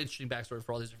have a lot of interesting backstory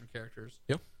for all these different characters.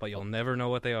 But you'll never know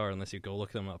what they are unless you go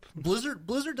look them up. Blizzard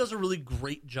does a really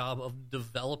great job of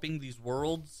developing these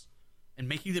worlds and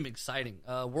making them exciting.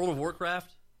 World of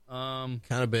Warcraft, Kind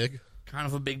of big. kind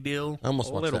of a big deal. I almost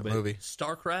A watched little that bit. movie.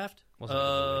 StarCraft, Wasn't a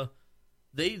good movie.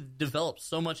 they developed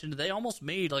so much into. They almost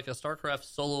made like a StarCraft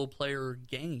solo player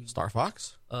game. Star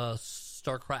Fox?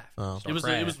 StarCraft. Oh. It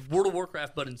was World of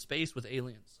Warcraft, but in space with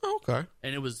aliens, Oh, okay.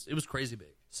 and it was crazy big.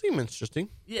 Seem interesting.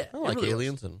 Yeah, I it like really was.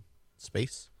 aliens and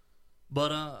space.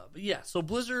 But yeah, so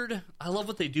Blizzard, I love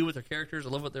what they do with their characters. I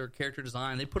love what their character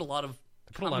design. They put a lot of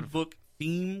comic book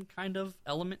theme kind of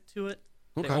element to it.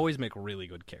 They always make really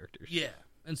good characters. Yeah,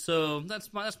 and so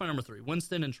that's my number 3,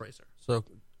 Winston and Tracer. So,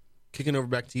 kicking over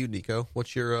back to you, Nico.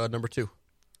 What's your number 2?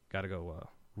 Gotta go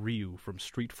Ryu from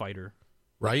Street Fighter.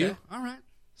 Ryu? Okay, all right,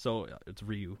 So it's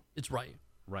Ryu. it's Ryu.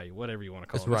 Ryu, whatever you want to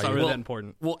call It's him. It's not Ryu. really Well- that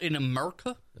important. Well, in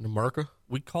America, In America?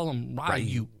 we call him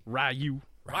Ryu. Ryu.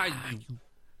 Ryu.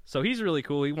 So he's really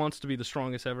cool. He wants to be the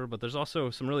strongest ever, but there's also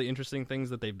some really interesting things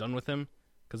that they've done with him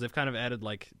because they've kind of added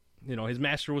his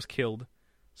master was killed,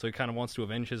 so he kind of wants to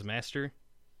avenge his master.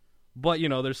 But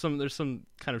there's some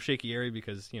kind of shaky area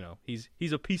because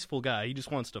he's a peaceful guy. He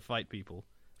just wants to fight people.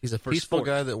 He's a For peaceful sport.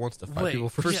 guy that wants to fight Wait, people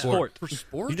for for sport. For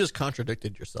sport? You just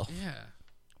contradicted yourself. yeah.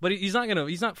 But he's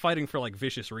not fighting for like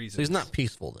vicious reasons. So he's not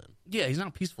peaceful then. Yeah, he's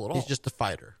not peaceful at all. He's just a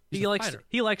fighter. He a likes fighter.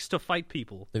 he likes to fight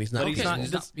people. Then he's not But peaceful.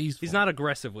 He's not peaceful. He's not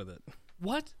aggressive with it.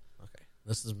 What? Okay.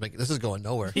 This is going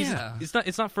nowhere. Yeah.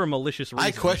 It's not for a malicious reason.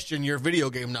 I question your video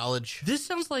game knowledge. This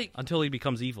sounds like Until he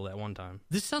becomes evil at one time.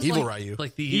 this sounds Evil like Ryu.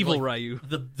 like the Evil like, Ryu.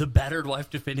 the battered wife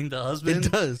defending the husband.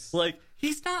 It does. Like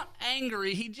he's not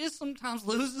angry. He just sometimes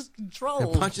loses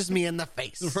control. It punches me in the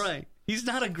face. Right. He's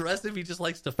not aggressive. He just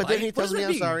likes to fight. But then he What tells does me that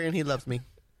I'm mean? sorry and he loves me.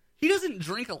 He doesn't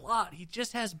drink a lot. He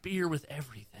just has beer with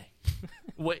everything.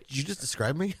 Wait, Did you just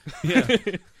describe me? yeah.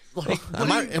 Like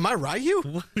Am I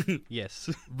Ryu? Yes.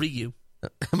 Ryu.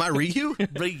 Am I Ryu?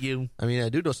 Ryu. I mean, I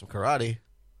do know some karate.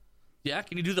 Yeah,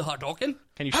 can you do the Hadouken?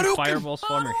 Can you shoot Hadouken! fireballs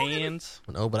from your hands?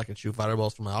 No, but I can shoot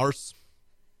fireballs from my arse.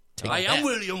 I am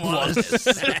William Wallace.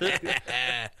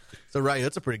 So Ryu,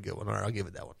 that's a pretty good one. All right, I'll give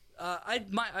it that one.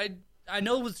 I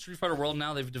know with Street Fighter World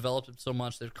now they've developed it so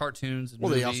much. There's cartoons. And Well,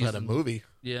 they movies also had a and- movie.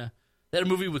 Yeah, they had a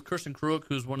movie with Kirsten Kruk,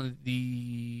 who's one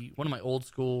of my old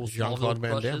school Jean-Claude Smallville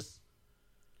Van Damme. crushes.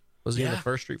 Was he in Yeah. the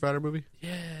first Street Fighter movie?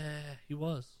 Yeah, he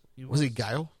was. Was he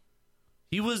Guile?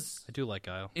 He was. I do like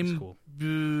Guile. It's In, cool.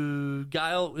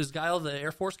 Guile is Guile the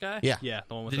Air Force guy? Yeah. Yeah,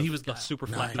 the one with Then the, he was the Guile. super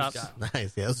Nice. flat tops.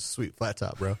 Nice. Yeah, that was a sweet flat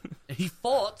top, bro. And he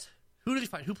fought. Who did he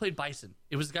fight? Who played Bison?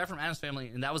 It was the guy from Addams Family,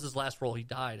 and that was his last role. He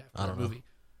died after I that don't know. movie.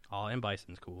 Oh, and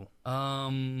Bison's cool.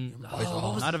 What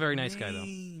was Not a his very nice guy, though.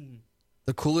 name?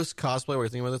 The coolest cosplay, while you're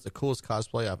thinking about this, the coolest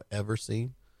cosplay I've ever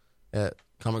seen at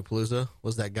Comic Palooza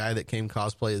was that guy that came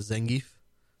cosplay as Zangief.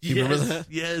 Do you remember that?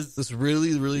 Yes. This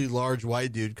really, really large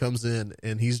white dude comes in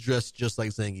and he's dressed just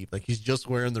like Zangief. Like he's just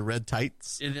wearing the red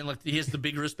tights. And then like he has the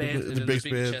big wristband and The then big the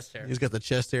big span. chest hair. He's got the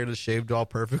chest hair that's shaved all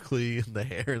perfectly and the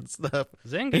hair and stuff.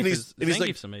 Zangief And is and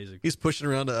Zangief's amazing. He's pushing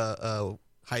around a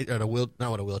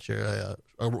not a wheelchair,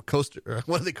 a coaster. Or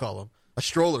what do they call him? A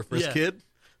stroller for his Yeah. kid.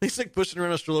 He's like pushing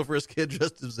around a stroller for his kid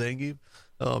dressed as Zangief.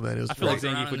 Oh man, it was I feel like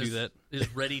great. Zangief Around would in do that.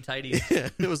 His ready tighties. Yeah,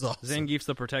 it was awesome. Zangief's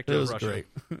the protector It of was Russia. great.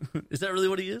 Is that really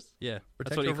what he is? Yeah, that's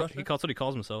Protector what of Russia? that's what he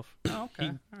calls himself. Oh,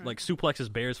 okay. He like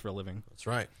suplexes bears for a living. That's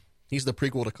right. He's the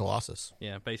prequel to Colossus.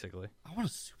 Yeah, basically. I want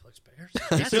to suplex bears.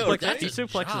 He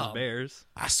suplexes job. bears.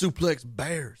 I suplex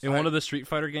bears. In one of the Street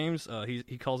Fighter games,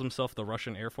 he calls himself the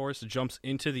Russian Air Force, jumps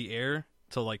into the air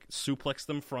to like suplex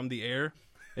them from the air.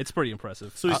 It's pretty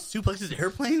impressive. So he suplexes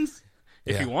airplanes?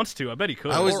 If he Yeah. wants to, I bet he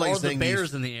could. I always Or like the Zangief.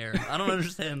 bears in the air? I don't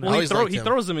understand that. well, always liked he him.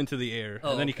 throws them into the air,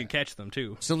 Oh, and then he okay. can catch them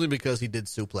too. Simply because he did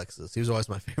suplexes. He was always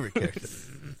my favorite character. Just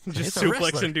It's a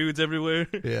wrestler. suplexing dudes everywhere.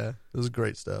 Yeah, it was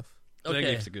great stuff.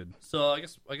 Okay. Zangief's good. So I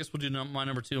guess we'll do my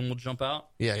number 2 and we'll jump out.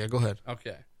 Yeah, go ahead.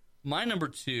 Okay. My number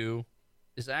 2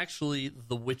 is actually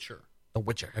The Witcher. The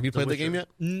Witcher. Have you played the game yet?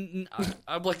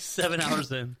 I'm like 7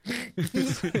 hours in.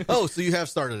 Oh, so you have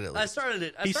started it. At I least. started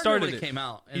it. He when started it it. came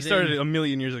out. He started it a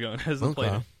million years ago and hasn't Okay.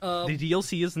 played it. The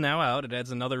DLC is now out. It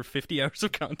adds another 50 hours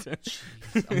of content.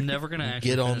 I'm never gonna actually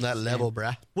Get on finish that this level, game.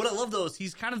 bruh. What I love though is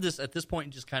he's kind of at this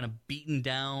point just kind of beaten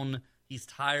down. He's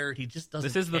tired. He just doesn't.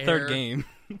 This is the care. third game.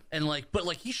 and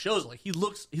but he shows he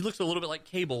looks a little bit like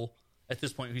Cable at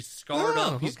this point. He's scarred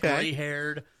Oh, up. He's okay. gray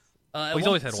haired. He's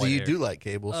always had So white you hair. do like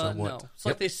Cable No. somewhat. It's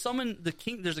like they summon the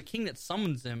king. There's a king that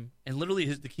summons him, and literally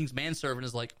the king's manservant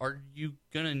is like, "Are you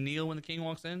gonna kneel when the king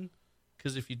walks in?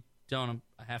 Because if you don't,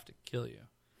 I have to kill you."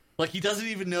 Like he doesn't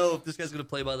even know if this guy's gonna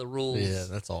play by the rules. Yeah,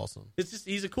 that's awesome. It's just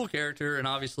he's a cool character, and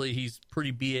obviously he's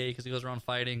pretty BA because he goes around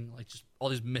fighting like just all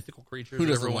these mythical creatures. Who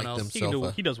that doesn't everyone like else.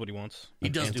 them? He does what he wants. He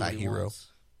An does do what he anti-hero. wants.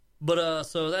 But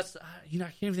so that's I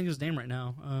can't even think of his name right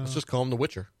now. Let's just call him the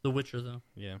Witcher. The Witcher though.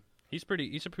 Yeah. He's a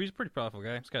pretty powerful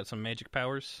guy. He's got some magic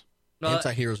powers.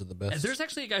 Anti-heroes are the And best. there's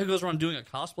actually a guy who goes around doing a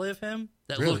cosplay of him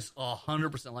that Really? looks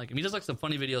 100% like him. He does like some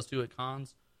funny videos too at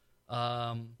cons.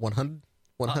 100?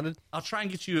 100? I'll try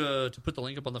and get you to put the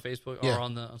link up on the Facebook Yeah. or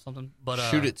on the something. But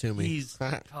Shoot it to me. He's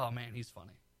oh man, he's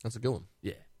funny. That's a good one.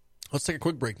 Yeah. Let's take a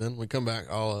quick break then. When we come back,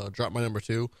 I'll drop my number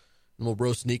 2, and we'll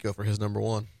roast Nico for his number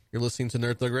 1. You're listening to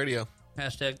Nerd Thug Radio.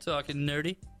 Hashtag talking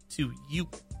nerdy to you.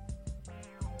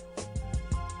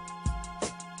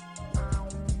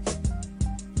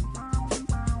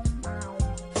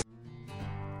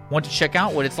 Want to check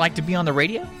out what it's like to be on the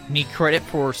radio? Need credit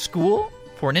for school?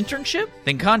 For an internship?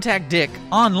 Then contact Dick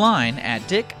online at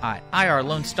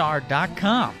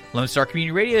dick@irlonestar.com. Lone Star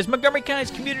Community Radio is Montgomery County's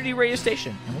community radio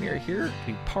station, and we are here to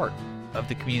be part of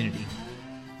the community.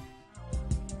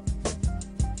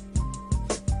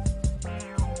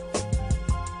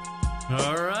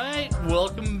 All right,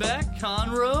 welcome back,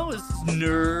 Conroe. This is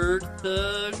Nerd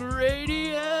Thug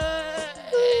Radio.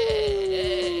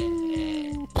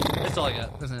 That's all I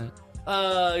got, isn't it?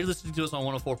 You're listening to us on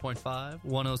 104.5,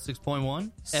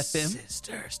 106.1 FM.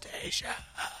 Sister Station.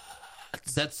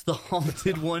 That's the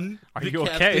haunted one. Are the you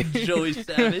Captain okay? Joey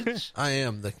Savage. I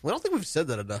am. I don't think we've said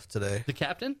that enough today. The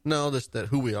captain? No, just that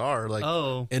who we are, like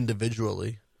Oh.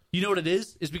 individually. You know what it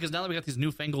is? It's because now that we got these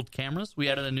newfangled cameras, we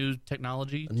added a new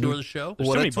technology to the show. There's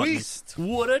What so a many buttons. twist!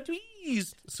 What a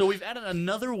twist! So we've added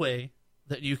another way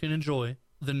that you can enjoy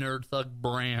the Nerd Thug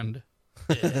brand.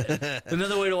 Yeah.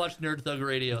 Another way to watch Nerd Thug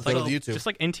Radio. Go to the YouTube. Just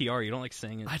like NTR, you don't like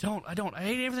saying it. I don't. I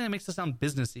hate everything that makes it sound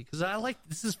businessy because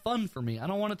this is fun for me. I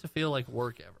don't want it to feel like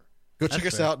work ever. Go check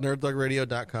us fair. out,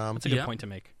 nerdthugradio.com. That's a good Yeah. point to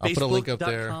make. I'll put a link up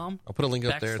there. Facebook.com I'll put a link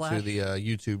up there to /. the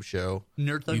YouTube show.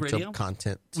 Nerd Thug YouTube Radio.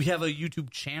 content. We have a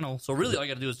YouTube channel, so really all you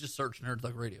got to do is just search Nerd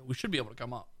Thug Radio. We should be able to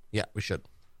come up. Yeah, we should.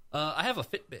 I have a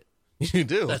Fitbit. You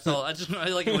do. That's all. I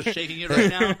like it was shaking it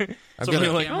right now. So got the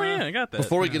a- Like, oh camera- yeah, I got that.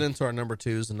 Before we get into our number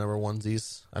twos and number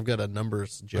onesies, I've got a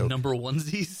numbers joke. number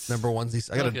onesies. Number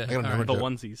onesies. I got Okay, a number all right. the joke.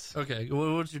 onesies. Okay,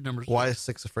 what's your numbers? Why is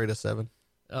 6 afraid of 7?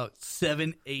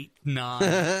 7, 8, 9.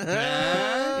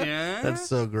 Yeah. That's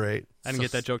so great. I didn't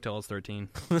get that joke till I was 13.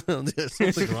 There's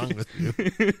something wrong with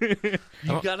you.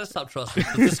 You gotta stop trusting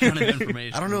with this kind of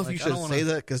information. I don't know if Like, you I should don't say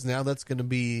wanna- that because now that's going to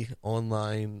be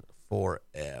online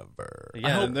forever.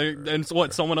 Yeah, and so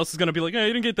what? Someone else is gonna be like, "Hey,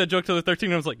 you didn't get that joke till the 13."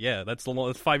 And I was like, "Yeah, that's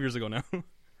 5 years ago now."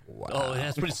 Wow. Oh,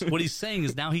 yeah, that's what he's saying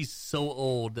is now he's so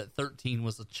old that 13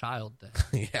 was a child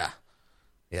then. Yeah.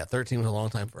 Yeah, 13 was a long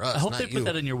time for us. I hope not they put you.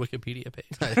 that in your Wikipedia page.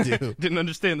 I do. Didn't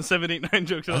understand the 7, 8, 9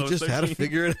 joke till I I was just 13. had to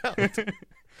figure it out. I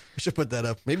should put that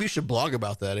up. Maybe you should blog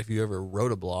about that if you ever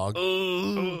wrote a blog.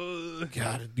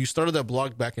 God, you started that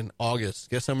blog back in August.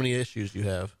 Guess how many issues you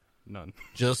have? None.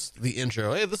 Just the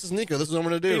intro. Hey, this is Nico. This is what I'm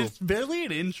going to do. It's barely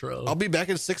an intro. I'll be back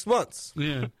in 6 months.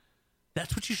 Yeah.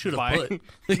 That's what you should have Bye.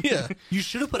 put. Yeah. You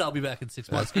should have put I'll be back in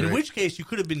 6 months. That's In great. which case, you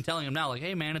could have been telling him now, like,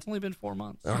 hey, man, it's only been 4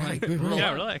 months. All right. Good. Well,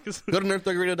 Yeah, relax. Go to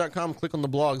nerdthugradio.com, click on the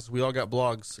blogs. We all got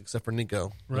blogs except for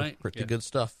Nico. They're Right. Pretty good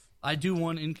stuff. I do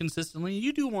one inconsistently.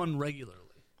 You do one regularly.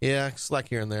 Yeah, slack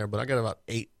here and there, but I got about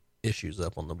 8 issues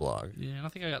up on the blog. Yeah, and I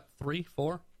think I got 3,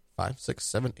 4. 5, 6,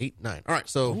 7, 8, 9. All right,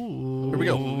 so here we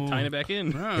go. Tying it back in.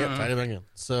 Yep, tied it back in.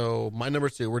 So my number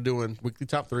 2, we're doing weekly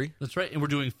top 3. That's right. And we're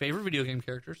doing favorite video game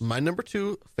characters. My number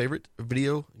 2 favorite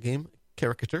video game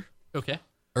caricature, Okay.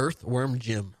 Earthworm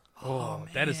Jim. Oh,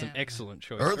 that is an excellent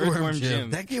choice. Earthworm Jim.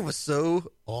 That game was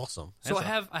so awesome. So I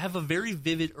have a very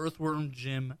vivid Earthworm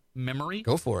Jim memory.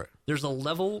 Go for it. There's a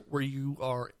level where you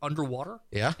are underwater.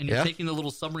 Yeah, And you're yeah. taking the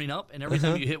little submarine up, and every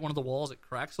time you hit one of the walls, it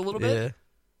cracks a little bit. Yeah.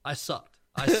 I sucked.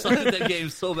 I sucked at that game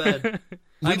so bad.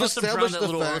 I We've must have drowned established that the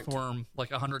little fact- earthworm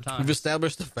like 100 We've times.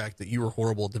 established the fact that you were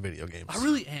horrible at the video games. I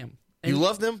really am. You And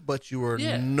love them, but you were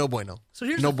Yeah. no bueno. So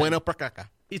here's no the bueno para caca.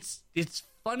 it's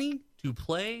funny to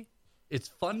play. It's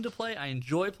fun to play. I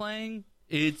enjoy playing.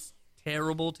 It's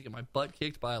terrible to get my butt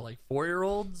kicked by like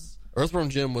 4-year-olds. Earthworm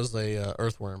Jim was a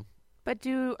earthworm. But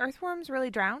do earthworms really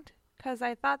drown? Because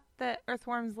I thought that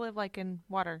earthworms live like in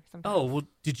water sometimes. Oh, well,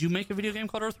 did you make a video game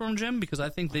called Earthworm Jim? Because I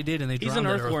think they did, and they He's drowned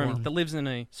an that earthworm that lives in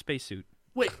a spacesuit.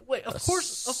 Wait, of course,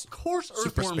 super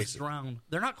earthworms spacesuit. drown.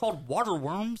 They're not called water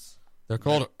worms, They're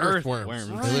called earthworms. Earthworms.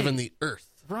 They live Right. in the earth.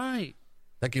 right?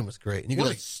 That game was great. And you What could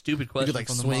a like stupid you question could like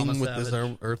from the swing Mama with Savage.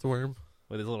 this earthworm.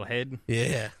 With his little head.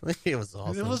 Yeah, it was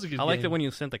awesome. It was a good I liked it game. when you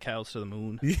sent the cows to the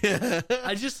moon. Yeah.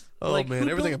 I just Oh like, man, who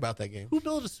everything built- about that game. Who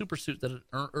built a super suit that an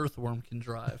earthworm can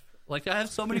drive? Like, I have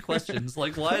so many questions.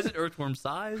 Like, why is it earthworm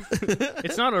size?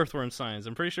 It's not earthworm science.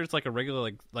 I'm pretty sure it's like a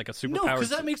regular, like a No, superpowered. because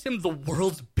that makes him the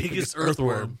world's biggest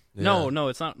earthworm. Yeah. No,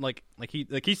 it's not like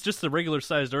he's just a regular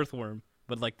sized earthworm,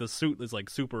 but like the suit is like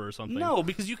super or something. No,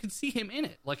 because you can see him in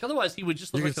it. Like, otherwise he would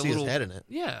just look You like can a see little his head in it.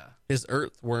 Yeah, His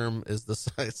earthworm is the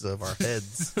size of our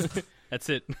heads. that's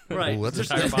it. right. Oh, that's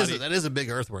His entire body. that is a big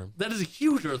earthworm. That is a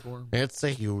huge earthworm. It's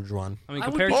a huge one. I mean, I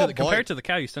would compared be- to Oh, the boy. compared to the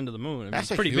cow you send to the moon, I mean,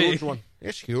 That's it's pretty a huge big. one.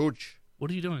 It's huge.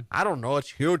 What are you doing? I don't know.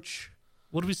 It's huge.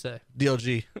 What do we say?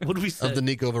 DLG What do we say? of the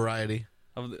Nico variety.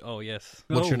 Oh yes.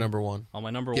 What's No. your number one? Oh, my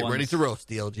number Get one. ready to roast,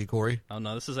 DLG Corey. Oh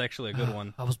no, this is actually a good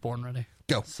one. I was born ready.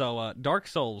 Go. So, Dark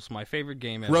Souls, my favorite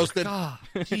game ever. Roasted. Ah,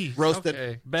 jeez. Roasted.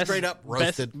 Okay. Best, Straight up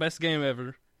roasted. Best game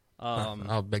ever.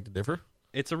 I'll beg to differ.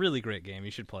 It's a really great game.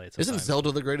 You should play it. Isn't sometime.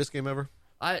 Zelda the greatest game ever?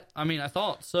 I mean, I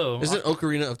thought so. Isn't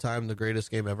Ocarina of Time the greatest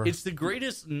game ever? It's the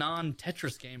greatest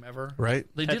non-Tetris game ever. Right?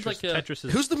 They did like a. Tetris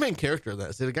is Who's the main character of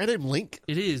that? Is it a guy named Link?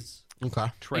 It is. Okay.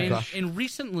 trash. And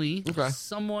recently, Okay.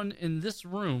 someone in this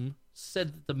room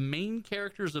said that the main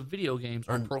characters of video games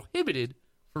are prohibited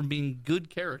from being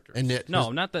good characters. And yet,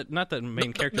 No, not that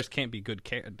main characters can't be good.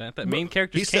 Not that main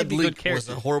characters he can't said be Link good was characters.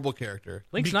 a horrible character,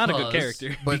 Link's not a good Because-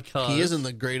 character. but Because- he isn't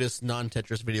the greatest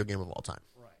non-Tetris video game of all time.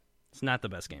 It's not the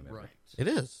best game ever. right. It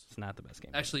is. It's not the best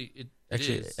game. Actually, it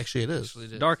Actually, is. actually, it is. Actually,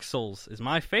 it is. Dark Souls is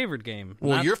my favorite game.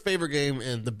 Well, Not- your favorite game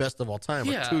and the best of all time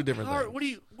Yeah. are two different How-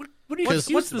 things. What do are you What's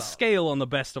confused the about? scale on the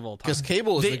best of all time? Because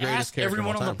Cable is They the greatest asked character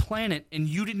everyone of on all the time. planet, and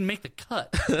you didn't make the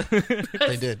cut.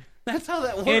 They did. That's how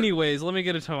that works. Anyways, let me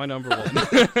get into my number one.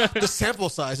 The sample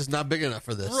size is not big enough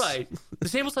for this. Right. The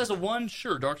sample size of 1,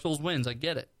 sure, Dark Souls wins. I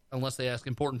get it. Unless they ask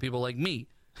important people like me.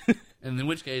 And in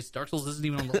which case, Dark Souls isn't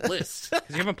even on the list. Because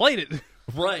you haven't played it.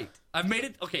 Right. I've made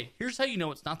it. Okay, here's how you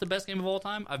know it's not the best game of all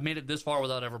time. I've made it this far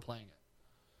without ever playing it.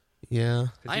 Yeah.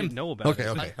 I am- know about Okay, it.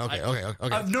 okay.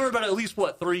 I've known about it at least,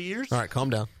 3 years? All right, calm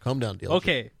down. Calm down, DLG.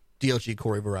 Okay, DLG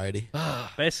Corey Variety.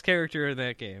 best character in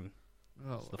that game.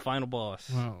 Oh, The final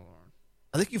boss.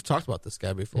 I think you've talked about this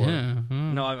guy before. yeah.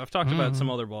 No, I've talked about some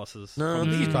other bosses. No, I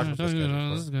think you've talked about this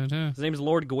guy before. His name is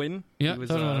Lord Gwyn. Yeah, He was,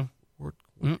 totally.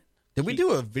 Did we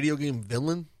do a video game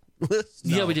villain list?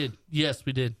 Yeah, No. we did. Yes,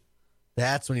 we did.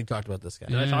 That's when you talked about this guy.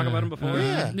 Did I talk about him before?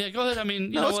 Yeah. Yeah, go ahead. I mean, you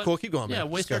No, know it's what? cool. Keep going, man. Yeah,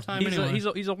 waste Just our go. time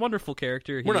anyway. He's a wonderful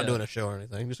character. We're He, not doing a show or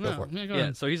anything. Just go for it. Yeah, go Yeah,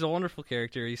 ahead. so he's a wonderful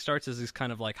character. He starts as this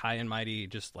kind of like high and mighty,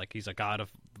 just like he's a god of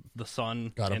the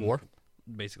sun. God of and War.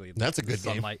 Basically, That's a the good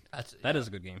game. sunlight. That's, That is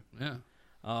a good game. yeah.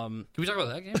 Can we talk about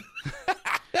that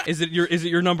game? Is it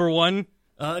your number one?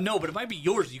 No, but it might be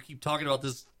yours. You keep talking about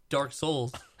this Dark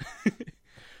Souls.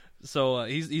 So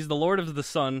he's the Lord of the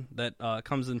Sun that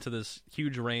comes into this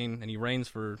huge reign, and he reigns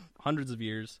for hundreds of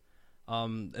years.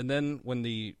 And then when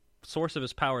the source of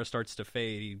his power starts to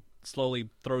fade, he slowly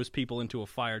throws people into a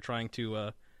fire, trying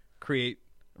to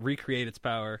recreate its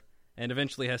power, and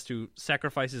eventually has to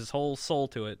sacrifice his whole soul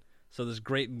to it. So this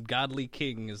great godly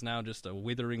king is now just a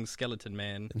withering skeleton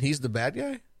man. And he's the bad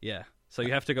guy? Yeah. So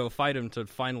you have to go fight him to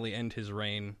finally end his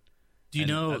reign. Do you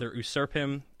and know? either usurp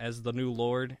him as the new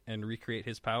lord and recreate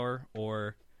his power,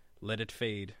 or let it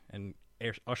fade and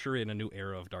usher in a new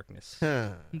era of darkness? Huh.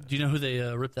 Do you know who they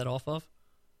ripped that off of?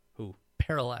 Who?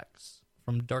 Parallax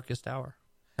from Darkest Hour.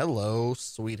 Hello,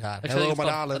 sweetheart. Actually, Hello, my I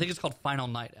darling. think it's called Final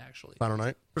Night. Actually, Final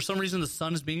night. for some reason, the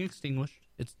sun is being extinguished.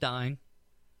 It's dying.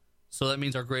 So that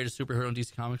means our greatest superhero in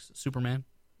DC Comics, Superman,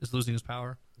 is losing his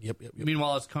power. Yep.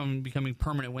 Meanwhile, it's becoming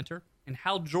permanent winter, and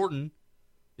Hal Jordan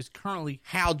is currently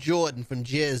Hal Jordan from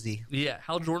Jersey.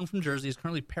 Hal Jordan from Jersey is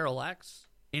currently Parallax,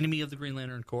 enemy of the Green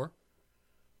Lantern Corps.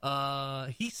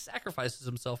 He sacrifices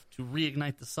himself to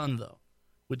reignite the sun, though,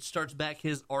 which starts back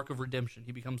his arc of redemption.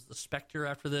 He becomes the Spectre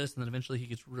after this, and then eventually he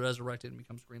gets resurrected and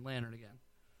becomes Green Lantern again.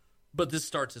 But this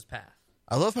starts his path.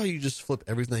 I love how you just flip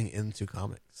everything into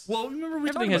comics. Well, remember we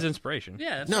Everything talked has about, inspiration.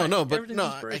 yeah, that's No, right. no, but Everything's no,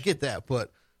 I inspiration. get that.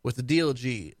 But with the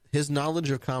DLG, his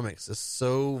knowledge of comics is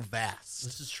so vast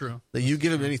This is true. that you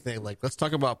give him anything. Like, let's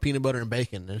talk about peanut butter and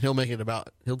bacon, and he'll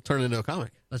turn it into a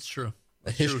comic, That's true.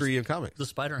 a history of comics. The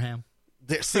Spider Ham.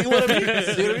 See what I mean?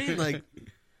 See what I mean? Like,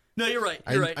 No, you're right.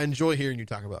 I, You're right. I enjoy hearing you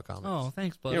talk about comics. Oh,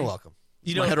 thanks, buddy. You're welcome.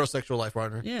 You My know- heterosexual life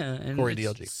partner. Yeah, and Corey it's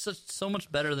DLG. so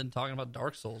much better than talking about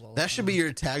Dark Souls all the That should be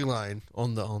your tagline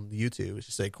on the YouTube. It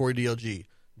should say Corey DLG,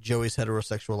 Joey's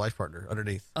heterosexual life partner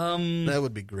underneath. That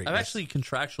would be great. I've actually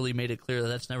contractually made it clear that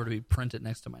that's never to be printed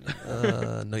next to my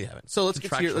name. no, you haven't. So let's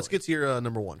get to your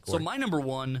number one. So Corey. my number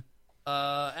one,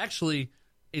 actually,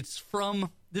 it's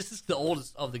from, this is the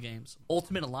oldest of the games,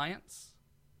 Ultimate Alliance,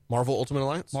 Marvel Ultimate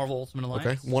Alliance. Marvel Ultimate Okay,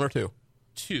 Alliance. 1 or 2.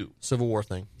 2. Civil War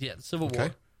thing. Yeah, the Civil Okay.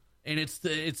 War. And it's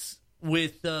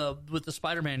with the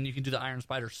Spider-Man, you can do the Iron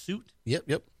Spider suit.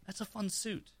 Yep. That's a fun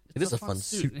suit. It is a fun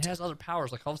suit. It has other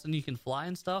powers, like all of a sudden you can fly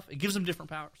and stuff. It gives them different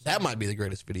powers. That might be the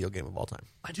greatest video game of all time.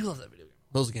 I do love that video game.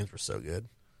 Those games were so good.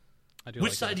 I do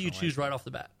Which like side that do you one. choose right off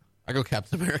the bat? I go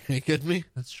Captain America. Are you kidding me?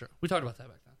 That's true. We talked about that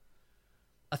back then.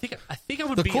 I think I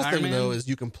would The be cool Iron thing Man. though is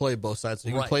you can play both sides. So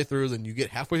you can Right. play through, then you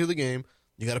get halfway through the game,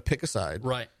 you got to pick a side,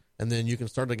 right. and then you can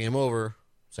start the game over.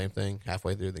 Same thing,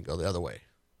 halfway through, then go the other way.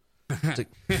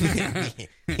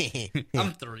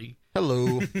 I'm 3.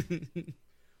 Hello.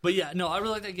 But yeah, no, I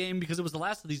really like that game because it was the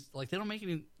last of these. Like they don't make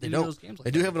any They of don't. those games. Like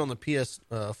They do that. have it on the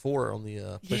PS4 on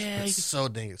the. Yeah, it's you so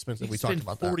dang expensive. You We spend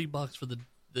talked about that. $40 for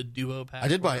the duo pack. I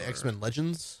did buy or- X-Men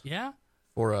Legends Yeah.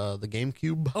 for the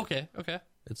GameCube. Okay.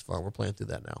 It's fun. We're playing through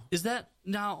that now. Is that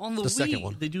now on the The Wii? second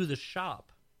one. They do the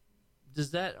shop.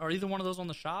 Are either one of those on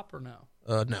the shop or no?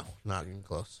 No, not even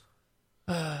close.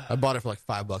 I bought it for like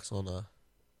 $5 on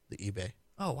the eBay.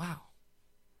 Oh wow!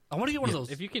 I want to get one of those.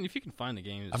 If you can find the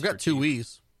game, it's I've got for 2 cheap.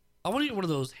 Wii's. I want to get one of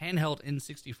those handheld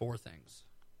N64 things.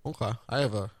 Okay, I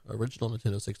have a original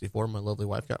Nintendo 64. My lovely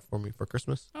wife got for me for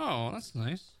Christmas. Oh, that's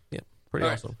nice. Yeah, pretty All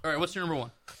right. awesome. All right, what's your number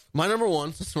one? My number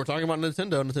one, since we're talking about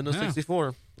Nintendo Yeah.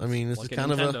 64. I mean, this Look is at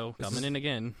kind Nintendo of coming in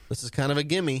again. this is kind of a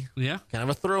gimme, Yeah. kind of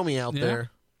a throw me out Yeah.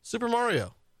 there. Super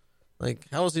Mario. Like,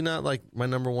 how is he not like my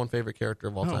number one favorite character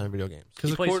of all time in video games?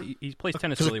 He plays, according, he plays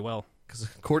tennis really well. Because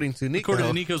according to Nico, according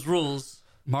to Nico's rules,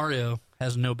 Mario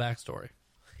has no backstory.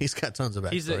 he's got tons of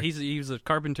backstory. He was a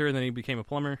carpenter, and then he became a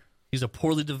plumber. He's a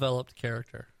poorly developed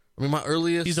character. I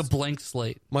mean, He's a blank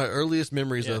slate. My earliest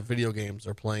memories of video games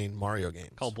are playing Mario games.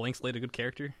 Call Blank Slate a good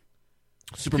character?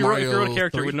 Super If Mario you wrote a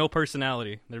character 3, with no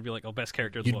personality, they'd be like, oh, best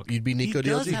character of the book. you'd be Nico He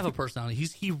does DLC. have a personality.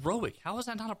 He's heroic. How is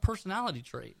that not a personality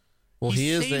trait? Well, he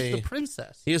is saves the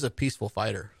princess. He is a peaceful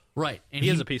fighter. Right. And He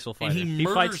is a peaceful fighter. And he He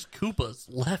murders fights- Koopas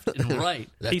left and right.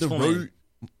 That's Peaceful the man.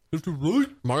 That's the right.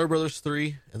 Mario Brothers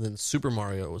 3, and then Super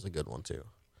Mario was a good one too.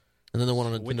 And then the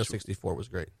one on Nintendo 64 was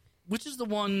great. Which is the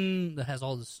one that has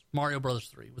all this Mario Brothers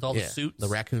 3 with all the suits? The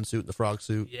raccoon suit, the frog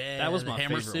suit. Yeah, That was the my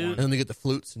hammer favorite suit. one. And then they get the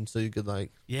flutes, and so you could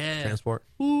like Yeah. transport.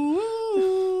 Ooh.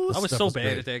 I was stuff so was bad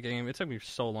great. at that game. It took me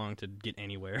so long to get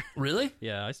anywhere. Really?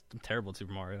 Yeah, I'm terrible at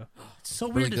Super Mario. It's so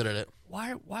Really weird. good at it.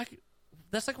 Why?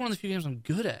 That's like one of the few games I'm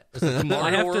good at. It's like the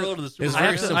Mario have to- World or the Super It's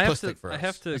Mario. very simplistic for us. I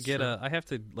have to That's get true. I have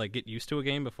to like get used to a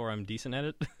game before I'm decent at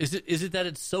it. Is it that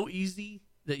it's so easy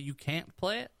that you can't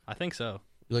play it? I think so.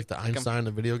 You like the Einstein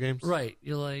of video games? Right.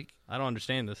 You're like, I don't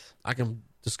understand this. I can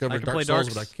discover I can Dark play Souls,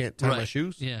 Darks. but I can't tie my right.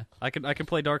 shoes. Yeah. I can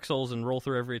play Dark Souls and roll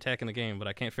through every attack in the game, but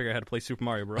I can't figure out how to play Super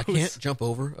Mario Bros. I can't jump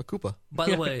over a Koopa.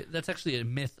 By the way, that's actually a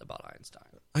myth about Einstein.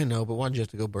 I know, but why'd you have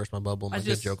to go burst my bubble and I make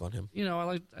just a joke on him? You know,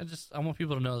 I want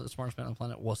people to know that the smartest man on the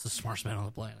planet was the smartest man on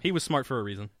the planet. He was smart for a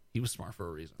reason. He was smart for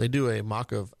a reason. They do a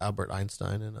mock of Albert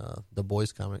Einstein in the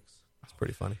Boys comics. It's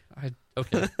pretty funny.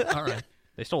 Okay. All right.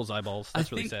 They stole his eyeballs. That's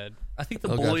really think- sad. I think the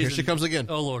Oh, boys. God, here she comes again.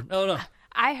 Oh Lord. Oh no.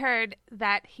 I heard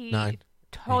that he 9,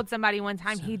 told somebody one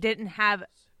time he didn't have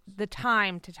the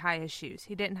time to tie his shoes.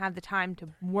 He didn't have the time to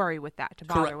worry with that, to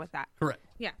bother Correct. with that. Correct.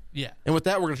 Yeah. Yeah. And with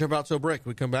that, we're going to jump out to a break.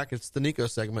 When we come back, it's the Nico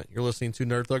segment. You're listening to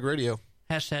Nerd Thug Radio.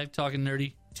 Hashtag talking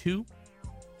nerdy to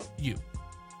you.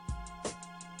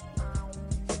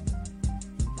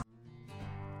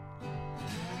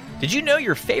 Did you know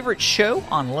your favorite show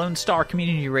on Lone Star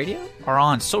Community Radio are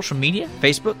on social media?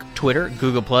 Facebook, Twitter,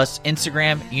 Google+,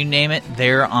 Instagram, you name it,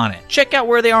 they're on it. Check out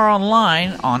where they are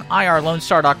online on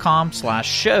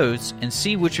irlonestar.com/shows and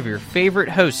see which of your favorite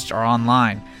hosts are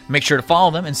online. Make sure to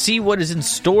follow them and see what is in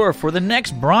store for the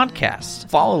next broadcast.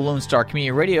 Follow Lone Star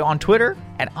Community Radio on Twitter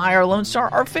at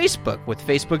irlonestar or Facebook with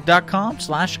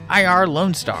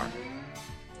facebook.com/irlonestar.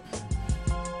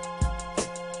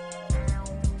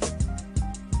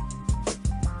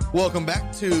 Welcome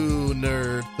back to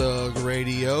Nerd Thug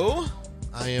Radio.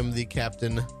 I am the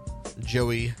Captain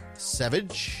Joey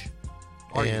Savage.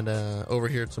 And over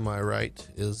here to my right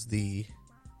is the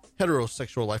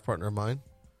heterosexual life partner of mine,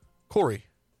 Corey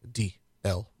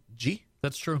DLG.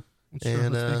 That's true. That's true.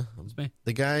 And That's me.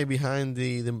 the guy behind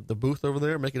the booth over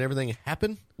there making everything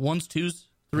happen. Ones, twos,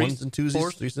 threes, Ones and twosies,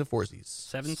 fours, threes and foursies.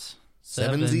 Sevens.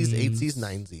 Sevensies, eightsies,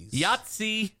 ninesies.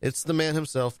 Yahtzee. It's the man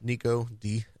himself, Nico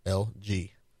DLG.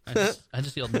 I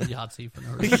just yelled Yahtzee for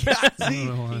no reason. I don't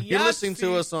know why. You're listening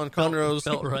to us on Conroe's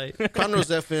Felt right. Conroe's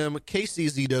FM,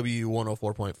 KCZW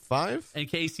 104.5, And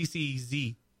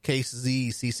KCCZ.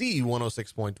 KZCC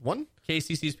 106.1,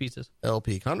 KCC's Pizzas.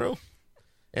 LP Conroe,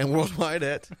 and worldwide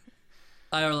at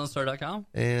IRLoneStar.com.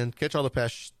 and catch all the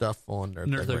past stuff on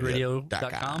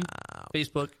NerdThugRadio.com.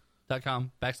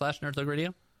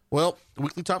 Facebook.com/NerdThugRadio. Well, the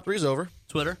weekly top 3 is over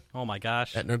Twitter. Oh my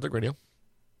gosh. at Nerd Thug Radio.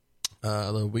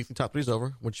 The weekly top 3 is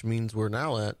over, which means we're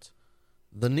now at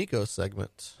the Nico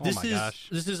segment. Oh my gosh.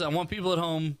 This is. I want people at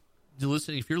home to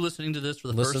listen. If you're listening to this for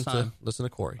the first time, Listen to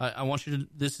Corey. I want you to.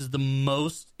 This is the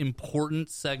most important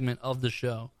segment of the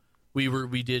show.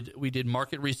 We did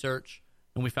market research,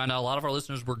 and we found out a lot of our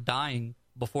listeners were dying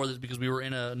before this because we were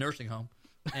in a nursing home,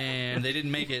 and they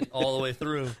didn't make it all the way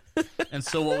through. And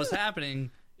so what was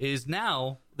happening is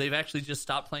now they've actually just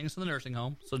stopped playing us in the nursing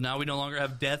home. So now we no longer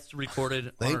have deaths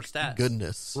recorded on our Thank stats.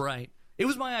 goodness. Right. It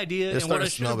was my idea, They're and what I starting to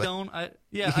should have snub it.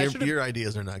 done, I should have. Your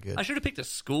ideas are not good. I should have picked a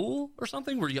school or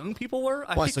something where young people were.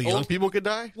 I Why, think so young people could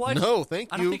die? Why? No,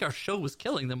 thank I you. don't think our show was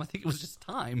killing them. I think it was just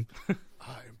time.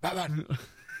 Batman.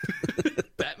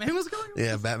 Batman was killing them?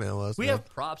 Yeah, Batman was. We man. have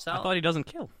props I out thought he doesn't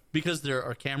kill. because there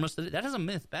are cameras. That is a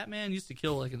myth. Batman used to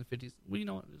kill like in the 50s. Well, you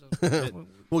know what?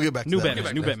 We'll get back to New that Batman,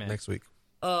 next- new next- Batman. next week.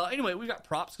 Anyway, we got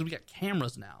props because we got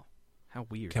cameras now. How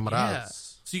weird. Cameras. Yeah.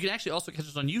 So you can actually also catch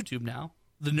us on YouTube now.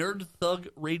 The Nerd Thug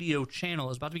Radio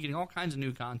channel is about to be getting all kinds of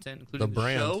new content, including The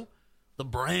brand. show. The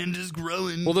brand is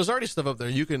growing. Well, there's already stuff up there.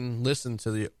 You can listen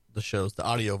to the shows, the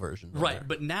audio version. on right, there.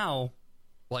 but now,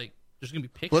 like, there's going to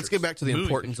be pictures. Let's get back to the moving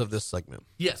importance pictures. of this segment.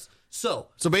 Yes. So,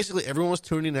 So basically, everyone was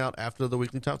tuning out after the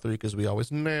weekly top 3 because we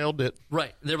always nailed it.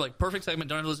 right. They're like, perfect segment.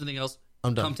 Don't have to listen to anything else.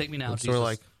 I'm done. Come take me now, So we're Jesus.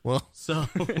 like, well,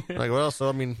 So,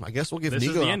 I mean, I guess we'll give This is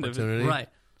Nico the an end of it. opportunity, right.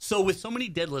 So, with so many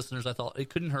dead listeners, I thought it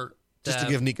couldn't hurt. Just to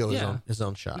have- give Nico yeah, his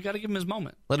own shot. We got to give him his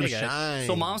moment. Let him Hey, guys. shine.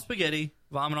 So, Mom Spaghetti,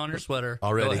 vomit on your sweater.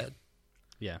 Already. Go ahead.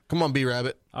 Yeah. Come on, B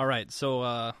Rabbit. All right.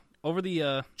 So over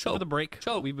the break,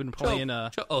 we've been playing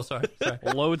sorry.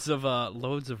 loads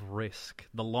of Risk,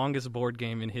 the longest board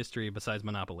game in history besides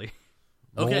Monopoly.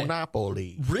 Okay.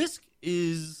 Monopoly. Risk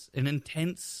is an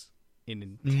intense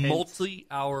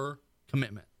multi-hour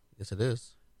commitment Yes, it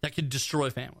is. that could destroy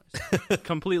families.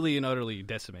 completely and utterly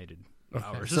decimated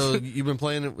hours. So you've been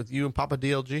playing it with you and Papa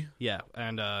DLG? Yeah,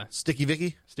 and Sticky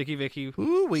Vicky? Sticky Vicky.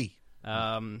 Ooh-wee.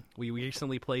 We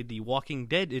recently played the Walking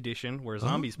Dead edition where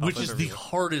zombies pop Which up is the everywhere.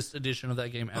 hardest edition of that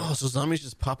game ever. Oh, so zombies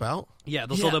just pop out? Yeah,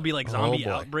 so Yeah. there'll be like zombie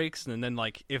boy. outbreaks, and then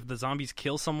like if the zombies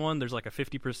kill someone, there's like a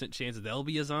 50% chance they'll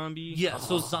be a zombie. Yeah,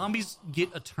 so zombies get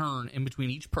a turn in between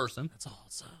each person. That's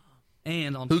awesome.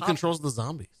 And on Who top, controls the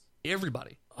zombies?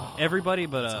 everybody. Everybody,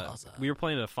 but awesome. we were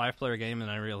playing a 5-player game,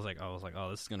 and I realized oh,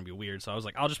 this is gonna be weird. So I was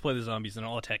like, I'll just play the zombies and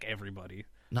I'll attack everybody.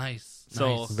 Nice.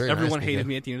 So nice. Very everyone nice hated game.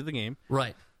 me at the end of the game.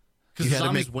 Right. Because You had to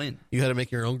zombies make- win. You had to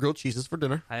make your own grilled cheeses for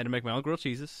dinner. I had to make my own grilled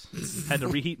cheeses. Had to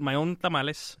reheat my own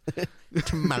tamales.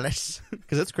 Tamales.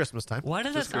 Because it's Christmas time. Why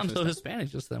did that sound so Hispanic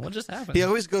just then? What just happened? He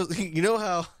always goes, you know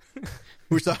how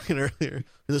we were talking earlier,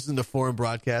 we listen to foreign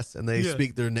broadcasts and they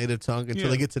speak their native tongue until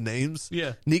they get to names?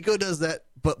 Yeah. Nico does that,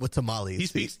 but with tamales. He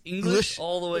speaks English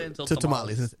all the way until to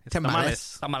tamales.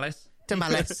 Tamales. Tamales.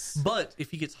 Tamales. But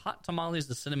if he gets hot tamales,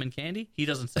 the cinnamon candy, he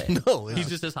doesn't say it. No, He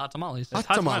just says hot tamales. Hot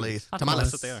tamales. Hot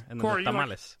Tamales. That's what they are. And then Corey, the you like-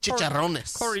 tamales.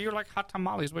 Chicharrones. you like hot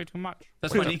tamales way too much.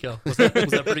 That's my Nico. Was that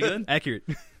pretty good? Accurate.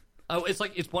 Oh, it's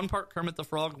one part Kermit the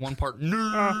Frog, one part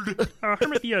nerd.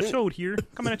 Hermit the Toad here,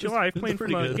 coming at you live, playing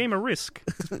pretty from a good. game of Risk.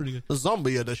 The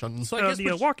zombie edition. So I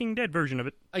guess, Walking Dead version of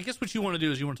it. what you want to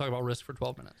do is you want to talk about Risk for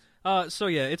 12 minutes. So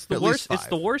yeah, it's the At least worst. It's 5.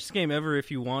 the worst game ever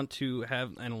if you want to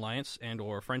have an alliance and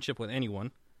or friendship with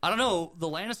anyone. I don't know. The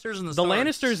Lannisters and the The Starks.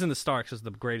 Lannisters and the Starks is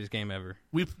the greatest game ever.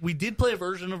 We did play a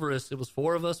version of Risk. It was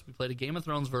 4 of us. We played a Game of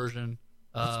Thrones version.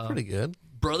 That's pretty good.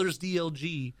 Brothers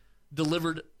DLG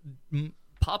delivered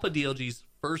Papa DLG's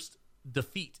first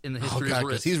defeat in the Oh, history God, of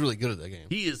 'cause Risk. he's really good at that game.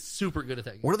 He is super good at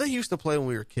that game. What did they used to play when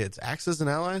we were kids? Axis and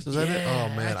Allies? Is that it? Yeah,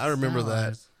 Oh, man. I Axis remember and that.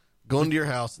 Allies. Going to your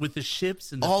house, With the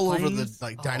ships and the all over planes.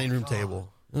 the dining room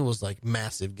table. It was like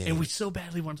massive game. And we so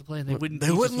badly wanted to play, and they wouldn't. They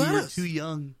teach wouldn't us. We let were us. too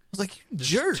young. I was like, you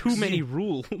jerks. Too many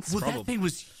rules. Well, probably. that thing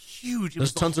was huge. It There's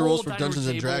was the tons of whole rules for dining room Dungeons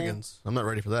and table. Dragons. I'm not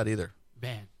ready for that either.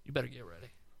 Man, you better get ready.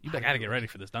 You I better gotta get ready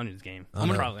for this Dungeons game. I'm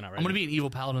gonna- probably not ready. I'm gonna be an evil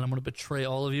paladin. I'm gonna betray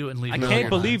all of you and leave. I you can't all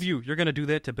believe behind. you. You're gonna do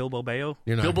that to Bilbo Bayo.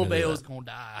 You're not Bilbo gonna do Bayo's that. gonna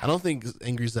die. I don't think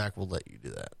Angry Zach will let you do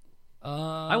that.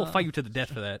 I will fight you to the death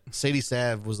for that. Sadie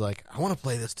Sav was like, I want to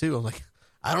play this too. I'm like,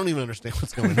 I don't even understand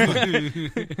what's going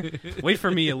on. Wait for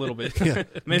me a little bit. Yeah.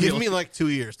 Maybe Give I'll- me like 2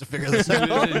 years to figure this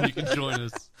out. and you can join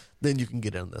us. Then you can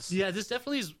get in this. Yeah, this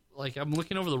definitely is like I'm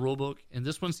looking over the rule book, and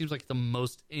this one seems like the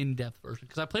most in-depth version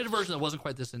because I played a version that wasn't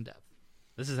quite this in-depth.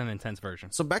 This is an intense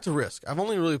version. So back to Risk. I've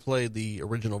only really played the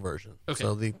original version. Okay.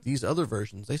 So these other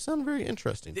versions, they sound very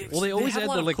interesting to me. Well, they always have add a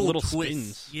lot the of like cool little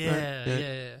twists. spins. Yeah, Yeah.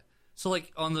 yeah. So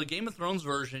like on the Game of Thrones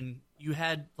version, you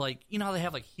had like how they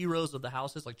have like heroes of the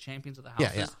houses, like champions of the houses.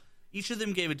 Yeah, yeah. Each of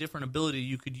them gave a different ability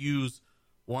you could use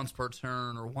once per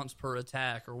turn or once per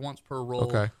attack or once per roll.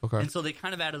 Okay. And so they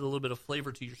kind of added a little bit of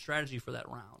flavor to your strategy for that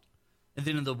round. And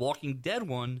then in the Walking Dead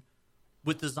one,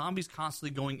 with the zombies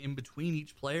constantly going in between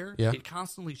each player, Yeah. it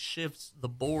constantly shifts the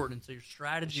board, and so your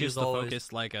strategy Shifts is the always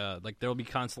focus. Like there'll be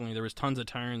constantly. There was tons of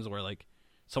turns where like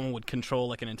someone would control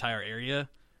like an entire area,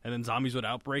 and then zombies would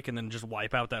outbreak and then just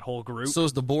wipe out that whole group. So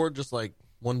is the board just like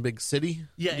one big city?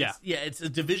 Yeah. It's a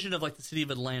division of like the city of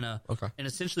Atlanta. Okay. And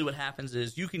essentially what happens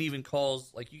is you can even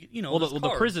cause like well, there's the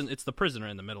cards. prison. It's the prisoner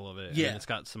in the middle of it. Yeah. and it's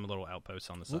got some little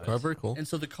outposts on the sides. Okay, very cool. And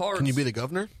so the cards Can you be the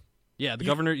governor? Yeah, the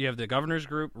governor. You have the governor's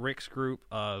group, Rick's group,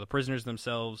 the prisoners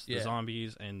themselves, the Yeah.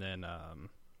 zombies, and then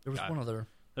there was God. one other.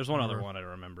 there's one other one I don't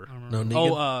remember. No, Negan?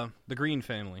 Oh, the Green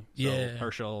family. So Yeah.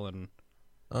 Herschel and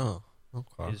Oh,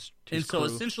 okay. his And so crew.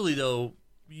 essentially though,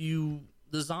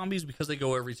 the zombies, because they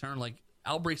go every turn, like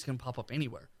outbreaks can pop up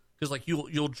anywhere. Because like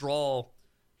you'll draw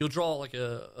like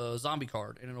a zombie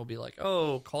card and it'll be like,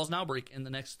 oh, cause an outbreak in the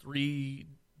next 3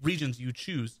 regions you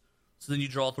choose. So then you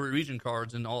draw 3 region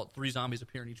cards and all 3 zombies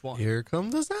appear in each one. Here come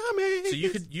the zombies. So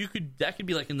you could that could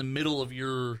be like in the middle of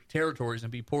your territories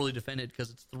and be poorly defended because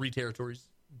it's 3 territories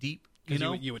deep. You 'Cause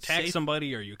know, you attack Safe.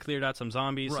 somebody or you cleared out some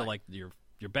zombies. So Right. like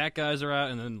your bad guys are out,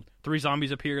 and then 3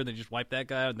 zombies appear. They just wipe that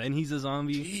guy out. Then he's a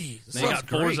zombie. Jeez, this Then you sounds got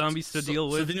 4 great. zombies to deal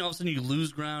So with. then all of a sudden you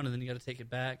lose ground and then you got to take it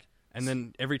back. And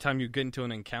then every time you get into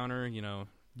an encounter,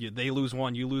 they lose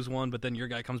one, you lose one, but then your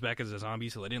guy comes back as a zombie,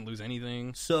 so they didn't lose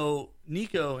anything. So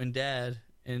Nico and Dad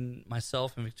and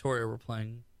myself and Victoria were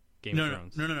playing Game of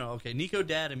Thrones. No. Okay, Nico,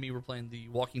 Dad, and me were playing the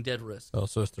Walking Dead Risk. Oh,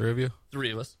 so it's 3 of you?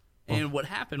 3 of us. And what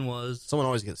happened was, Someone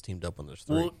always gets teamed up when there's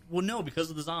 3. well, no, because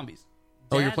of the zombies.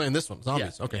 Oh, you're Dad- playing this one,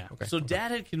 zombies. Yeah. Okay, Yeah. okay. So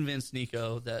Dad had convinced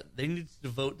Nico that they needed to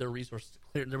devote their resources to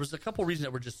clear. There was a couple reasons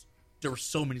that were just there were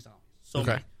so many zombies, so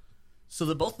many. So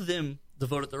the both of them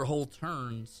devoted their whole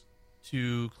turns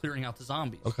to clearing out the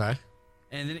zombies. Okay.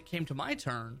 And then it came to my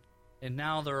turn, and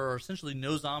now there are essentially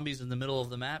no zombies in the middle of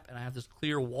the map, and I have this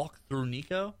clear walk through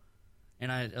Nico, and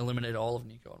I eliminated all of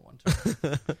Nico in one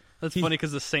turn. That's funny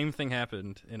because the same thing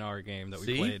happened in our game that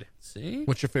we played. See?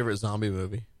 What's your favorite zombie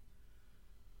movie?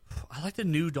 I like the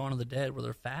new Dawn of the Dead where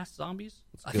they're fast zombies.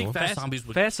 I good think one. fast zombies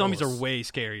would Fast kill zombies are us. way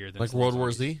scarier than Like slow World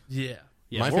War zombies. Z? Yeah.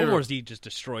 Yeah, My World favorite- War Z just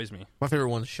destroys me. My favorite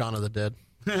one is Shaun of the Dead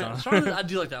I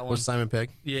do like that one. with Simon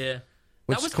Pegg. Yeah.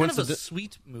 Which That was kind of a coincident-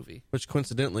 sweet movie. Which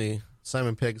coincidentally,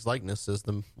 Simon Pegg's likeness is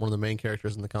one of the main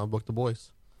characters in the comic book The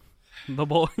Boys. The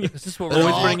boys. Is this what It we're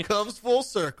Always all bring- comes full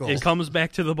circle. It comes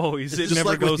back to the boys. It Just never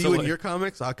like goes with you away. and your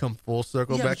comics, I come full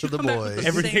circle Yeah, back but to you The come back with Boys. the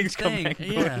Everything's same come thing. back to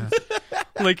Yeah.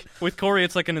 Like with Corey,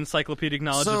 it's like an encyclopedic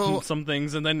knowledge So- of some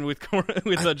things, and then with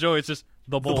Joe, it's just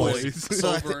the boys. So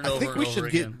I, Over and I over think and we over should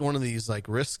again. get one of these like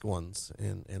risk ones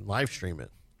and live stream it.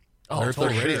 Oh, Nerd Thug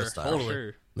totally. Radio Sure, style. totally.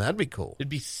 Sure. That'd be cool. It'd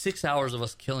be 6 hours of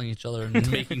us killing each other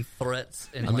and making threats.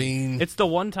 And I mean, It's the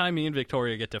one time me and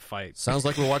Victoria get to fight. sounds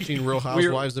like we're watching Real We're,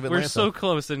 Housewives of Atlanta. we're so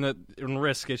close in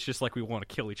Risk. It's just like we want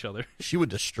to kill each other. She would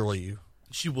destroy you.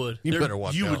 she would. You better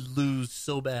watch You out. would lose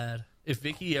so bad if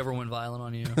Vicky ever went violent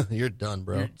on you. You're done,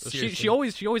 bro. She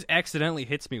always accidentally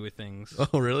hits me with things.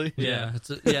 Oh, really? Yeah,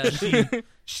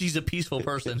 she's a peaceful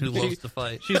person who loves to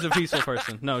fight. She's a peaceful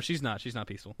person. No, she's not. She's not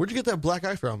peaceful. Where'd you get that black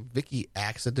eye from? Vicky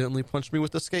accidentally punched me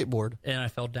with a skateboard. And I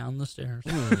fell down the stairs.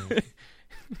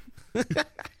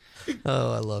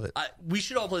 Oh, I love it. We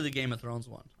should all play the Game of Thrones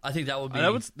one. I think that would be.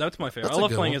 That's my favorite. That's I a love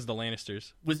good playing one. as the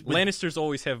Lannisters. With- Lannisters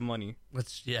always have money.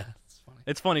 Yeah, it's funny.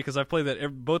 It's funny because I've played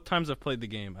that both times I've played the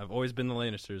game. I've always been the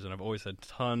Lannisters, and I've always had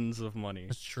tons of money.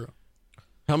 It's true.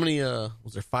 How many,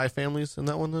 was there 5 families in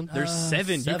that one then? There's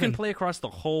 7. You 7. can play across the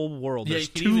whole world. Yeah, There's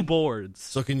you can 2 even- boards.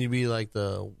 So can you be like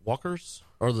the walkers?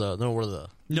 Or what are the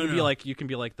No, you no. can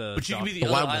be like the. But you can be the the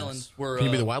other wildlings? islands where. Can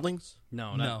you be the wildlings?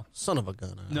 no, No. Son of a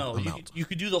gun. No, I'm you out. you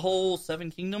could do the whole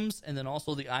 7 kingdoms and then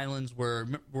also the islands where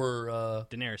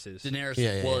Daenerys is. Daenerys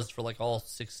Yeah, was for like all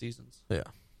 6 seasons. Yeah.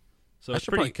 So I it's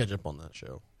should probably pretty. catch up on that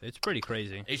show. It's pretty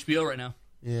crazy. HBO right now.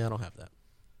 Yeah, I don't have that.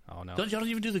 Oh no. Y'all don't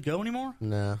even do the Go anymore?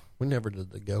 Nah, we never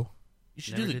did the Go. You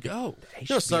should Never do the did Go. You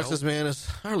know what sucks is, man, is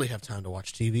I hardly have time to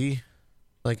watch TV.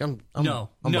 Like, I'm No,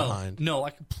 behind. no,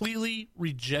 I completely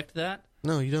reject that.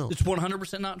 No, you don't. It's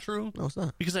 100% not true. No, it's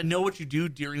not. Because I know what you do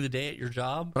during the day at your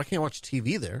job. But I can't watch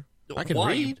TV there. I can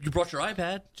Why? read. You brought your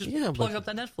iPad. Just Yeah, plug but- up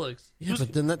that Netflix. Yeah,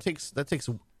 but then that takes.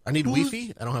 I need Who's-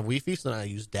 Wi-Fi. I don't have Wi-Fi, so then I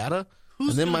use data.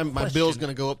 Who's And then my gonna bill's question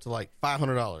going to go up to like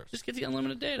 $500. Just get the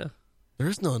unlimited data. There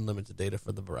is no unlimited data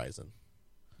for the Verizon.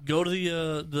 Go to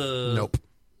the Nope.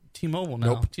 T-Mobile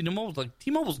now. Nope.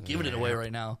 T-Mobile's giving it away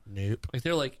right now. Nope. Like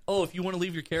they're like, oh, if you want to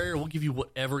leave your carrier, we'll give you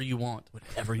whatever you want.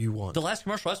 Whatever you want. The last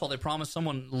commercial I saw, they promised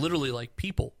someone literally like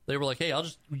people. They were like, hey,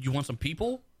 you want some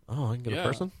people? Oh, I can get a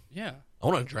person? Yeah. I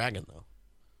want a dragon, though.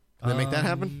 Can they make that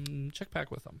happen? Check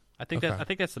back with them. I think Okay. I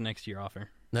think that's the next year offer.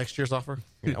 Next year's offer?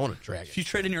 Yeah, I want a dragon. If you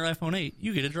trade in your iPhone 8,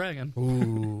 you get a dragon.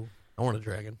 Ooh. I want a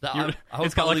dragon. I would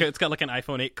It's got probably- it's got like an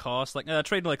iPhone 8 cost. Like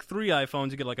trade like 3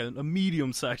 iPhones, you get like a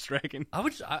medium sized dragon, I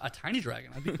would a tiny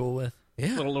dragon. I'd be cool with.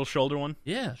 Yeah. little shoulder one.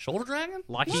 Yeah, shoulder dragon.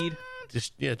 Lockheed.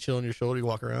 Just, chill on your shoulder. You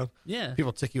walk around. Yeah,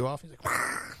 People tick you off. He's like,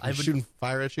 I would- shooting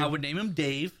fire at you. I would name him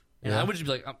Dave, and Yeah. I would just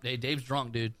be like, "Hey, Dave's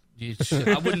drunk, dude."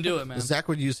 I wouldn't do it, man. Zach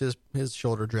would use his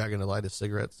shoulder dragon to light his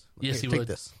cigarettes. Like, Yes, "Here, he take would.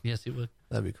 this. Yes, he would.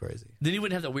 That'd be crazy. Then he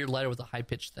wouldn't have that weird lighter with the high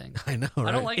pitched thing. I know, right?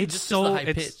 I don't like it It's just 'cause so the high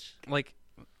it's pitch. like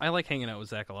I like hanging out with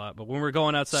Zach a lot, but when we're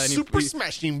going outside, and Super he,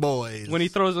 Smashing Boys. when he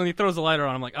throws the lighter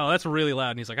on, I'm like, oh, that's really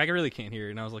loud, and he's like, I really can't hear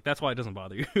it, and I was like, that's why it doesn't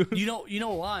bother you. You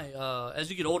know why? As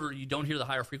you get older, you don't hear the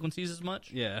higher frequencies as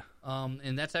much. Yeah,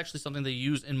 And that's actually something they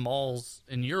use in malls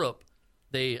in Europe.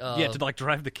 They to like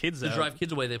drive the kids to out. drive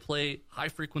kids away. They play high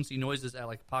frequency noises at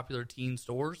like popular teen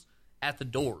stores at the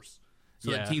doors,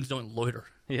 so Yeah. that teens don't loiter.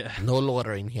 Yeah, No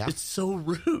loitering here. It's so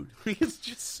rude. It's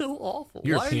just so awful.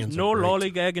 Europeans no are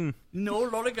great. lollygagging. No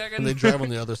lollygagging. And they drive on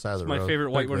the other side of the My road. favorite They're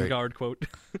White One great. Guard quote.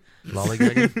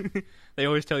 Lollygagging. They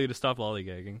always tell you to stop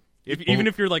lollygagging, even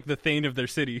if you're like the Thane of their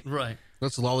city. Right.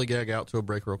 Let's lollygag out to a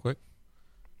break real quick.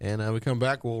 And we come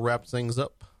back, we'll wrap things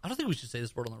up. I don't think we should say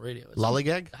this word on the radio.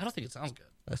 Lollygag? I don't think it sounds good.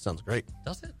 That sounds great.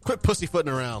 Does it? Quit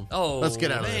pussyfooting around. Oh, Let's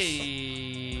get out of this.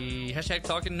 hey. Hashtag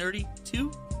talking nerdy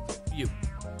to you.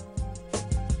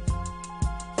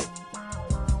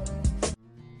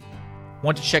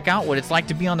 Want to check out what it's like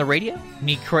to be on the radio?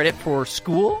 Need credit for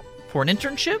school? for an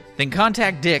internship? Then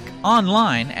contact Dick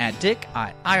online at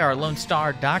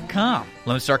dick@irlonestar.com.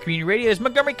 Lone Star Community Radio is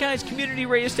Montgomery County's community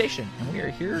radio station, and we are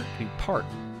here to be part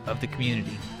of the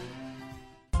community.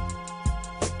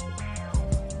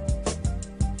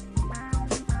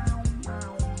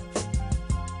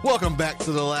 Welcome back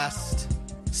to the last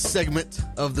segment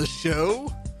of the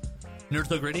show. Nerd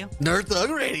Thug Radio? Nerd Thug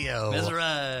Radio. That's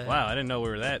right. Wow, I didn't know we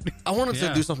were that. I wanted to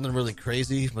Yeah. do something really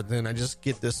crazy, but then I just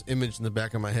get this image in the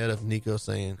back of my head of Nico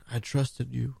saying, I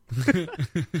trusted you. I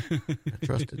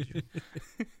trusted you.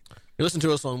 You listen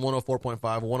to us on 104.5,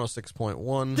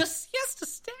 106.1. The Siesta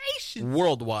Station.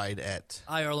 Worldwide at.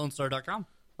 IRLoneStar.com.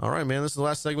 All right, man. This is the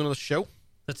last segment of the show.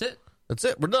 That's it. That's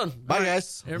it. We're done. Bye,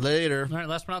 guys. Here- Later. All right,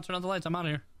 last one out. Turn on the lights. I'm out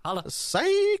of here. Holla.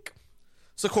 Psych.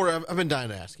 So, Corey, I've been dying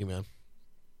to ask you, man.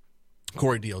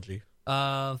 Corey DLG.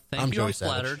 Thank I'm you. Joey I'm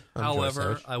Savage. flattered. I'm Joey However,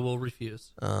 Savage. I will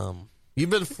refuse. You've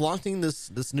been flaunting this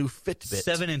new Fitbit.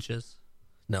 7 inches.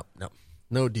 No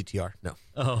DTR. No.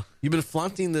 Oh. You've been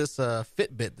flaunting this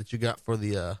Fitbit that you got for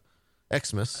the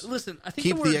Xmas. Listen, I think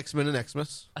Keep the word, the X-Men in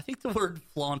Xmas. I think the word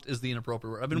flaunt is the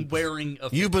inappropriate word. I've been wearing a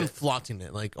You've been Fitbit. flaunting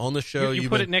it, like on the show. You you've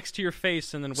put been, it next to your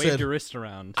face and then Said- waved your wrist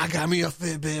around. I got me a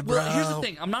Fitbit, bro. Well, here's the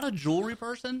thing. I'm not a jewelry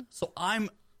person, so I'm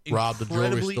Robbed the jewelry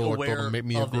incredibly store, aware told him make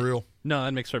me a of it. grill. No,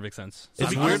 that makes perfect sense.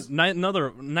 It's I'm- weird.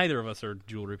 Neither of us are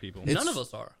jewelry people. It's- None of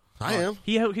us are. I am.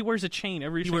 He wears a chain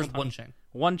every He single wears time. one chain.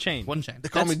 One chain. One chain. They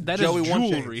call me that is Joey One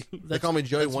jewelry. Chains. They call me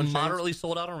Joey That's One Chains. moderately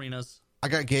sold out arenas. I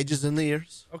got gauges in the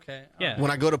ears. Okay. Yeah. When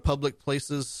I go to public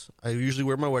places, I usually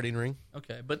wear my wedding ring,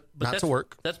 Okay, but Not that's, to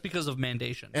work. That's because of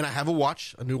mandation. and I have a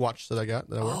watch, a new watch that I got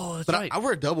that I wear. Oh, that's but right. I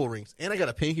wear double rings, and I got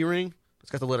a pinky ring. It's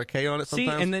got the letter K on it. See,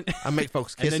 Sometimes, and then I make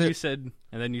folks kiss and then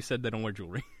it. you said they don't wear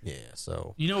jewelry. Yeah,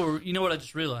 so You know what I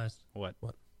just realized? What?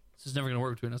 This is never going to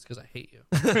work between us because I hate you.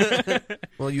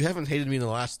 well, you haven't hated me in the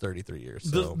last 33 years.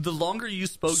 So. The longer you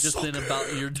spoke just then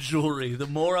about your jewelry, the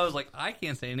more I was like, I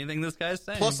can't say anything this guy's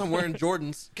saying. Plus, I'm wearing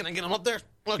Jordans. Can I get them up there?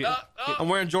 Look, I'm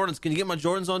wearing Jordans. Can you get my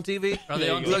Jordans on TV? Are they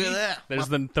on Look TV? at that. There's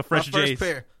my, the fresh my first J's.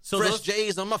 pair. So Fresh those-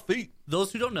 J's on my feet.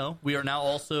 Those who don't know, we are now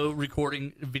also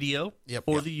recording video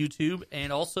for the YouTube,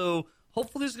 and also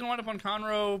hopefully this is going to wind up on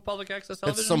Conroe Public Access At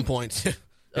Television. some point, if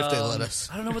they let us.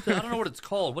 I don't know what it's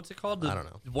called. What's it called? I don't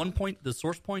know. One point, the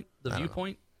source point, the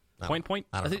viewpoint. Point.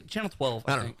 I I don't know. think channel 12.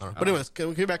 I don't know. But anyways, can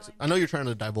we get back? I know you're trying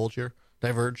to divulge here.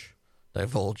 Divulge.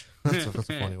 That's a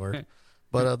funny word.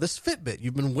 But this Fitbit,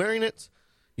 you've been wearing it.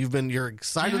 You're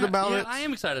excited about it. I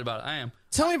am excited about it. I am.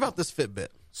 Tell me about this Fitbit.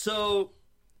 So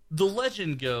the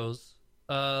legend goes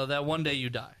that one day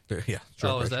you die. Yeah. Sure,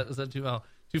 Oh, is that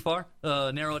too far?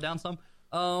 Narrow it down some.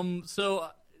 So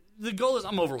the goal is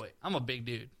I'm overweight. I'm a big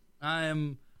dude. I've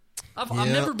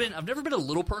never been a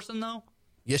little person though.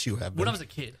 Yes, you have been. When I was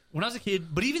a kid,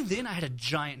 but even then I had a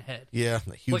giant head. Yeah,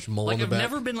 a huge mole in the I've back.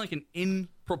 never been like an in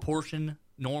proportion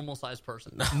normal sized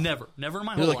person. Never in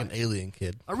my You're whole like life. an alien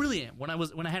kid. I really am. When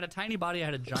I had a tiny body, I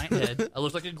had a giant head. I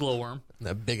looked like a glowworm.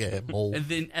 That big head mole. And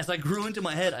then as I grew into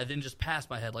my head, I then just passed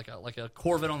my head like a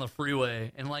Corvette on the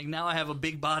freeway. And like now I have a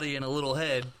big body and a little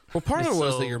head. Well, part of it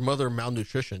was So- that your mother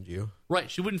malnutritioned you, Right,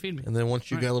 she wouldn't feed me. and then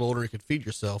once you got a little older, you could feed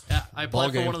yourself. Yeah, I Ball applied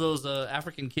for game. one of those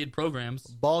African kid programs,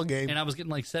 Ball game. and I was getting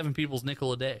like 7 people's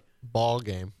nickel a day. Ball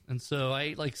game. And so I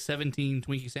ate like 17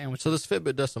 Twinkie sandwiches. So this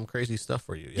Fitbit does some crazy stuff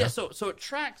for you. Yeah. yeah, so it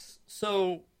tracks.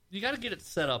 So you got to get it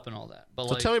set up and all that. But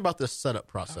So like, tell me about this setup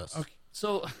process. okay,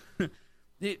 so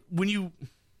you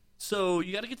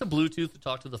got to get the Bluetooth to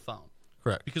talk to the phone.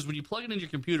 Correct. Because when you plug it in your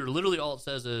computer, literally all it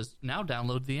says is now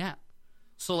download the app.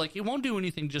 So like it won't do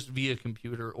anything just via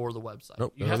computer or the website.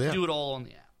 Nope, you go have to to the do it all on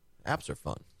the app. Apps are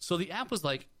fun. So the app was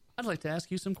like, I'd like to ask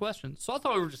you some questions. So I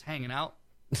thought we were just hanging out.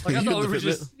 Like I You thought we and were the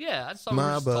Fitbit? just I just thought we My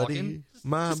were just buddy, talking,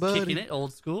 my just buddy. kicking it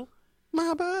old school.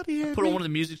 My buddy. Put on one of the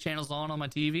music channels on my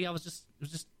TV.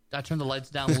 I turned the lights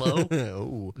down low.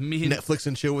 Oh, Me and- Netflix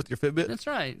and chill with your Fitbit. That's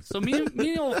right. So me and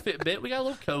the old Fitbit, we got a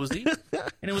little cozy,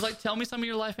 and it was like, tell me some of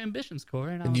your life ambitions,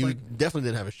 Corey. And I And was you like, definitely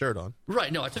didn't have a shirt on.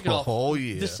 right, no, I took it off. Oh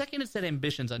yeah. The second it said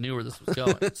ambitions, I knew where this was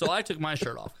going. So I took my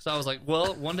shirt off because I was like,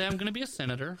 well, one day I'm going to be a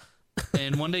senator,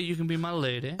 and one day you can be my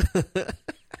lady.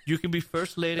 You can be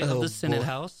first lady of Oh, the Senate boy.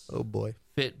 House. Oh boy.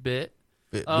 Fitbit.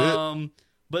 Fitbit.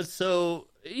 But so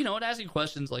it asking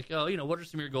questions like, oh, what are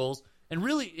some of your goals? And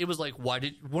really, it was like, one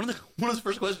of the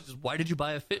first questions is, why did you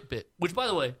buy a Fitbit? Which, by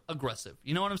the way, aggressive.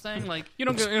 You know what I'm saying? Like, You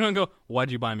don't go.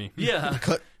 Why'd you buy me? yeah.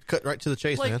 Cut right to the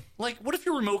chase, man. Like, what if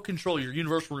your remote control, your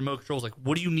universal remote control is like,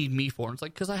 what do you need me for? And it's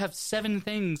like, because I have 7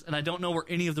 things and I don't know where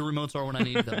any of the remotes are when I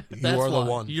need them. That's are the why.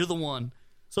 one. You're the one.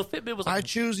 So Fitbit was like, I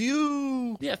choose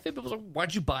you. yeah, Fitbit was like,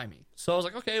 why'd you buy me? So I was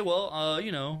like, okay, well,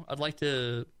 I'd like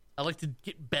to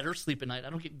get better sleep at night. I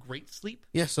don't get great sleep.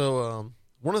 Yeah. So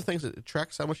one of the things that it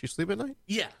tracks how much you sleep at night?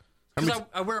 Yeah, How because many-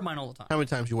 I wear mine all the time. How many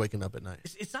times you waking up at night?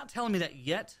 It's not telling me that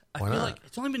yet. I Why feel not? like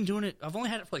it's only been doing it. I've only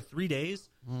had it for like 3 days,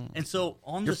 and so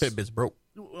on Your the Fitbit's broke.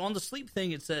 on the sleep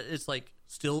thing, it said it's like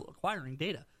still acquiring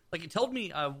data. Like it told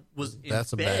me I was in That's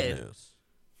some bed. bad news.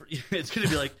 It's gonna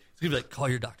be like call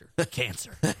your doctor.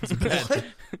 Cancer. What?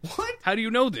 What? How do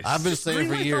you know this? I've been saying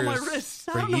for Ring light on my years, wrist.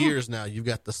 I for don't know. years now, you've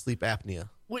got the sleep apnea.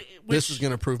 Which, This is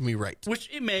going to prove me right. which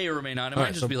it may or may not. It All might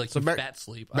right, just so- be like so you back- fat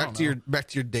sleep. I don't know. Back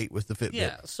to your date with the Fitbit.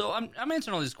 Yeah, so I'm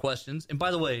answering all these questions, and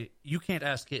by the way, you can't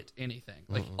ask it anything.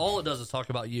 Like all it does is talk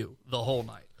about you the whole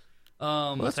night.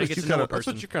 Well, that's how you what get you to know kinda, a that's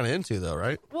person. what you're kind of into, though,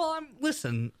 right? Well,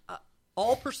 listen.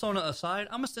 All persona aside,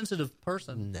 I'm a sensitive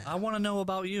person. No. I want to know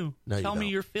about you. No, you Tell me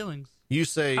don't. your feelings. You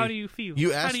say. How do you feel?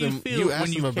 You How ask do you them. feel You ask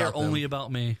when them you care about only them.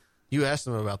 about me? You ask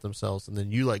them about themselves, and then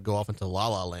you like go off into la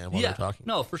la land while Yeah, they're talking.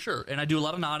 no, for sure. And I do a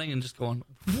lot of nodding and just going,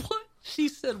 "What?" She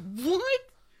said, "What?"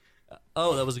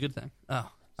 Oh, that was a good thing. Oh,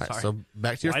 All right, sorry. so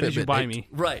back to your Why Fitbit did you buy date. me?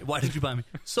 Right. Why did you buy me?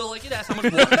 So, like, it asked how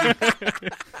much water.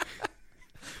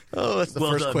 Oh, that's the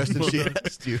Well first done. question Well she done.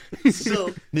 asked you.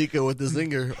 so, Nico with the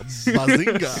zinger,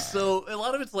 bazinga. so a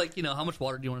lot of it's like, how much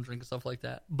water do you want to drink and stuff like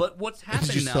that. But what's Did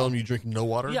happening you now? tell him you drink no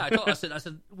water? Yeah, I said,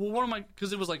 well, what am I?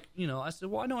 Because it was like, I said,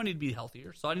 well, I know I need to be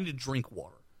healthier, so I need to drink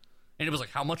water. And it was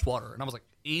like, how much water? And I was like,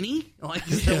 any? Like,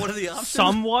 is that one of the options?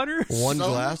 Some water? One Some-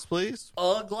 glass, please.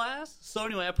 A glass. So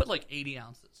anyway, I put like 80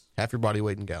 ounces. Half your body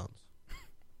weight in gallons.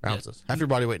 Ounces. Half your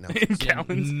body weight in ounces. In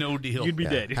gallons? No deal. You'd be Yeah,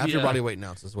 dead. half your Yeah. body weight in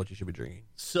ounces is what you should be drinking.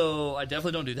 So I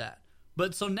definitely don't do that.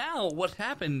 But so now what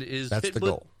happened is That's the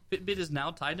goal. Fitbit is now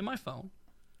tied to my phone.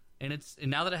 And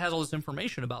now that it has all this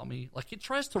information about me, like it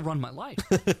tries to run my life.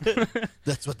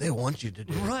 That's what they want you to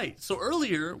do. Right. So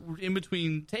earlier, in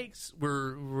between takes,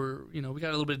 we're we got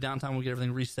a little bit of downtime. We get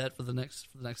everything reset for the next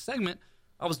segment.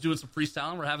 I was doing some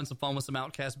freestyling. We're having some fun with some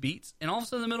Outkast beats, and all of a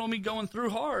sudden, in the middle of me going through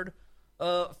hard,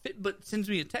 Fitbit sends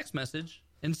me a text message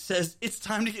and says it's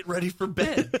time to get ready for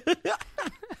bed.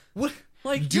 What?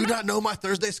 Like, Do you you're not know my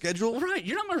Thursday schedule? right?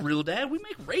 You're not my real dad. We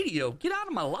make radio. Get out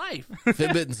of my life.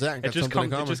 Fitbit and Zach It got just something in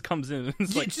comes. It common. just comes in.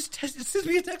 It's Yeah, like it sends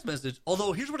me a text message.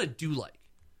 Although here's what I do like.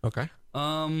 Okay.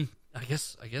 I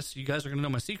guess you guys are gonna know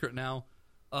my secret now.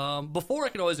 Before I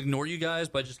could always ignore you guys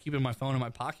by just keeping my phone in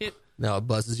my pocket. Now it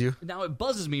buzzes you. Now it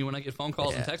buzzes me when I get phone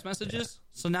calls and text messages.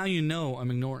 So now you know I'm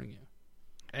ignoring you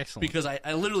excellent. because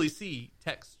I literally see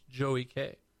text Joey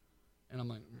K, and I'm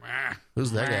like, "Meh."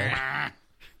 Who's that guy?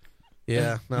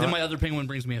 Yeah. No, Then my other penguin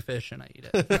brings me a fish and I eat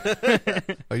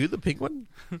it. are you the pink one?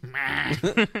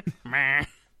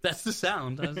 That's the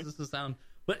sound. That's just the sound.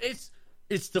 But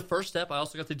it's the first step. I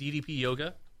also got the DDP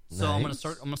yoga, so I'm gonna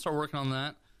start working on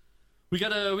that. We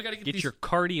gotta get Get these. your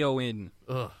cardio in.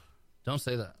 Ugh, don't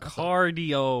say that.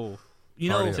 Cardio. You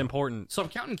know, It's important. so I'm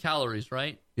counting calories,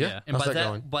 right? Yeah. And How's by that that,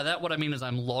 going? by that, what I mean is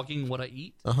I'm logging what I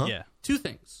eat. Uh-huh. Yeah. Two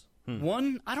things.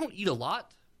 One, I don't eat a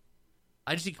lot.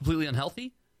 I just eat completely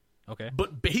unhealthy. Okay.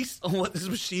 But based on what this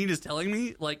machine is telling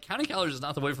me, like counting calories is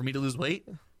not the way for me to lose weight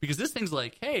because this thing's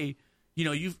like, hey,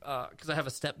 you've because I have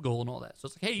a step goal and all that. So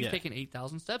it's like, hey, you've Yeah. taken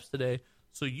 8,000 steps today,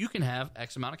 so you can have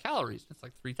X amount of calories. It's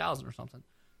like 3,000 or something.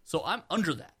 So I'm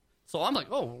under that. So I'm like,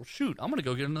 oh well, shoot, I'm gonna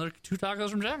go get another 2 tacos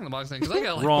from Jack in the Box thing because I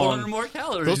got like Wrong. 400 more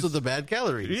calories. Those are the bad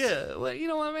calories. Yeah, well, you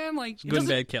know what, man? Like, it good and doesn't-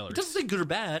 bad calories. It doesn't say good or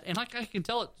bad, and like I can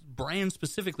tell it brand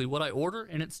specifically what I order,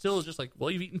 and it still is just like,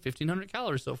 well, you've eaten 1,500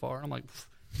 calories so far. And I'm like,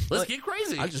 let's get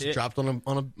crazy. I just dropped on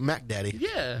a Mac Daddy.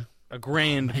 yeah, A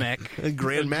Grand Mac. A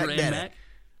Grand Mac Grand Daddy. Mac.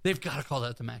 They've got to call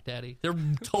that the Mac Daddy. They're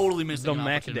totally missing The an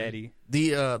Mac opportunity. Daddy.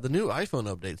 The new iPhone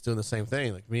update's doing the same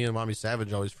thing. Like me and Mommy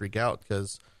Savage always freak out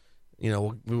because,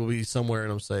 we'll be somewhere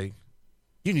and I'm saying,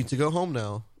 you need to go home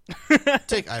now.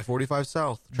 Take I-45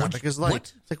 south. Traffic is light.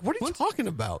 What? It's like, what are you talking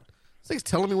about? It's like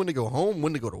telling me when to go home,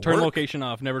 when to go to Turn work. location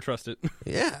off. Never trust it.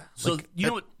 Yeah. So Like, you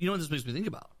know what this makes me think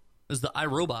about is the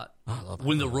iRobot. I love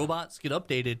when the robots get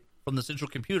updated from the central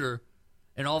computer,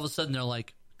 and all of a sudden they're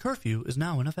like, curfew is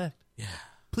now in effect. Yeah.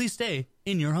 Please stay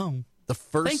in your home. The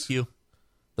first Thank you.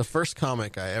 The first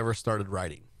comic I ever started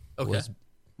writing was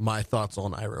my thoughts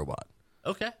on iRobot.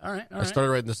 Okay, all right. I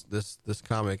started writing this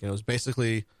comic, and it was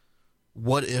basically,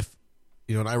 what if,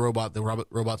 an iRobot, the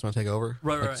robots want to take over?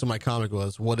 Right. So my comic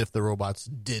was, what if the robots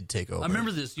did take over? I remember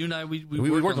this. You and I, we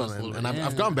we worked on this a it, little and bit.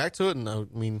 I've gone back to it, and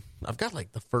I've got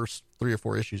like the first 3 or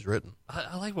 4 issues written.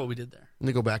 I like what we did there. And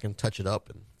to go back and touch it up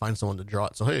and find someone to draw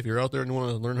it. So hey, if you're out there and you want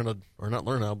to learn how to, or not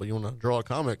learn how, but you want to draw a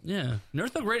comic, Yeah, Nerd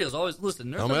Thug Radio is always listen.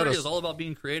 Nerd Come Thug at Radio us. is all about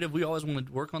being creative. We always want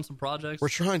to work on some projects. we're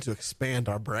trying to expand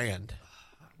our brand.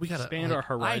 We gotta Expand our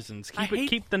horizons. I hate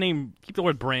Keep the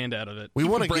word brand out of it. We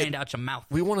want the to brand get. out your mouth.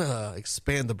 We want to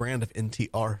expand the brand of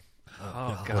NTR.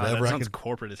 Oh God, Whatever that I sounds could-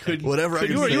 corporate as heck. Whatever I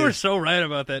can say. You were so right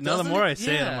about that. Now the Doesn't more it? I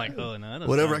say it, I'm Yeah. like, oh no, that doesn't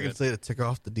Whatever I sound can good. say to tick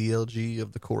off the DLG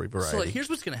of the Corey variety. So like, here's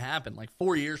what's gonna happen. Like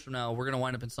 4 years from now, we're gonna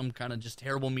wind up in some kind of just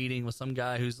terrible meeting with some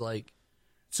guy who's like,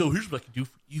 "So here's what I can do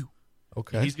for you."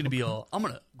 okay. And he's gonna be all, "I'm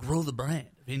gonna grow the brand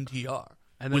of NTR."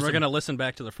 And then With we're some- going to listen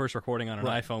back to the first recording on an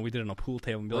Right. iPhone. We did it on a pool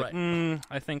table and be like, Right.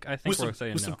 I think with we're some,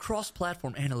 saying with no. some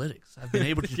cross-platform analytics, I've been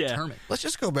able to Yeah. determine. Let's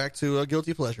just go back to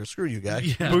Guilty Pleasure. Screw you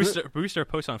guys. Yeah. Booster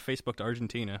post on Facebook to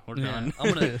Argentina. We're Yeah, done.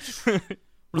 I'm gonna.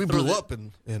 We throw blew the- up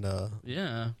in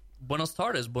Yeah, Buenos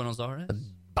Aires.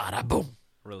 bada boom.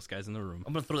 Realest guys in the room.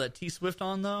 I'm gonna throw that T Swift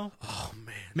on though. Oh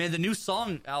man. Man, the new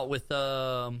song out with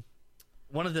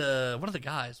one of the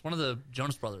guys, one of the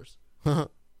Jonas Brothers.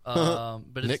 But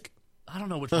it's, Nick? I don't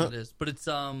know which one it is, but it's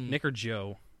Nick or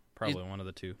Joe, probably one of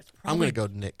the two. it's I'm probably- gonna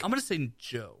go Nick. I'm gonna say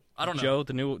Joe. I don't know.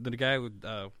 Joe, the guy with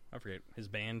I forget his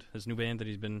new band that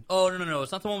he's been. Oh no,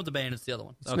 it's not the one with the band. It's the other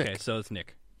one. Okay, Nick. so it's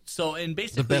Nick. So and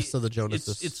basically, best of the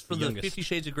Jonases. It's for The the youngest. 50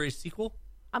 Shades of Grey sequel.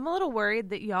 I'm a little worried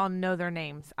that y'all know their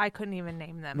names. I couldn't even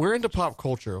name them. We're into pop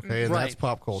culture, okay? And Right. that's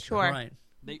pop culture. Sure. Right.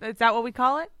 Is that what we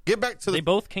call it? Get back to They the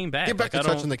both came back. get back Like, to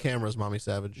I touching don't- the cameras, Mommy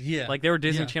Savage. Yeah. Like they were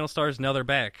Disney Yeah. Channel stars, now they're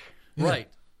back. Right.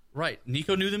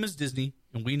 Nico knew them as Disney,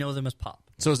 and we know them as pop.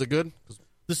 So is it good? 'Cause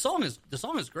The song is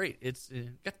great. It's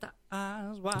got the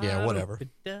eyes wide. Yeah, whatever. open,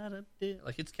 da-da-da.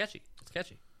 Like it's catchy. It's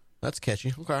catchy. That's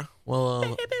catchy. Okay. Well,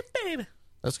 Baby, baby.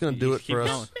 that's gonna do it keep for going.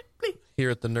 us here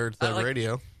at the Nerd Thug like-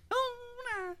 Radio.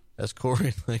 Oh, As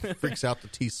Corey freaks out the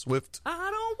T Swift. I don't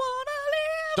wanna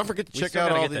live. Don't forget to We check still out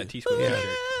gotta all get the that T-Swift yeah.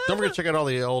 t-shirt. Don't forget to check out all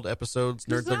the old episodes.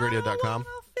 NerdThugRadio.com.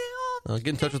 I Get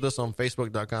in touch with us on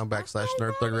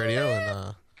Facebook.com/NerdThugRadio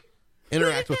and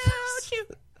interact with us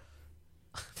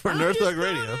for Nerd Thug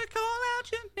Radio.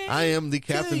 I am the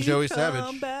Captain Joey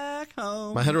Savage. My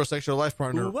heterosexual life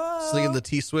partner singing the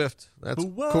T Swift. That's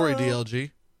Corey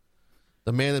DLG,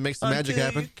 the man that makes the magic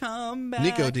happen.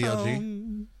 Nico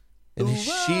DLG. And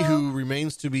she who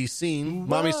remains to be seen,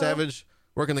 Mommy Savage,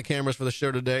 working the cameras for the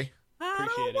show today.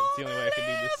 Appreciate it. It's the only way I could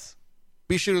do this.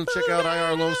 Be sure to check out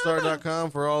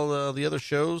irlonestar.com for all the other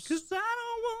shows. Cause I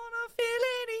don't wanna feel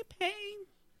any pain.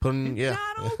 Putting, yeah.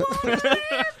 I don't wanna live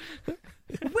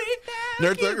without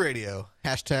Nerd Thug Radio.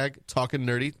 Hashtag talking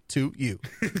nerdy to you.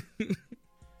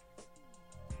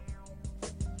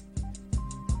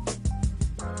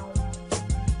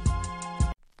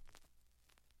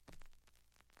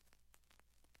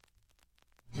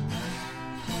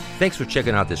 Thanks for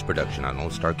checking out this production on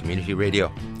Lone Star Community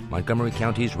Radio, Montgomery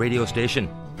County's radio station.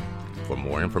 For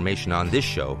more information on this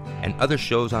show and other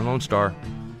shows on Lone Star,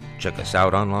 check us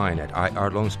out online at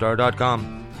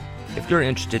irlonestar.com. If you're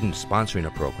interested in sponsoring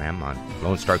a program on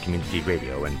Lone Star Community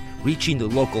Radio and reaching the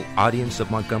local audience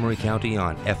of Montgomery County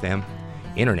on FM,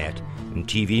 internet, and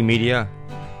TV media,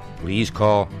 please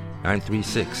call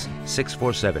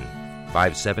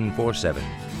 936-647-5747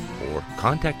 or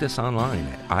contact us online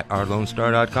at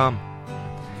irlonestar.com.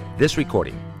 This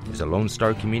recording is a Lone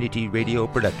Star Community Radio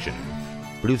production,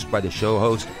 produced by the show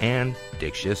host and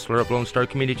Dick Schisler of Lone Star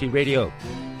Community Radio.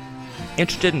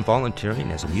 Interested in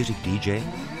volunteering as a music DJ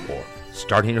or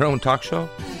starting your own talk show?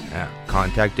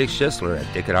 Contact Dick Schisler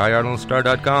at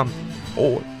dick@irlonestar.com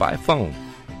or by phone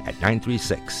at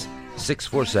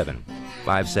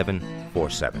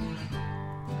 936-647-5747.